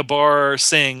Gabbar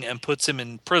Singh and puts him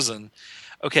in prison.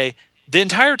 Okay, the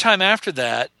entire time after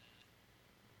that,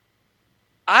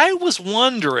 I was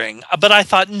wondering, but I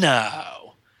thought,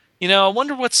 no. I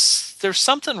wonder there's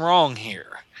something wrong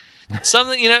here.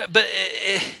 Something, but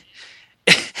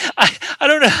I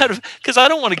don't know how to, because I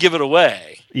don't want to give it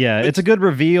away. Yeah, it's a good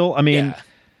reveal. I mean... Yeah.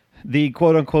 The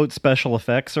quote-unquote special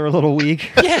effects are a little weak.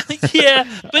 yeah,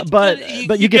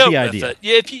 but you get the idea.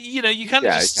 Yeah, if you kind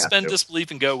of just suspend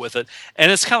disbelief and go with it,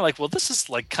 and it's kind of like, well, this is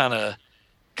like kind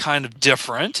of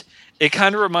different. It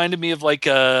kind of reminded me of like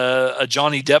a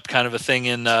Johnny Depp kind of a thing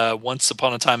in Once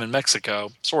Upon a Time in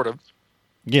Mexico, sort of.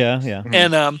 Yeah.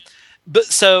 And but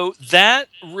so that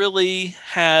really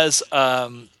has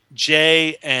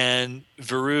Jay and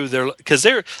Viru, because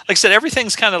they're like I said,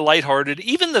 everything's kind of lighthearted.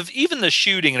 Even the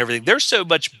shooting and everything, they're so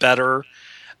much better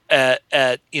at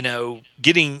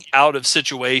getting out of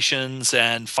situations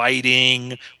and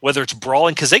fighting, whether it's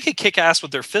brawling, because they could kick ass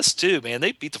with their fists too, man.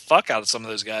 They beat the fuck out of some of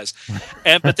those guys,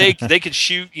 but they could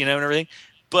shoot, and everything.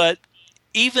 But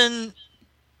even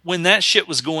when that shit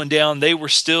was going down, they were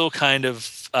still kind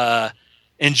of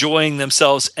enjoying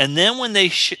themselves. And then when they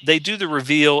do the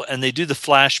reveal and they do the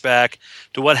flashback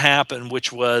to what happened,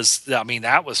 which was,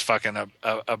 that was fucking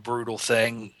a brutal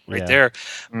thing right there.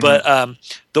 Mm-hmm. But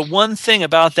the one thing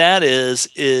about that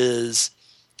is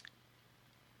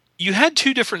you had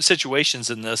two different situations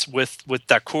in this with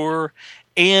Thakor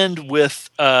and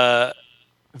with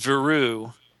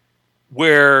Viru,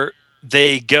 where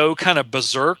they go kind of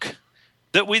berserk.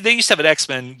 They used to have an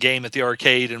X-Men game at the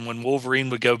arcade, and when Wolverine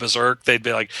would go berserk, they'd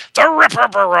be like, the Ripper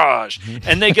Barrage!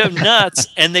 And they go nuts,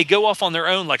 and they go off on their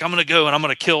own, like, I'm going to go and I'm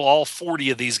going to kill all 40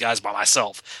 of these guys by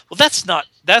myself. Well, that's not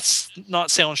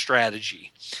sound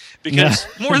strategy, because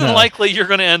more than likely you're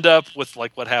going to end up with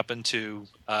like what happened to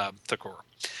Thakor.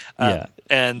 And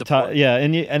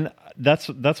and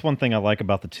that's one thing I like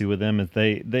about the two of them is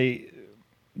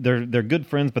they're good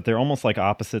friends, but they're almost like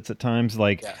opposites at times.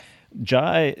 Like,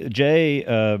 Jay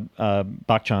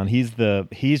Bachchan,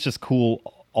 he's just cool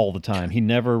all the time. He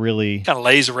never really kind of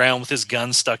lays around with his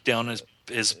gun stuck down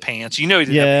his pants. He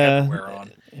didn't have underwear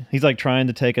on. He's like trying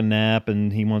to take a nap,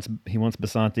 and he wants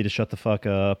Basanti to shut the fuck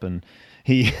up, and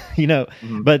he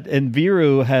But and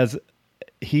Viru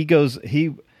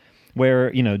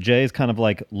where Jay's kind of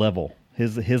like level.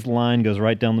 His line goes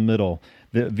right down the middle.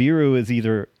 The Viru is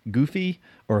either goofy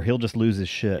or he'll just lose his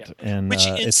shit. And which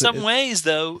in some ways,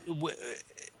 though,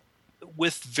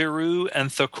 with Viru and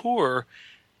Thakor,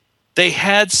 they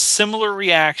had similar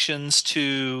reactions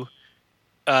to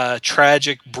a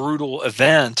tragic, brutal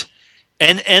event,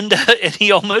 and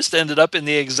he almost ended up in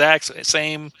the exact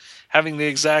same, having the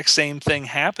exact same thing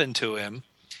happen to him.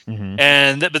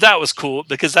 Mm-hmm. But that was cool,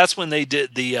 because that's when they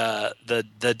did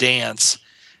the dance,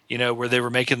 where they were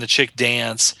making the chick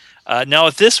dance. Now,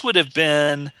 if this would have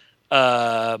been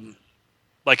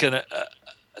like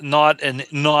not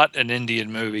an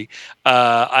Indian movie,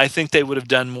 I think they would have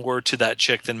done more to that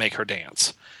chick than make her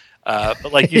dance.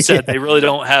 But like you said, they really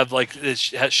don't have like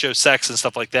show sex and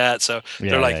stuff like that. So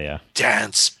they're like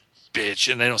dance bitch,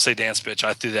 and they don't say dance bitch.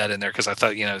 I threw that in there because I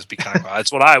thought it'd be kind of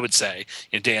that's what I would say,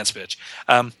 dance bitch.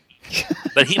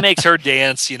 But he makes her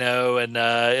dance, and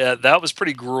that was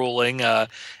pretty grueling.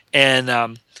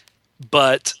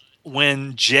 But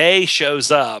when Jay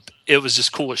shows up, it was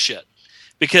just cool as shit,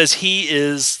 because he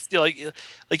is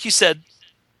like you said,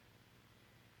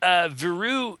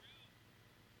 Viru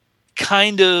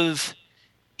kind of,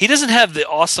 he doesn't have the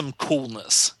awesome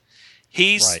coolness.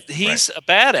 He's a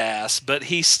badass, but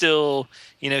he's still,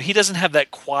 he doesn't have that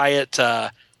quiet,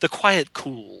 the quiet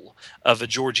cool of a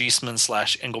George Eastman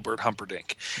 / Engelbert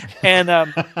Humperdinck. And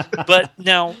but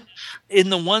now, in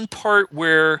the one part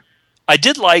where I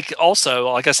did like, also,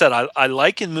 like I said, I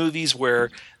like in movies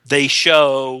where they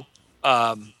show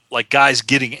like guys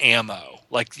getting ammo.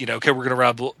 Like, okay, we're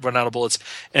going to run out of bullets.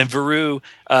 And Veru,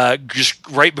 just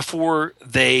right before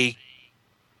they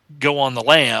go on the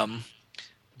lam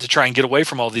to try and get away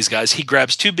from all these guys, he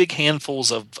grabs 2 big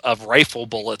handfuls of rifle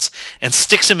bullets and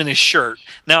sticks them in his shirt.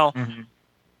 Now,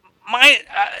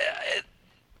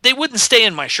 they wouldn't stay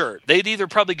in my shirt. They'd either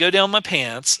probably go down my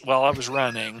pants while I was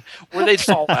running, or they'd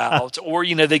fall out, or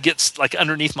they'd get like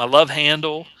underneath my love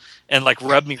handle and like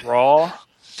rub me raw.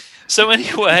 So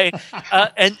anyway,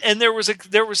 and there was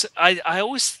I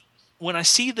always, when I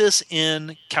see this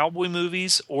in cowboy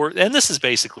movies, and this is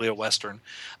basically a Western,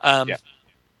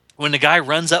 when the guy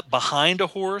runs up behind a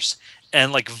horse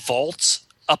and like vaults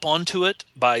up onto it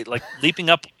by like leaping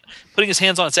up, putting his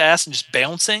hands on its ass and just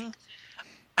bouncing.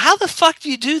 How the fuck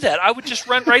do you do that? I would just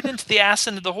run right into the ass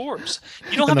into the horse.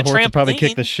 You don't have a trampoline. Probably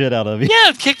kick the shit out of you.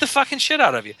 Yeah, kick the fucking shit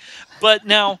out of you. But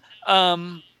now,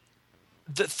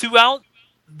 throughout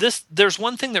this, there's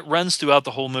one thing that runs throughout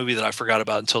the whole movie that I forgot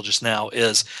about until just now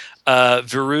is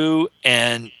Veru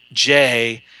and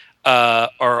Jay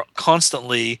are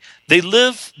constantly, they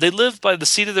live by the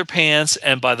seat of their pants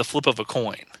and by the flip of a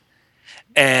coin.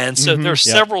 And so there's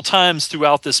several times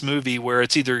throughout this movie where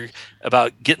it's either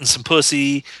about getting some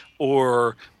pussy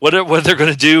or what they're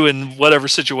going to do in whatever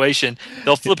situation.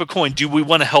 They'll flip a coin. Do we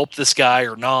want to help this guy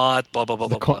or not? Blah, blah, blah,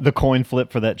 blah. The coin flip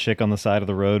for that chick on the side of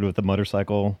the road with the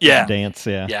motorcycle dance.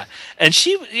 Yeah. And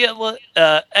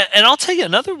and I'll tell you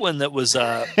another one that was...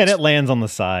 and it lands on the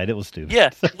side. It was stupid. Yeah.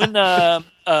 When...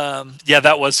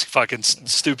 that was fucking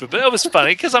stupid, but it was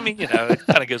funny because it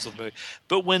kind of goes with the movie.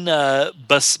 But when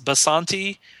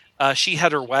Basanti, she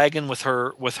had her wagon with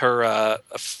her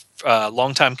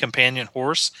longtime companion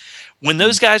horse. When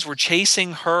those guys were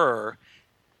chasing her,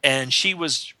 and she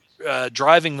was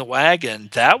driving the wagon,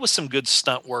 that was some good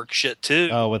stunt work shit too.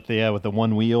 Oh, with the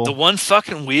one wheel, the one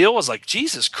fucking wheel was like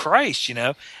Jesus Christ,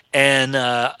 And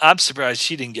I'm surprised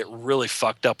she didn't get really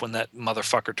fucked up when that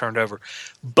motherfucker turned over,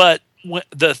 but.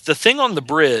 The thing on the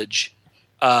bridge,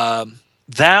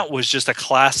 that was just a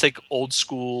classic old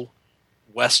school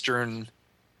Western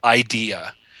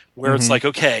idea where it's like,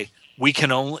 okay, we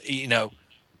can only,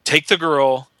 take the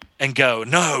girl and go,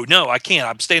 no, I can't.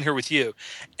 I'm staying here with you.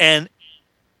 And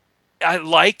I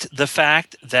liked the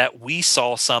fact that we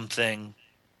saw something,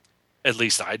 at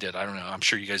least I did. I don't know. I'm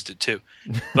sure you guys did too.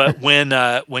 But when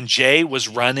Jay was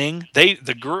running, the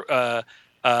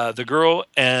girl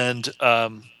and,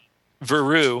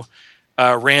 Veru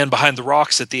ran behind the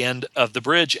rocks at the end of the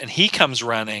bridge, and he comes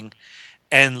running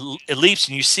and it leaps,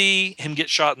 and you see him get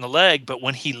shot in the leg, but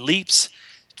when he leaps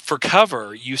for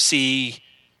cover, you see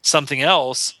something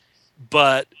else,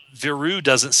 but Veru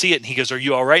doesn't see it, and he goes, "Are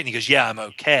you all right?" And he goes, "Yeah, I'm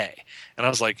okay." And I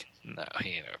was like, no,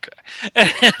 he ain't okay.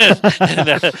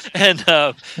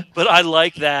 But I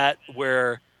like that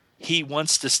where he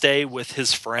wants to stay with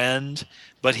his friend,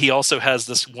 but he also has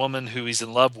this woman who he's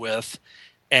in love with,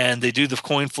 and they do the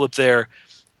coin flip there,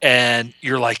 and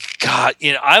you're like, God,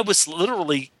 I was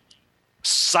literally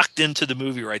sucked into the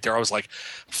movie right there. I was like,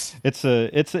 it's a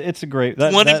great.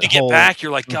 Want him to get back?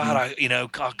 You're like, God,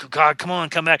 God, come on,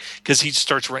 come back, because he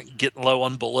starts getting low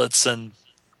on bullets, and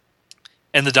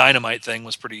the dynamite thing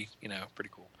was pretty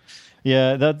cool.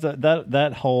 Yeah,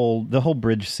 the whole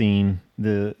bridge scene,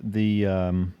 the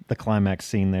climax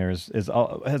scene there has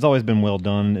always been well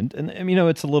done, and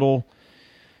it's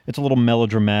a little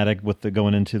melodramatic with the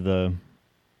going into the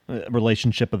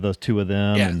relationship of those two of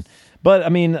them. Yeah.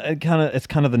 But it's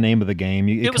kind of the name of the game.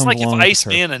 It was like if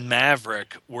Iceman and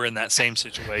Maverick were in that same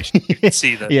situation. You could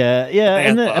see that.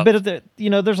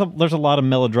 There's a lot of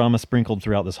melodrama sprinkled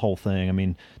throughout this whole thing. I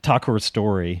mean, Takur's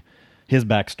story, his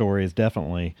backstory is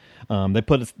definitely. They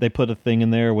put a thing in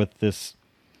there with this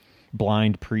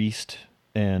blind priest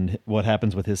and what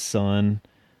happens with his son.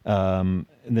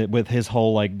 With his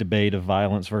whole debate of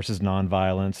violence versus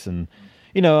nonviolence, and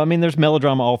there's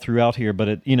melodrama all throughout here,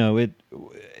 but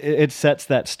it sets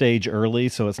that stage early,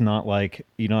 so it's not like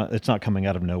it's not coming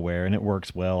out of nowhere, and it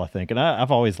works well, I think. And I've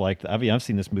always liked. I've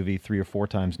seen this movie 3 or 4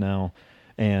 times now,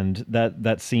 and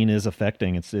that scene is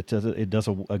affecting. It does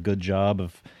a good job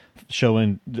of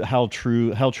showing how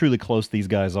truly close these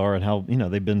guys are, and how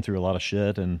they've been through a lot of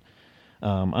shit. And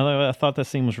I thought that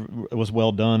scene was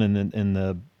well done, and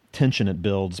the tension it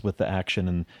builds with the action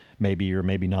and maybe or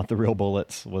maybe not the real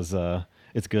bullets was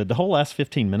it's good. The whole last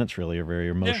 15 minutes really are very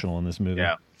emotional in this movie.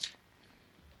 Yeah.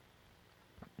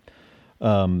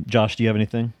 Josh, do you have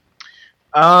anything?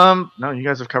 No, you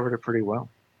guys have covered it pretty well.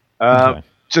 Okay.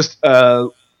 Just a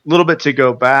little bit to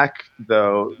go back,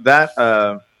 though.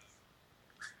 That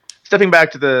stepping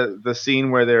back to the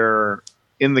scene where they're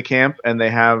in the camp and they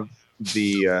have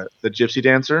the gypsy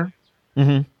dancer,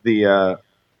 the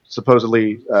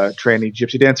supposedly tranny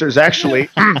gypsy dancer, is actually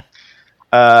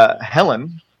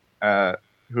Helen,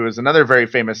 who is another very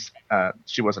famous.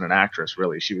 She wasn't an actress,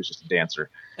 really. She was just a dancer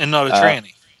and not a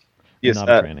tranny. Yes, Not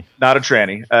a tranny. Not a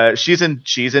tranny.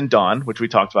 She's in Dawn, which we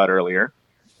talked about earlier.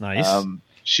 Nice.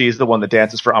 She's the one that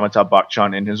dances for Amitabh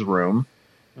Bachchan in his room,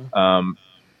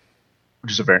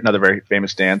 which is another very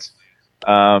famous dance.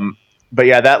 But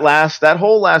yeah, that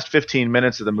whole last 15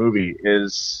 minutes of the movie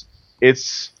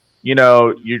it's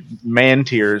your man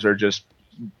tears are just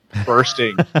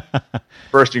bursting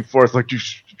forth, like he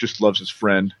just loves his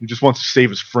friend. He just wants to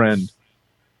save his friend.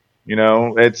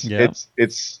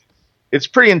 It's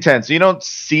pretty intense. You don't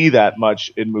see that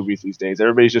much in movies these days.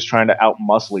 Everybody's just trying to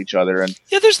outmuscle each other. And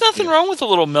yeah, there's nothing wrong with a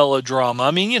little melodrama.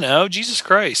 I mean, Jesus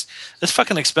Christ. This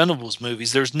fucking Expendables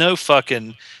movies, there's no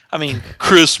fucking,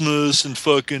 Christmas and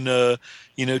fucking,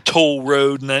 Toll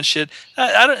Road and that shit.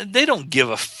 They don't give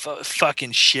a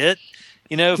fucking shit.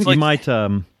 You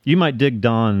might dig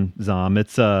Don Zom.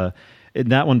 It's in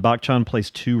that one, Bachchan plays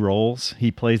two roles.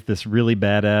 He plays this really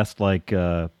badass,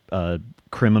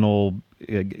 criminal,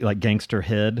 like gangster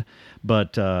head,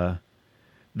 but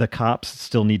the cops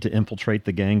still need to infiltrate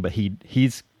the gang, but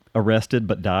he's arrested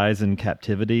but dies in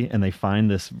captivity, and they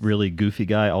find this really goofy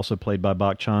guy, also played by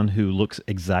Bachchan, who looks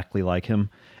exactly like him,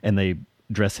 and they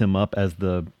dress him up as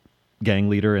the gang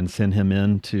leader and send him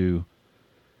in to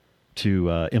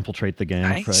infiltrate the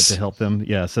gang, to help them.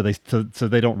 Yeah, so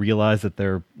they don't realize that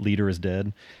their leader is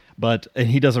dead. And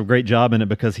he does a great job in it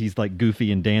because he's like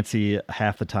goofy and dancy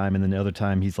half the time, and then the other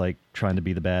time he's like trying to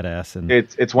be the badass. And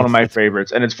it's one of my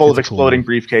favorites, and it's full of exploding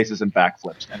briefcases and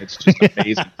backflips, and it's just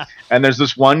amazing. And there's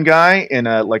this one guy in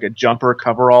a jumper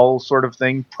coverall sort of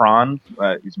thing, Prawn.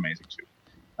 He's amazing too.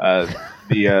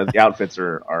 The outfits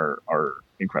are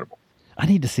incredible. I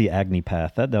need to see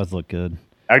Agnipath. That does look good.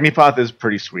 Agnipath is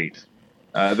pretty sweet.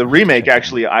 The remake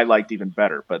actually I liked even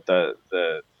better, but the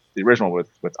original with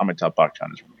Amitabh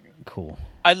Bachchan is really good. Cool.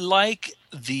 I like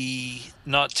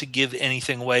not to give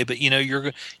anything away, but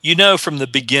from the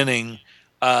beginning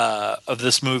of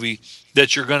this movie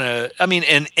that you're gonna.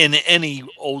 In any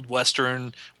old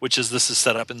Western, this is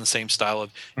set up in the same style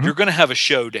of, you're gonna have a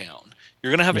showdown.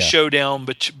 You're gonna have a showdown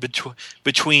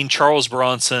between Charles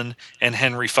Bronson and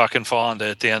Henry fucking Fonda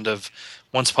at the end of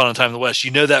Once Upon a Time in the West. You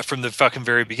know that from the fucking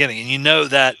very beginning, and you know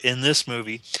that in this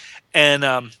movie, and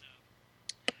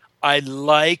I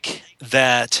like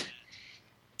that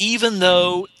even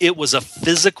though it was a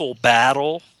physical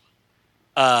battle,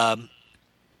 that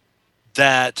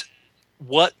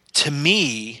what to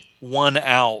me won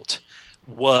out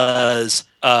was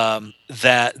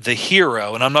that the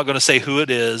hero, and I'm not going to say who it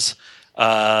is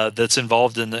that's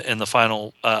involved in the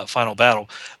final battle,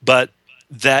 but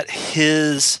that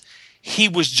he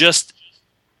was just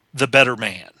the better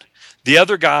man. The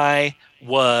other guy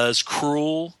was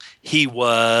cruel. He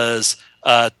was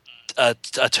a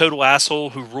total asshole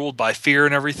who ruled by fear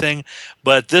and everything.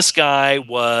 But this guy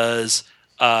was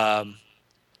all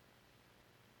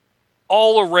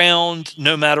around,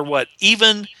 no matter what.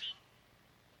 Even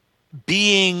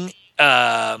being,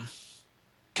 can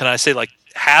I say, like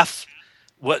half,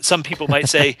 what some people might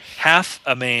say, half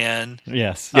a man.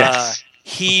 Yes.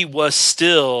 He was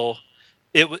still,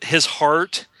 his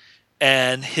heart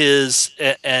and his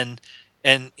and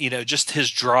just his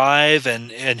drive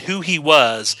and who he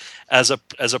was as a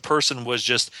person was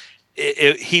just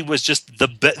he was just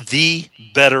the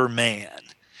better man.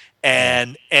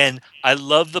 And I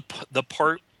love the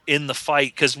part in the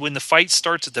fight, because when the fight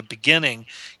starts at the beginning,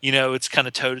 it's kind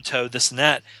of toe to toe, this and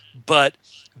that, but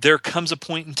there comes a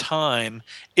point in time,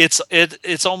 it's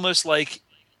almost like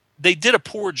they did a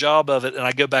poor job of it. And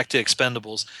I go back to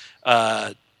Expendables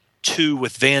 2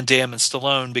 with Van Damme and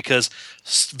Stallone, because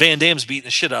Van Damme's beating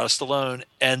the shit out of Stallone,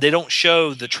 and they don't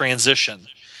show the transition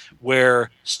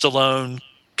where Stallone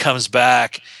comes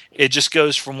back. It just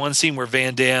goes from one scene where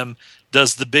Van Damme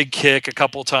does the big kick a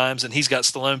couple times and he's got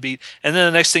Stallone beat, and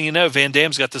then the next thing you know, Van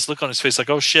Damme's got this look on his face like,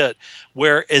 oh shit.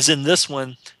 Whereas in this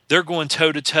one, they're going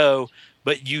toe to toe,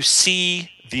 but you see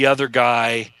the other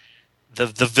guy, the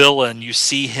villain, you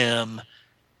see him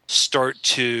start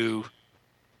to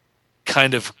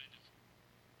kind of,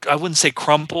 I wouldn't say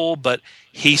crumple, but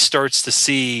he starts to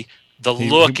see the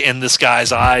look in this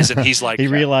guy's eyes, and he's like, he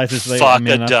realizes, fuck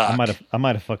a duck. I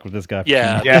might have fucked with this guy.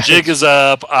 Yeah, the jig is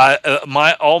up.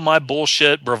 All my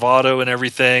bullshit, bravado, and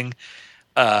everything.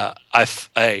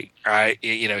 he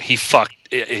fucked.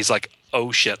 He's like,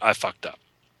 oh shit, I fucked up.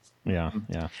 Yeah.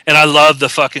 And I love the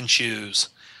fucking shoes.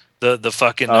 The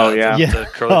fucking the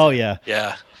curly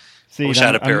yeah. See, wish I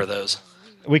had a pair of those.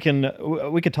 We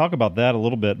could talk about that a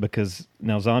little bit because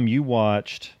now, Zom, you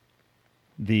watched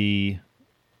the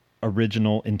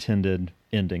original intended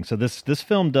ending. So this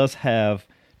film does have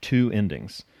two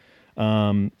endings.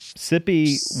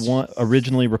 Sippy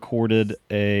originally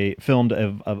filmed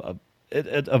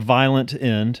a violent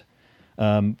end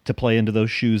to play into those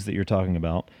shoes that you're talking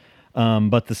about.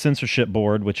 But the censorship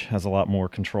board, which has a lot more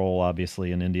control,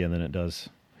 obviously, in India than it does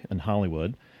in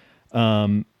Hollywood,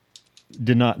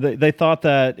 did not. They thought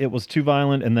that it was too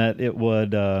violent and that it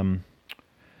would. Well,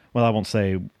 I won't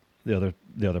say the other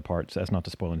parts. That's not to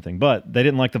spoil anything. But they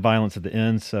didn't like the violence at the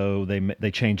end, so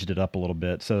they changed it up a little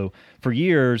bit. So for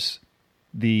years,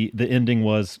 the ending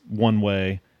was one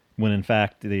way, when in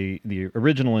fact the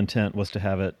original intent was to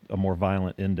have it a more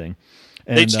violent ending.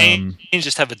 And, they changed,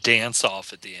 just have a dance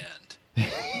off at the end.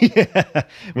 Yeah,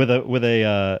 with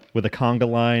a conga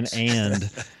line and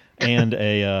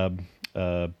a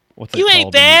what's that you called?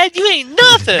 Ain't bad. You ain't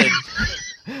nothing.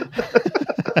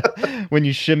 When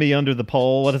you shimmy under the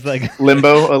pole, what is that?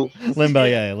 Limbo. Limbo.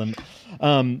 Yeah. Limbo.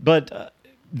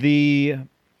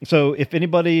 So if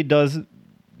anybody does,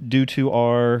 due to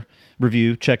our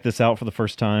review, check this out for the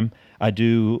first time, I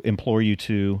do implore you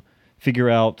to figure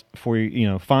out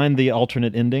find the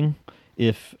alternate ending,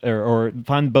 or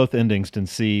find both endings and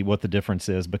see what the difference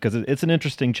is, because it's an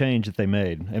interesting change that they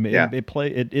made. I mean,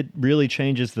 it really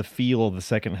changes the feel of the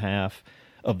second half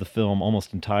of the film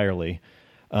almost entirely.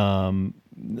 The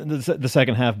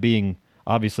second half being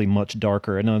obviously much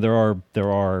darker. I know there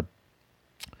are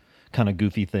kind of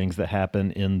goofy things that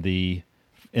happen in the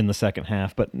second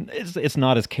half, but it's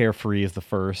not as carefree as the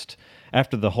first.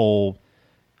 After the whole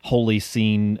holy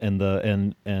scene and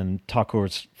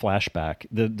Thakur's flashback,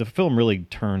 the film really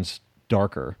turns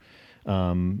darker.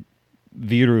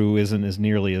 Viru isn't as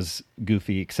nearly as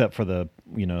goofy, except for the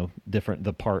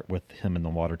part with him in the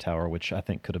water tower, which I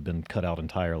think could have been cut out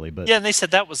entirely. But yeah, and they said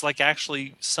that was like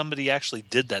somebody actually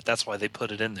did that. That's why they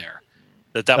put it in there.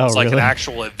 That was like really? an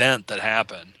actual event that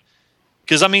happened.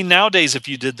 Because I mean, nowadays, if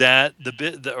you did that,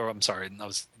 I'm sorry, that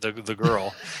was the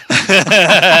girl.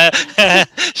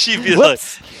 She'd be like,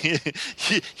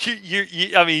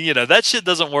 I mean, that shit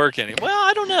doesn't work anymore. Well,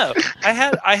 I don't know. I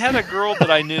had a girl that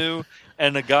I knew,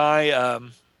 and a guy.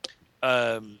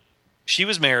 She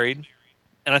was married,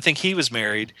 and I think he was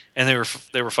married, and they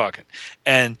were fucking,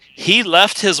 and he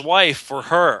left his wife for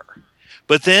her,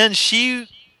 but then she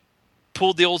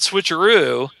pulled the old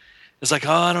switcheroo. It's like,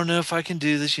 oh, I don't know if I can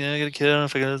do this. I got a kid. I don't know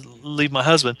if I got to leave my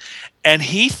husband. And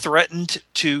he threatened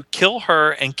to kill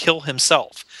her and kill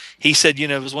himself. He said,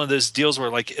 it was one of those deals where,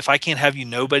 like, if I can't have you,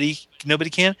 nobody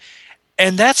can.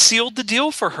 And that sealed the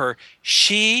deal for her.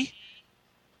 She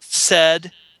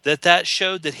said that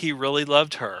showed that he really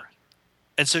loved her.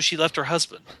 And so she left her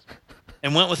husband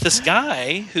and went with this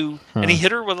guy who, and he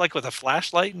hit her with a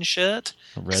flashlight and shit.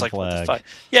 Red flag. What the fuck?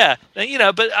 Yeah.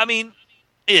 But I mean,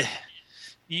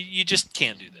 You just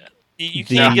can't do that. You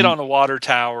can't get on a water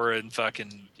tower and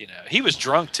fucking, He was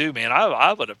drunk too, man.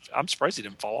 I'm surprised he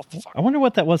didn't fall off the fucking. I wonder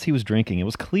what that was he was drinking. It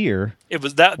was clear. It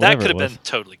was that could have been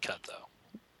totally cut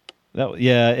though.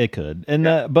 It could.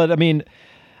 And but I mean,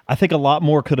 I think a lot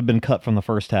more could have been cut from the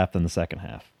first half than the second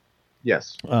half.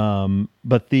 Yes.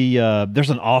 But there's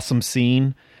an awesome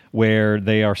scene where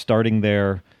they are starting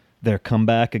their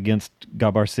comeback against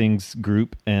Gabbar Singh's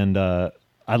group, and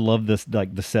I love this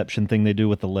deception thing they do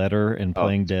with the letter and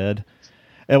playing dead.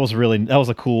 That was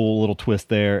a cool little twist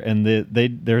there, and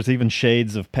there's even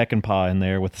shades of Peckinpah in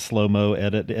there with the slow-mo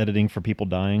editing for people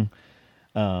dying.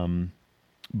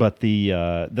 But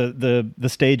the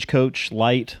stagecoach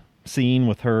light scene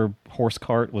with her horse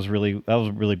cart was really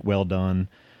well done.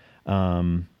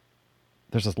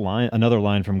 There's another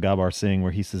line from Gabbar Singh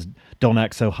where he says, "Don't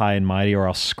act so high and mighty, or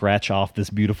I'll scratch off this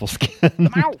beautiful skin."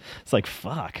 It's like,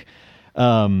 fuck.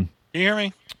 You hear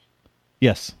me?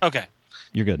 Yes. Okay.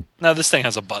 You're good. Now this thing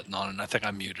has a button on it, and I think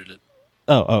I muted it.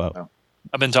 Oh.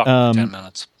 I've been talking for 10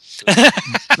 minutes.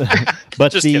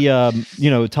 But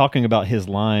talking about his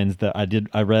lines that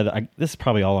I read, this is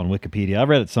probably all on Wikipedia. I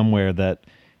read it somewhere that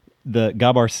the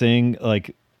Gabbar Singh,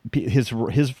 like his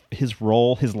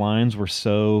role, his lines were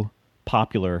so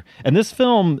popular. And this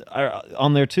film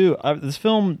on there too, this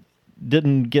film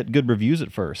didn't get good reviews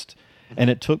at first. And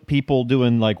it took people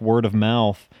doing like word of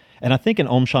mouth. And I think in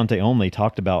Om Shanti Om they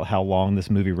talked about how long this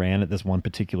movie ran at this one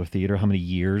particular theater, how many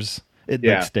years it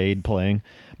like, stayed playing.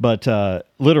 But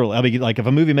literally, I mean, like if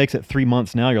a movie makes it 3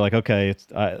 months now, you're like, okay,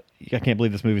 I can't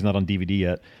believe this movie's not on DVD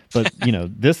yet. But you know,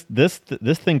 this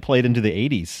thing played into the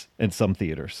 80s in some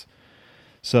theaters.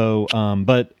 So,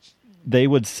 but they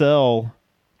would sell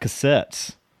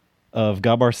cassettes of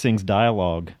Gabbar Singh's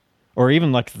dialogue, or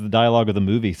even like the dialogue of the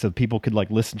movie, so people could like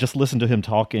listen to him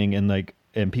talking,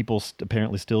 and people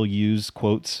apparently still use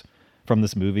quotes from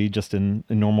this movie just in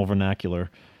normal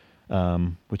vernacular,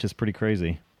 which is pretty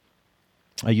crazy.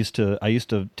 I used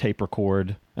to tape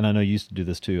record, and I know you used to do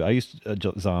this too. I used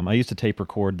to tape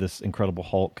record this Incredible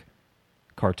Hulk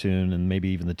cartoon and maybe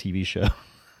even the TV show.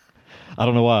 I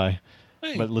don't know why,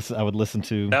 but I would listen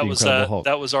to the Incredible Hulk.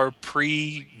 That was our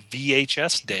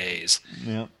pre-VHS days.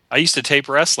 Yeah. I used to tape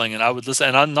wrestling, and I would listen,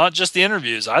 and I'm not just the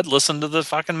interviews. I'd listen to the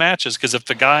fucking matches, because if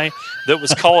the guy that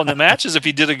was calling the matches, if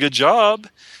he did a good job,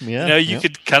 you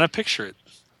could kind of picture it.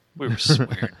 We were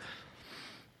swearing.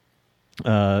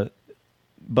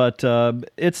 But the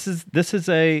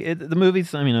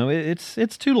movie's, I mean,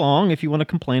 it's too long if you want to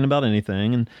complain about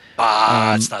anything, and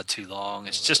it's not too long.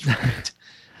 It's just right.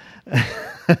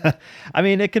 I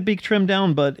mean, it could be trimmed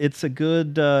down, but it's a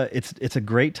good, it's a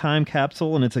great time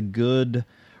capsule, and it's a good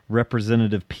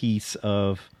representative piece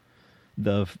of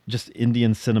the just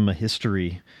Indian cinema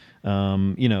history.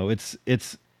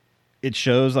 It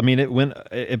shows. I mean, it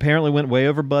apparently went way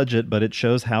over budget, but it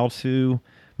shows how to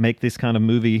make this kind of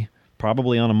movie,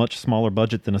 probably on a much smaller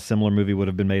budget than a similar movie would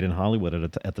have been made in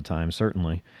Hollywood at the time,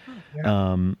 certainly.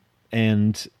 Yeah.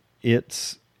 And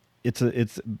it's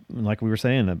like we were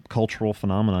saying, a cultural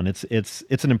phenomenon.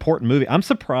 It's an important movie. I'm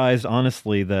surprised,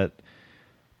 honestly, that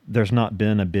there's not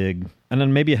been a big, and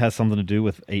then maybe it has something to do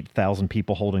with 8,000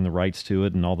 people holding the rights to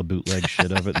it and all the bootleg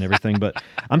shit of it and everything. But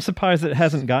I'm surprised that it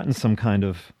hasn't gotten some kind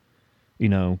of,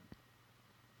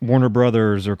 Warner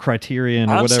Brothers or Criterion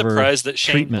or whatever. I'm surprised that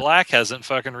Shane treatment. Black hasn't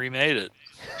fucking remade it.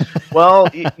 Well,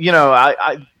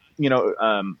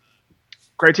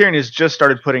 Criterion has just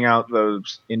started putting out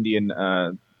those Indian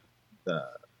the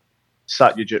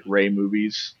Satyajit Ray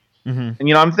movies,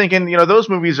 and I'm thinking, those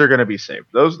movies are going to be saved.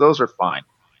 Those are fine.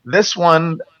 This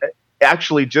one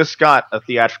actually just got a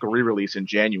theatrical re-release in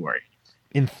January.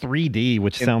 In 3D,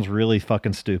 which sounds really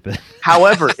fucking stupid.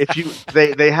 However,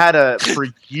 they had for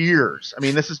years. I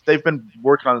mean, they've been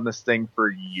working on this thing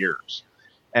for years,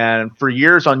 and for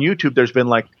years on YouTube, there's been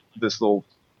like this little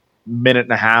minute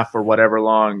and a half or whatever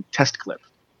long test clip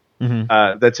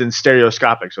that's in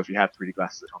stereoscopic. So if you have 3D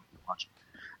glasses at home, you can watch it.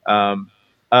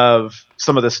 Of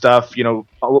some of the stuff,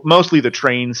 mostly the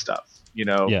train stuff.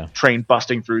 Train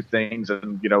busting through things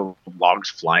and, logs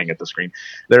flying at the screen.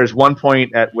 There's one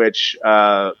point at which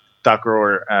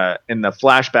Thakur, in the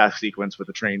flashback sequence with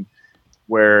the train,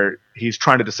 where he's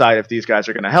trying to decide if these guys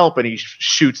are going to help, and he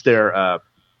shoots their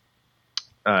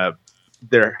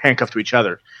handcuffed to each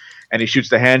other, and he shoots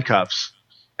the handcuffs,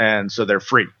 and so they're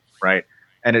free, right?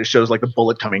 And it shows like the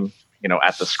bullet coming,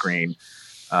 at the screen,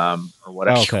 or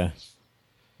whatever. Oh, okay.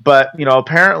 But,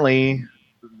 apparently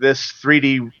this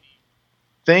 3D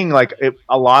thing,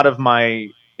 a lot of my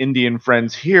Indian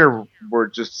friends here were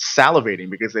just salivating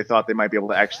because they thought they might be able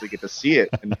to actually get to see it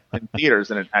in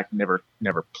theaters, and it never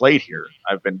played here.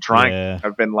 I've been trying. Yeah.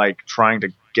 I've been trying to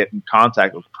get in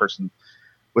contact with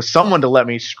someone to let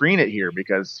me screen it here,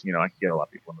 because I can get a lot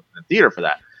of people in the theater for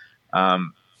that.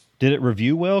 Did it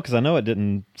review well? Because I know it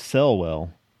didn't sell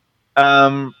well.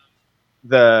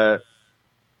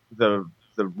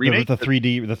 The remake, the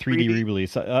 3D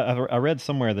re-release. I read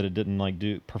somewhere that it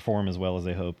didn't perform as well as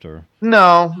they hoped, or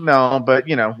no. But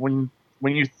when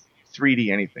you 3D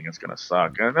anything, it's going to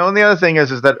suck. And the other thing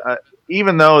is that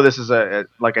even though this is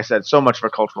like I said, so much of a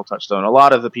cultural touchstone, a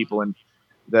lot of the people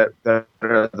that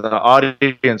are the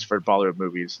audience for Bollywood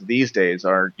movies these days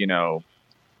are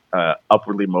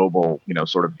upwardly mobile,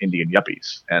 sort of Indian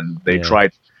yuppies, and they try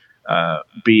to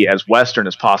be as Western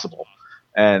as possible.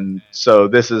 And so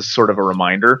this is sort of a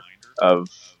reminder of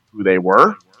who they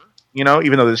were,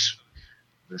 even though this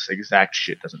exact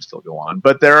shit doesn't still go on.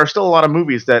 But there are still a lot of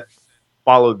movies that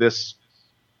follow this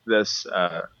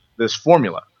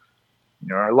formula.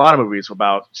 There are a lot of movies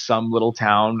about some little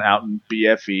town out in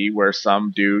BFE where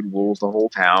some dude rules the whole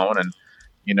town, and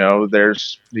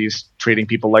there's these treating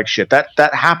people like shit.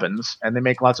 That happens, and they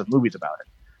make lots of movies about it.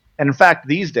 And in fact,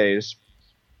 these days,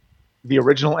 the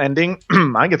original ending,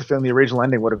 I get the feeling the original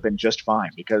ending would have been just fine,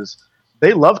 because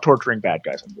they love torturing bad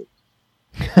guys in movies.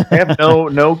 They have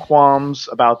no qualms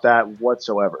about that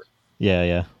whatsoever.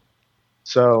 Yeah.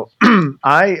 So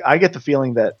I get the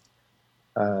feeling that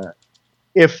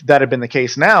if that had been the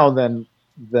case now, then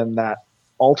that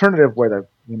alternative where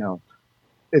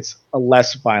it's a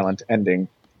less violent ending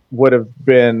would have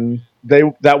been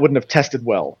that wouldn't have tested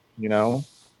well, you know.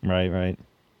 Right.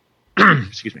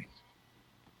 Excuse me.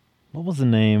 What was the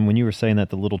name when you were saying that,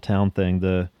 the little town thing?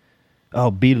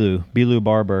 Belu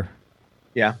Barber.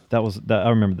 Yeah, that was that. I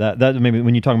remember that. That maybe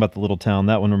when you're talking about the little town,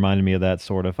 that one reminded me of that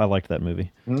sort of. I liked that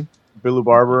movie. Belu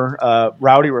Barber,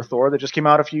 Rowdy Rathore that just came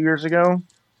out a few years ago.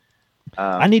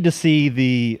 I need to see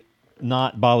the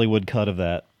not Bollywood cut of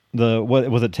that. What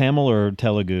was it, Tamil or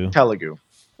Telugu? Telugu.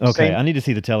 Okay, Same, I need to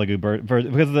see the Telugu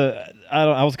version because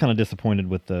I was kind of disappointed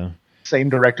with the same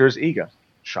director as Iga,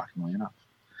 shockingly enough.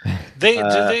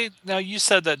 Now you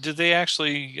said that did they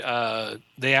actually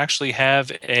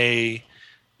have a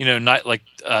not like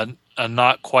a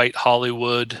not quite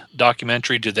Hollywood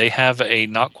documentary? Do they have a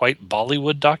not quite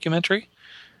Bollywood documentary?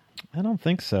 I don't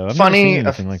think so.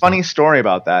 Funny story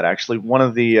about that, actually. One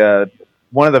of the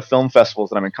film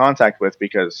festivals that I'm in contact with,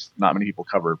 because not many people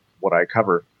cover what I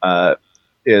cover,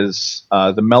 is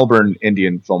the Melbourne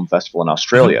Indian Film Festival in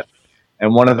Australia.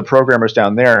 And one of the programmers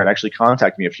down there had actually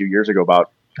contacted me a few years ago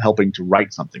about helping to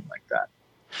write something like that.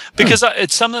 Because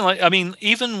it's something like, I mean,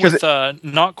 even with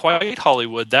Not Quite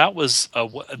Hollywood,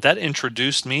 that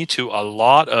introduced me to a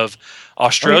lot of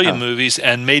Australian movies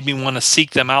and made me want to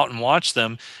seek them out and watch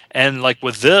them. And like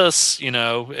with this,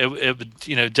 it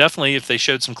would, definitely if they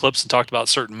showed some clips and talked about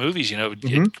certain movies,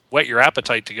 it'd whet your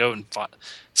appetite to go and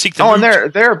seek them. Oh, and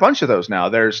there are a bunch of those now.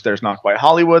 There's Not Quite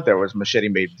Hollywood. There was Machete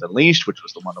Maidens Unleashed, which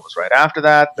was the one that was right after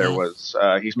that. There was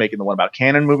he's making the one about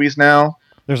canon movies now.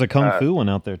 There's a Kung Fu one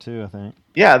out there too, I think.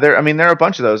 Yeah, there are a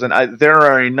bunch of those, and there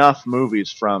are enough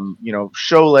movies from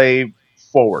Sholay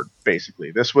forward.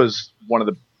 Basically, this was one of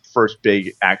the first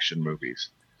big action movies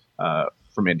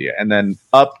from India, and then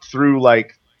up through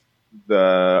like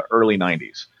the early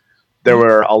 '90s, there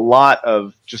were a lot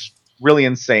of just really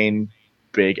insane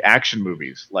big action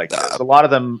movies. Like a lot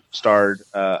of them starred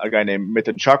a guy named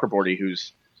Mithun Chakraborty,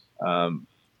 who's awesome.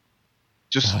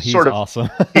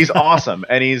 He's awesome,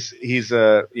 and he's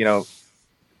a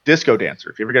disco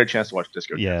dancer. If you ever get a chance to watch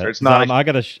Disco Dancer, it's not. I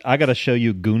gotta show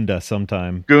you Gunda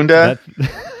sometime. Gunda,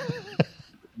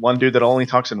 one dude that only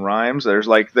talks in rhymes. There's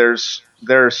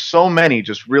so many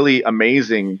just really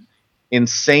amazing,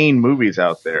 insane movies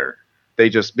out there.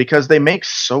 Because they make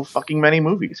so fucking many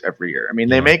movies every year. I mean,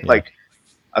 they make like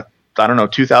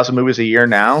 2,000 movies a year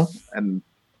now, and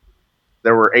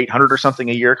there were 800 or something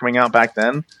a year coming out back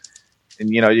then. And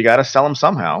you got to sell them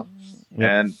somehow. Yep.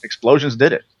 And Explosions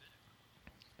did it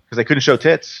because they couldn't show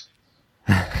tits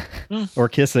or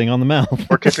kissing on the mouth. You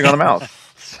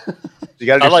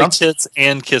got to. I like tits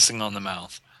and kissing on the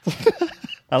mouth.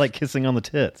 I like kissing on the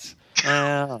tits.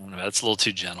 I don't know. That's a little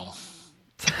too gentle.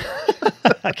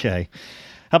 Okay.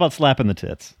 How about slapping the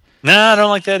tits? No, I don't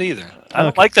like that either. I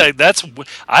don't like that.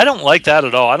 I don't like that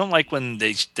at all. I don't like when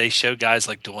they show guys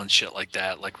like doing shit like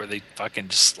that, like where they fucking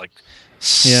just like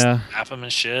slap them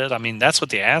and shit. I mean, that's what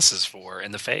the ass is for,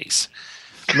 in the face.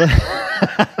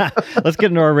 Let's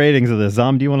get into our ratings of this.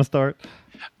 Zom, do you want to start?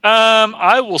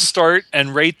 I will start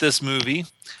and rate this movie.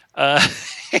 Let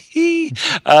me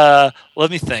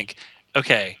think.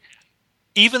 Okay.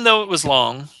 Even though it was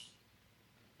long,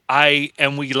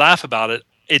 we laugh about it,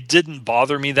 it didn't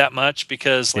bother me that much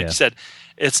because, like you said,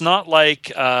 it's not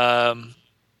like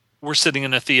we're sitting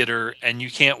in a theater and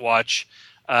you can't watch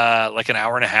like an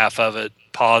hour and a half of it,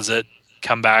 pause it,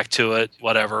 come back to it,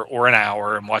 whatever, or an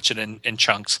hour and watch it in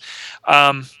chunks.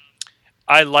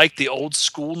 I like the old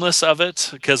schoolness of it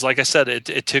because, like I said,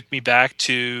 it took me back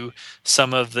to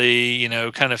some of the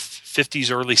kind of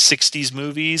 50s, early 60s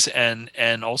movies,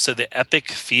 and also the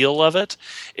epic feel of it.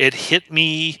 It hit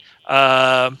me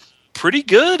pretty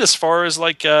good as far as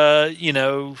like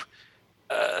even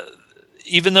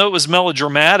though it was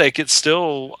melodramatic, it's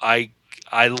still I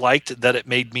liked that it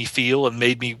made me feel and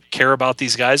made me care about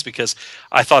these guys because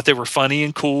I thought they were funny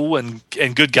and cool and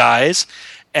good guys.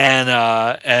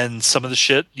 And some of the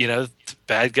shit,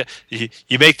 bad guy,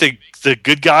 you make the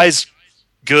good guys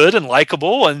good and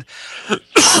likable, and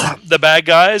the bad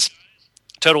guys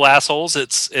total assholes.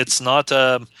 It's not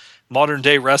modern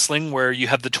day wrestling where you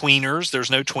have the tweeners.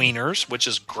 There's no tweeners, which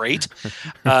is great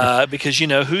because you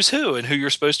know who's who and who you're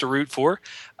supposed to root for.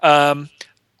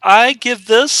 I give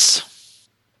this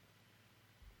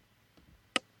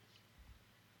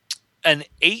an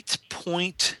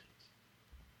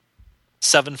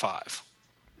 8.75.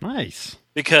 Nice.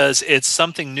 Because it's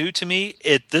something new to me.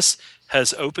 This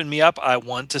has opened me up. I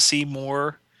want to see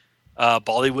more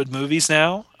Bollywood movies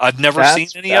now. I've never seen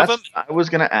any of them. I was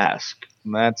going to ask.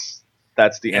 And that's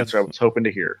the answer I was hoping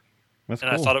to hear. That's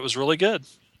and cool. I thought it was really good.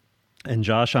 And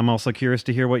Josh, I'm also curious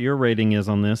to hear what your rating is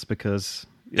on this because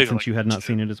since you had not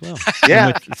seen it as well.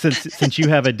 Yeah. Since you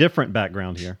have a different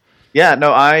background here. Yeah,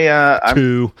 no, I'm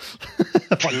 2.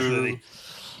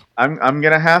 I'm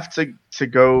gonna have to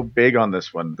go big on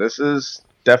this one. This is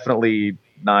definitely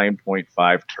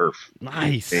 9.5 turf.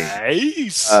 Nice.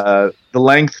 The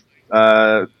length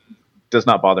does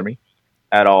not bother me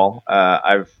at all.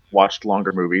 I've watched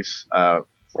longer movies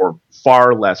for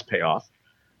far less payoff.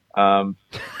 And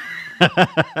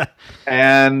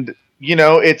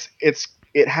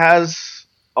it has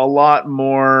a lot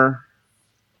more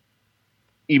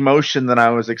emotion than I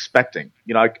was expecting.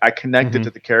 I connected to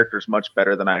the characters much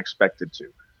better than I expected to.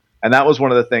 And that was one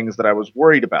of the things that I was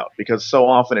worried about, because so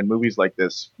often in movies like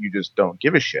this, you just don't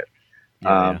give a shit.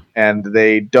 And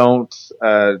they don't,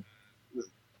 a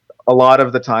lot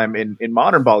of the time in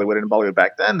modern Bollywood and Bollywood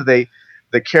back then, the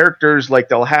characters, like,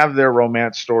 they'll have their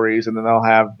romance stories and then they'll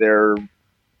have their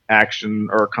action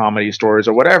or comedy stories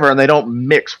or whatever, and they don't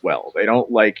mix well. They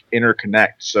don't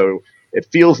interconnect. So it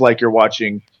feels like you're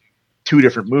watching two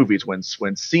different movies when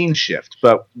scenes shift.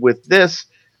 But with this,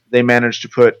 they managed to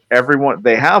put everyone,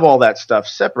 they have all that stuff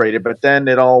separated, but then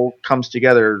it all comes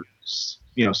together,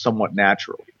 somewhat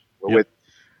naturally. Yep.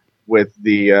 With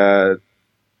that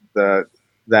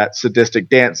sadistic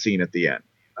dance scene at the end,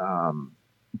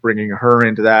 bringing her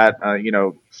into that,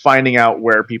 finding out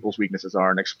where people's weaknesses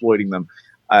are and exploiting them.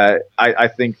 I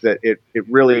think that it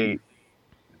really,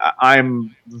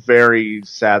 I'm very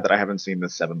sad that I haven't seen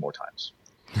this 7 more times.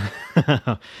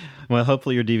 Well,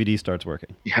 hopefully your DVD starts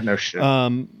working. Yeah, no shit.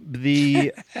 I'm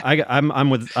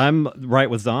right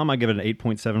with Zom. I give it an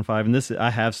 8.75, and I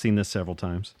have seen this several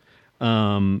times.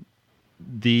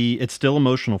 It's still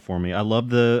emotional for me. I love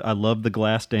the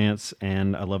glass dance,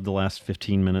 and I love the last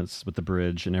 15 minutes with the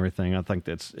bridge and everything. I think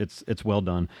it's well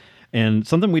done. And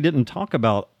something we didn't talk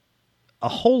about a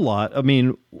whole lot. I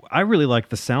mean, I really like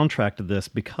the soundtrack to this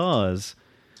because,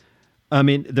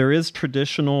 there is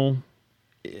traditional,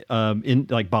 in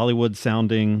Bollywood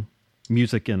sounding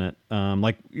music in it.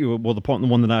 The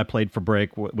one that I played for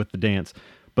break with the dance,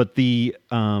 but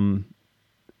some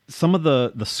of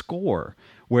the score,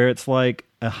 where it's like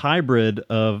a hybrid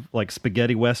of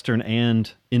spaghetti western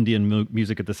and Indian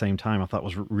music at the same time, I thought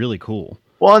was really cool.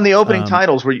 Well, in the opening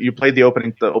titles, where you played the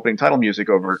opening title music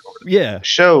over the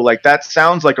show, that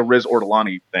sounds like a Riz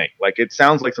Ortolani thing. It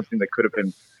sounds like something that could have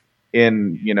been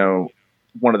in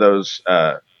one of those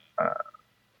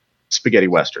spaghetti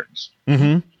westerns.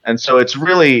 Mm-hmm. And so it's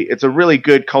a really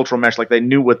good cultural mesh. They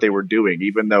knew what they were doing,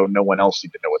 even though no one else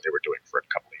seemed to know what they were doing for a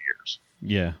couple of years.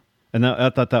 Yeah. And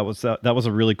I thought that was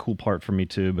a really cool part for me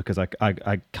too, because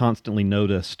I constantly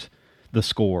noticed the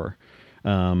score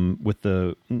with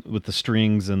the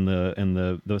strings and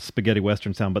the spaghetti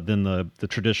western sound, but then the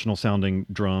traditional sounding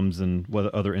drums and what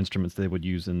other instruments they would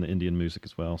use in the Indian music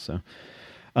as well. So,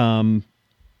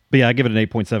 but yeah, I give it an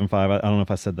 8.75. I don't know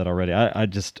if I said that already. I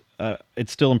just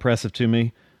it's still impressive to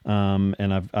me,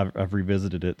 and I've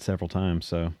revisited it several times.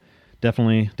 So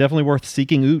definitely worth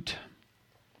seeking out.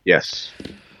 Yes.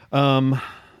 And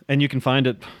you can find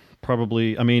it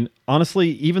probably, honestly,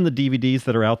 even the DVDs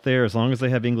that are out there, as long as they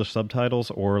have English subtitles,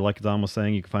 or like Dom was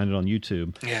saying, you can find it on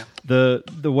YouTube. Yeah.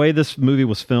 The way this movie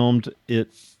was filmed, it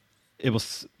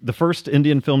was the first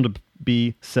Indian film to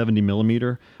be 70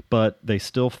 millimeter, but they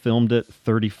still filmed it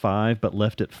 35, but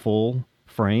left it full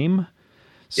frame,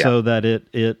 so that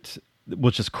it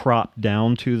was just cropped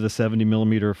down to the 70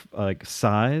 millimeter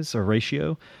size or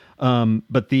ratio.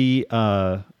 But the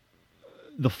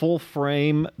full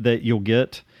frame that you'll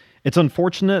get, it's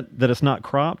unfortunate that it's not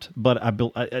cropped, but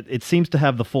it seems to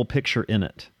have the full picture in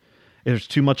it. There's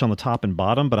too much on the top and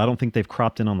bottom, but I don't think they've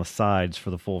cropped in on the sides for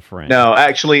the full frame. No,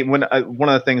 actually, one of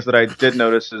the things that I did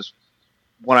notice is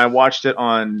when I watched it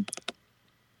on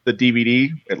the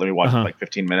DVD, let me watch it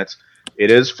 15 minutes. It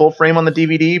is full frame on the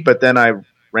DVD, but then I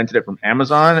rented it from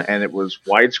Amazon, and it was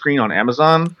widescreen on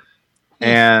Amazon,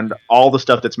 and all the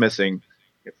stuff that's missing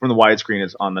from the widescreen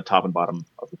is on the top and bottom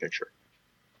of the picture.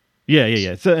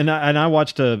 Yeah. So, and I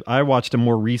watched a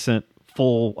more recent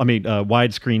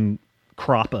widescreen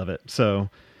crop of it. So,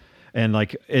 and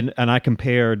I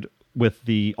compared with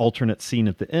the alternate scene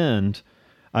at the end.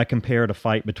 I compared a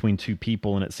fight between two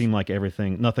people, and it seemed like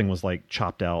nothing was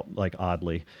chopped out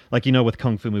oddly. With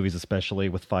kung fu movies, especially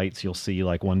with fights, you'll see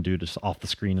one dude just off the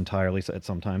screen entirely at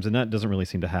sometimes, and that doesn't really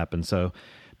seem to happen. So,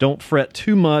 don't fret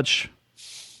too much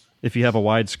if you have a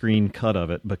widescreen cut of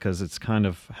it, because it's kind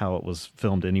of how it was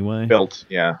filmed anyway. Built.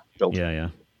 Yeah.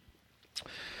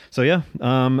 So yeah,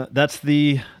 that's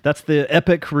the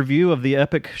epic review of the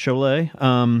epic Sholay.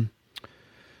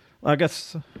 I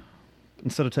guess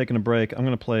instead of taking a break, I'm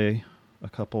going to play a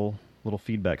couple little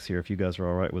feedbacks here, if you guys are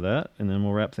all right with that, and then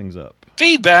we'll wrap things up.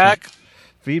 Feedback.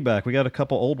 We got a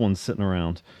couple old ones sitting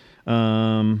around.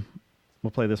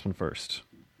 We'll play this one first.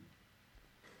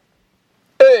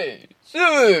 Hey,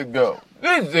 Silver,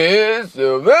 this is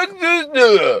Sylvester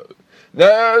Stallone.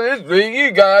 Now, this week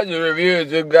you guys are reviewing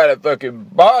some kind of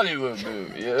fucking Bollywood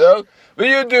movie, you know? But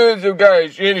you're doing some kind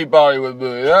of shitty Bollywood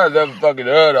movie that I've never fucking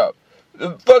heard of.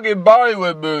 The fucking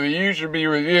Bollywood movie you should be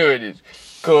reviewing is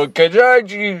called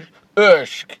Kajaki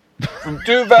Ushk from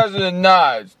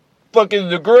 2009. It's fucking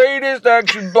the greatest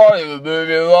action Bollywood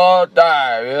movie of all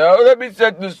time, you know? Let me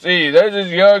set the scene. There's this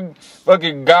young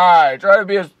fucking guy trying to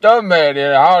be a stuntman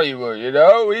in Hollywood, you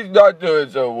know? He's not doing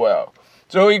so well.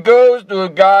 So he goes to a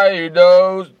guy who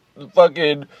knows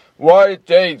fucking what it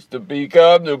takes to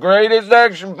become the greatest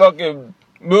action fucking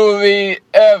movie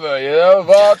ever, you know, of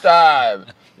all time.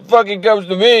 He fucking comes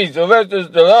to me, Sylvester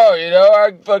Stallone, you know?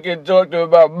 I fucking talk to him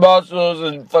about muscles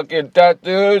and fucking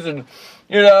tattoos and,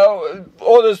 you know,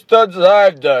 all the stunts that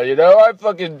I've done, you know? I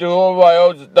fucking do all my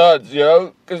own stunts, you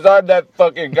know? Because I'm that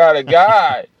fucking kind of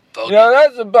guy. You know,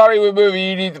 that's a Bollywood movie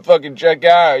you need to fucking check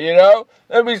out, you know?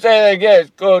 Let me say that again.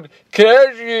 It's called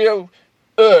Kajaki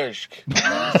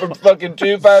Ushk from fucking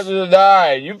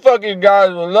 2009. You fucking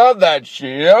guys will love that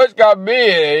shit, you know? It's got me in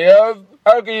it, you know?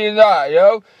 How can you not, you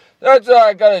know? That's all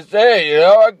I gotta say, you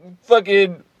know? I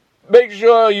fucking... Make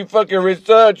sure you fucking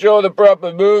research all the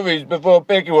proper movies before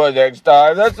picking one next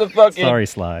time. That's the fucking Sorry,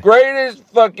 Sly. greatest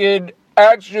fucking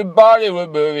action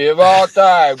Bollywood movie of all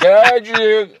time.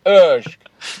 Kajaki Ushk,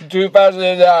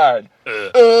 2009.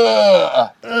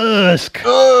 Usk.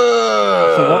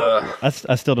 So what,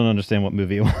 I still don't understand what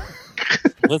movie it was.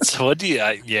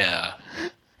 Yeah.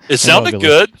 It sounded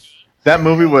good. That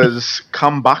movie was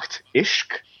Combakt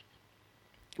Ishq.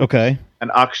 Okay. An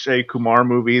Akshay Kumar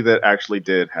movie that actually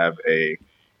did have a...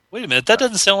 Wait a minute, that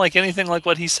doesn't sound like anything like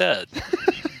what he said.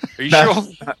 Are you sure?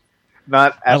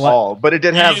 Not at all, but it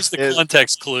did have... Use the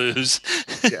context clues.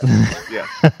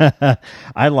 Yeah.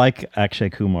 I like Akshay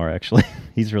Kumar, actually.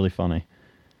 He's really funny.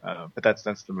 But that's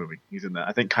the movie. He's in that.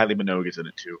 I think Kylie Minogue is in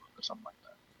it too, or something like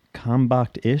that.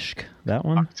 Combakt Ishk, that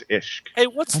one? Combakt Ishk. Hey,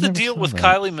 what's the deal with that.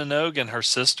 Kylie Minogue and her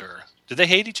sister? Do they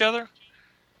hate each other?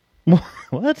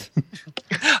 What?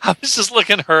 I was just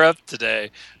looking her up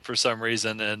today for some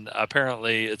reason, and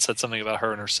apparently it said something about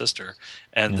her and her sister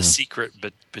and the secret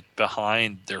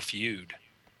behind their feud.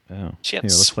 Oh. She had a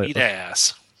sweet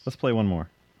ass. Let's play one more.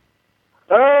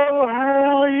 Oh,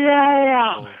 hell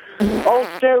yeah! Old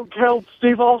Stone Cold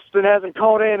Steve Austin hasn't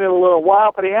called in a little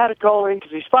while, but he had to call in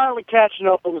because he's finally catching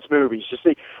up on his movies, you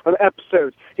see, on the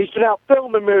episodes. He's been out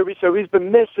filming movies, so he's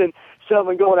been missing some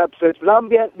and going episodes, but I'm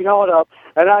getting caught up,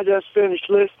 and I just finished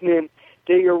listening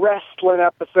to your wrestling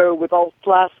episode with old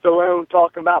Sly Stallone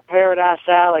talking about Paradise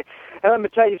Alley. And let me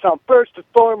tell you something. First and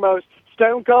foremost,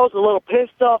 Stone Cold's a little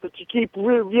pissed off that you keep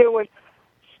reviewing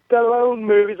Stallone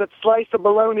movies, that slice of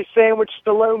bologna sandwich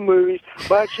Stallone movies,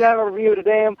 but you haven't reviewed a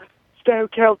damn Stone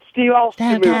Cold Steve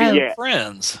Austin movie yet.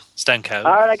 Friends, Stone Cold.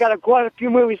 All right, I got quite a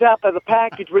few movies out there, the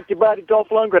package with your buddy Dolph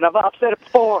Lundgren. I've said it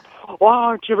before. Why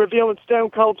aren't you revealing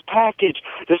Stone Cold's package?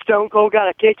 Does Stone Cold got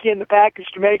to kick you in the package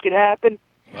to make it happen?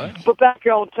 What? But back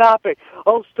here on topic,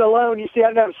 old Stallone, you see,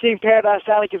 I've never seen Paradise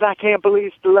Alley because I can't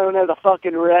believe Stallone as a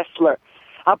fucking wrestler.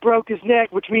 I broke his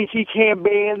neck, which means he can't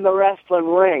be in the wrestling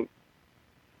ring.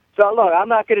 So, look, I'm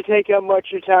not going to take up much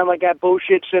of your time like that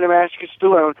bullshit Cinemaster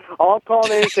Stallone. All I'm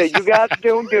calling in and say, you guys are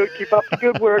doing good. Keep up the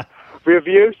good work.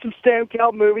 Review some Stone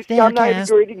Cold movies. I'm not even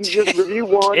greedy. You can just review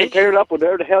one and pair it up with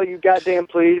whatever the hell you goddamn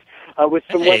please. With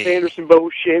some Wes Anderson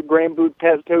bullshit, Grand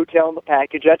Budapest Hotel in the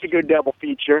package. That's a good double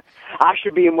feature. I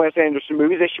should be in Wes Anderson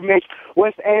movies. They should make...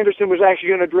 Wes Anderson was actually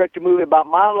going to direct a movie about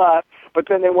my life, but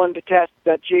then they wanted to test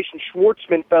that Jason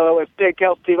Schwartzman fellow as Stone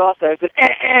Cold Steve Austin. I said,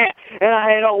 and I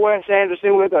had old Wes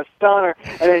Anderson with a stunner,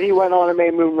 and then he went on and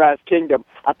made Moonrise Kingdom.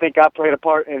 I think I played a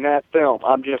part in that film.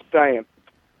 I'm just saying.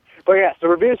 But yeah, so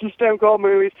review some Stone Cold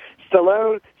movies.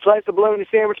 Stallone, slice a bologna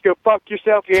sandwich, go fuck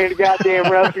yourself. You ain't a goddamn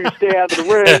wrestler. You stay out of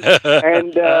the ring.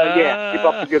 And, yeah, keep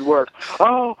up the good work.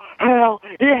 Oh, hell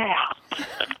yeah.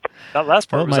 That last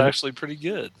part was actually pretty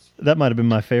good. That might have been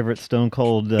my favorite Stone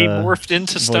Cold He morphed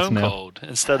into Stone voicemail. Cold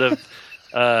instead of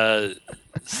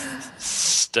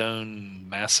Stone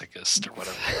Masochist or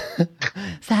whatever.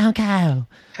 Stone Cold.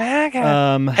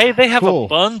 Hey, they have a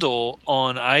bundle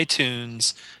on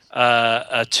iTunes,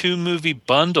 a 2-movie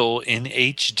bundle in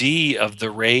HD of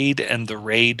The Raid and The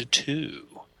Raid 2.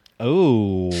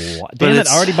 Oh, damn it!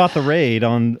 I already bought the Raid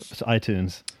on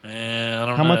iTunes. I don't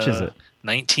know. How much is it?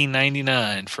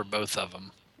 $19.99 for both of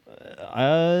them.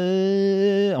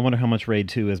 I wonder how much Raid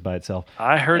 2 is by itself.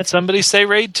 I heard somebody say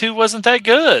Raid 2 wasn't that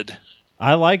good.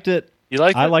 I liked it. You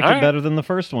liked it? I liked All it right. better than the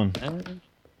first one.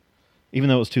 Even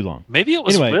though it was too long. Maybe it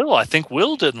was Anyway. Will. I think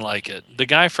Will didn't like it. The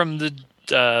guy from the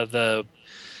the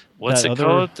what's That it other-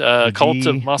 called? the Cult G-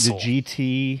 of Muscle. The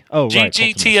GT. Oh, right. Cult of Muscle.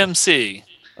 GGTMC.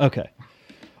 Okay.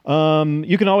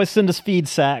 You can always send us feed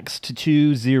sacks to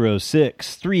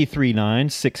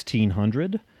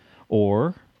 206-339-1600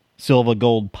 or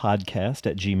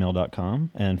silvagoldpodcast@gmail.com,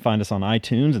 and find us on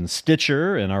iTunes and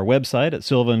Stitcher and our website at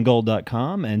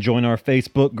silvaandgold.com, and join our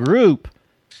Facebook group,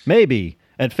 maybe,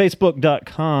 at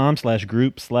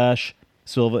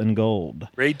facebook.com/group/silvaandgold.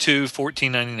 Grade 2,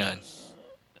 $14.99.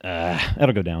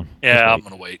 That'll go down. Yeah, I'm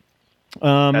going to wait.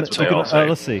 That's what they all say.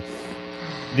 Let's see.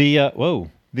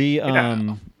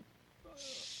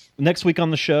 Next week on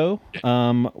the show,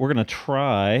 we're going to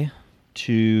try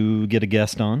to get a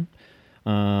guest on,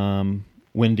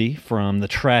 Wendy from the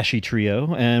Trashy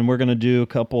Trio, and we're going to do a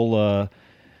couple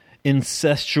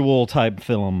incestual type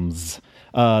films.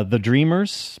 The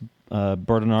Dreamers,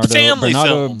 Bernardo Family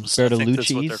films, I think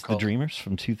that's what they're Bertolucci's The called. Dreamers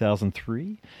from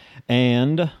 2003,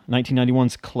 and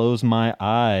 1991's Close My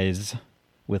Eyes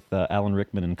with Alan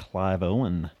Rickman and Clive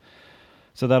Owen.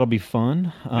 So that'll be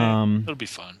fun. It'll be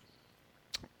fun.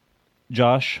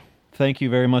 Josh, thank you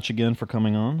very much again for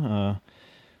coming on.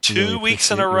 2 weeks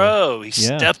in a row. He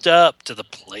stepped up to the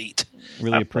plate.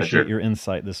 Really appreciate your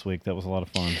insight this week. That was a lot of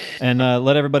fun. And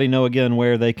let everybody know again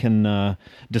where they can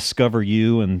discover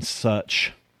you and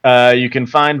such. You can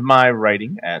find my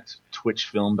writing at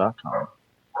twitchfilm.com.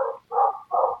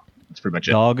 That's pretty much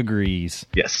it. Dog agrees.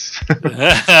 Yes.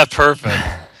 Perfect.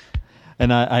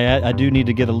 And I do need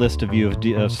to get a list of you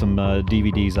of some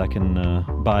DVDs I can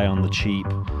buy on the cheap,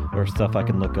 or stuff I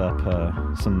can look up.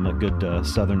 Some good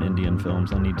Southern Indian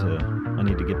films. I need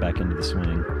to get back into the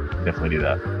swing. Definitely do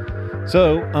that.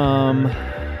 So,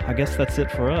 I guess that's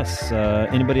it for us.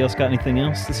 Anybody else got anything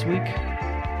else this week?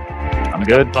 I'm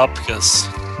good. Bupkis.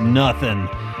 Nothing.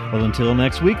 Well, until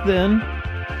next week then.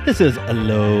 This is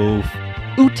Alof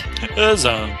Oot.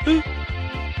 Zone.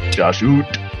 Josh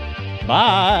Oot.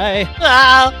 Bye.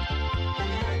 Ah.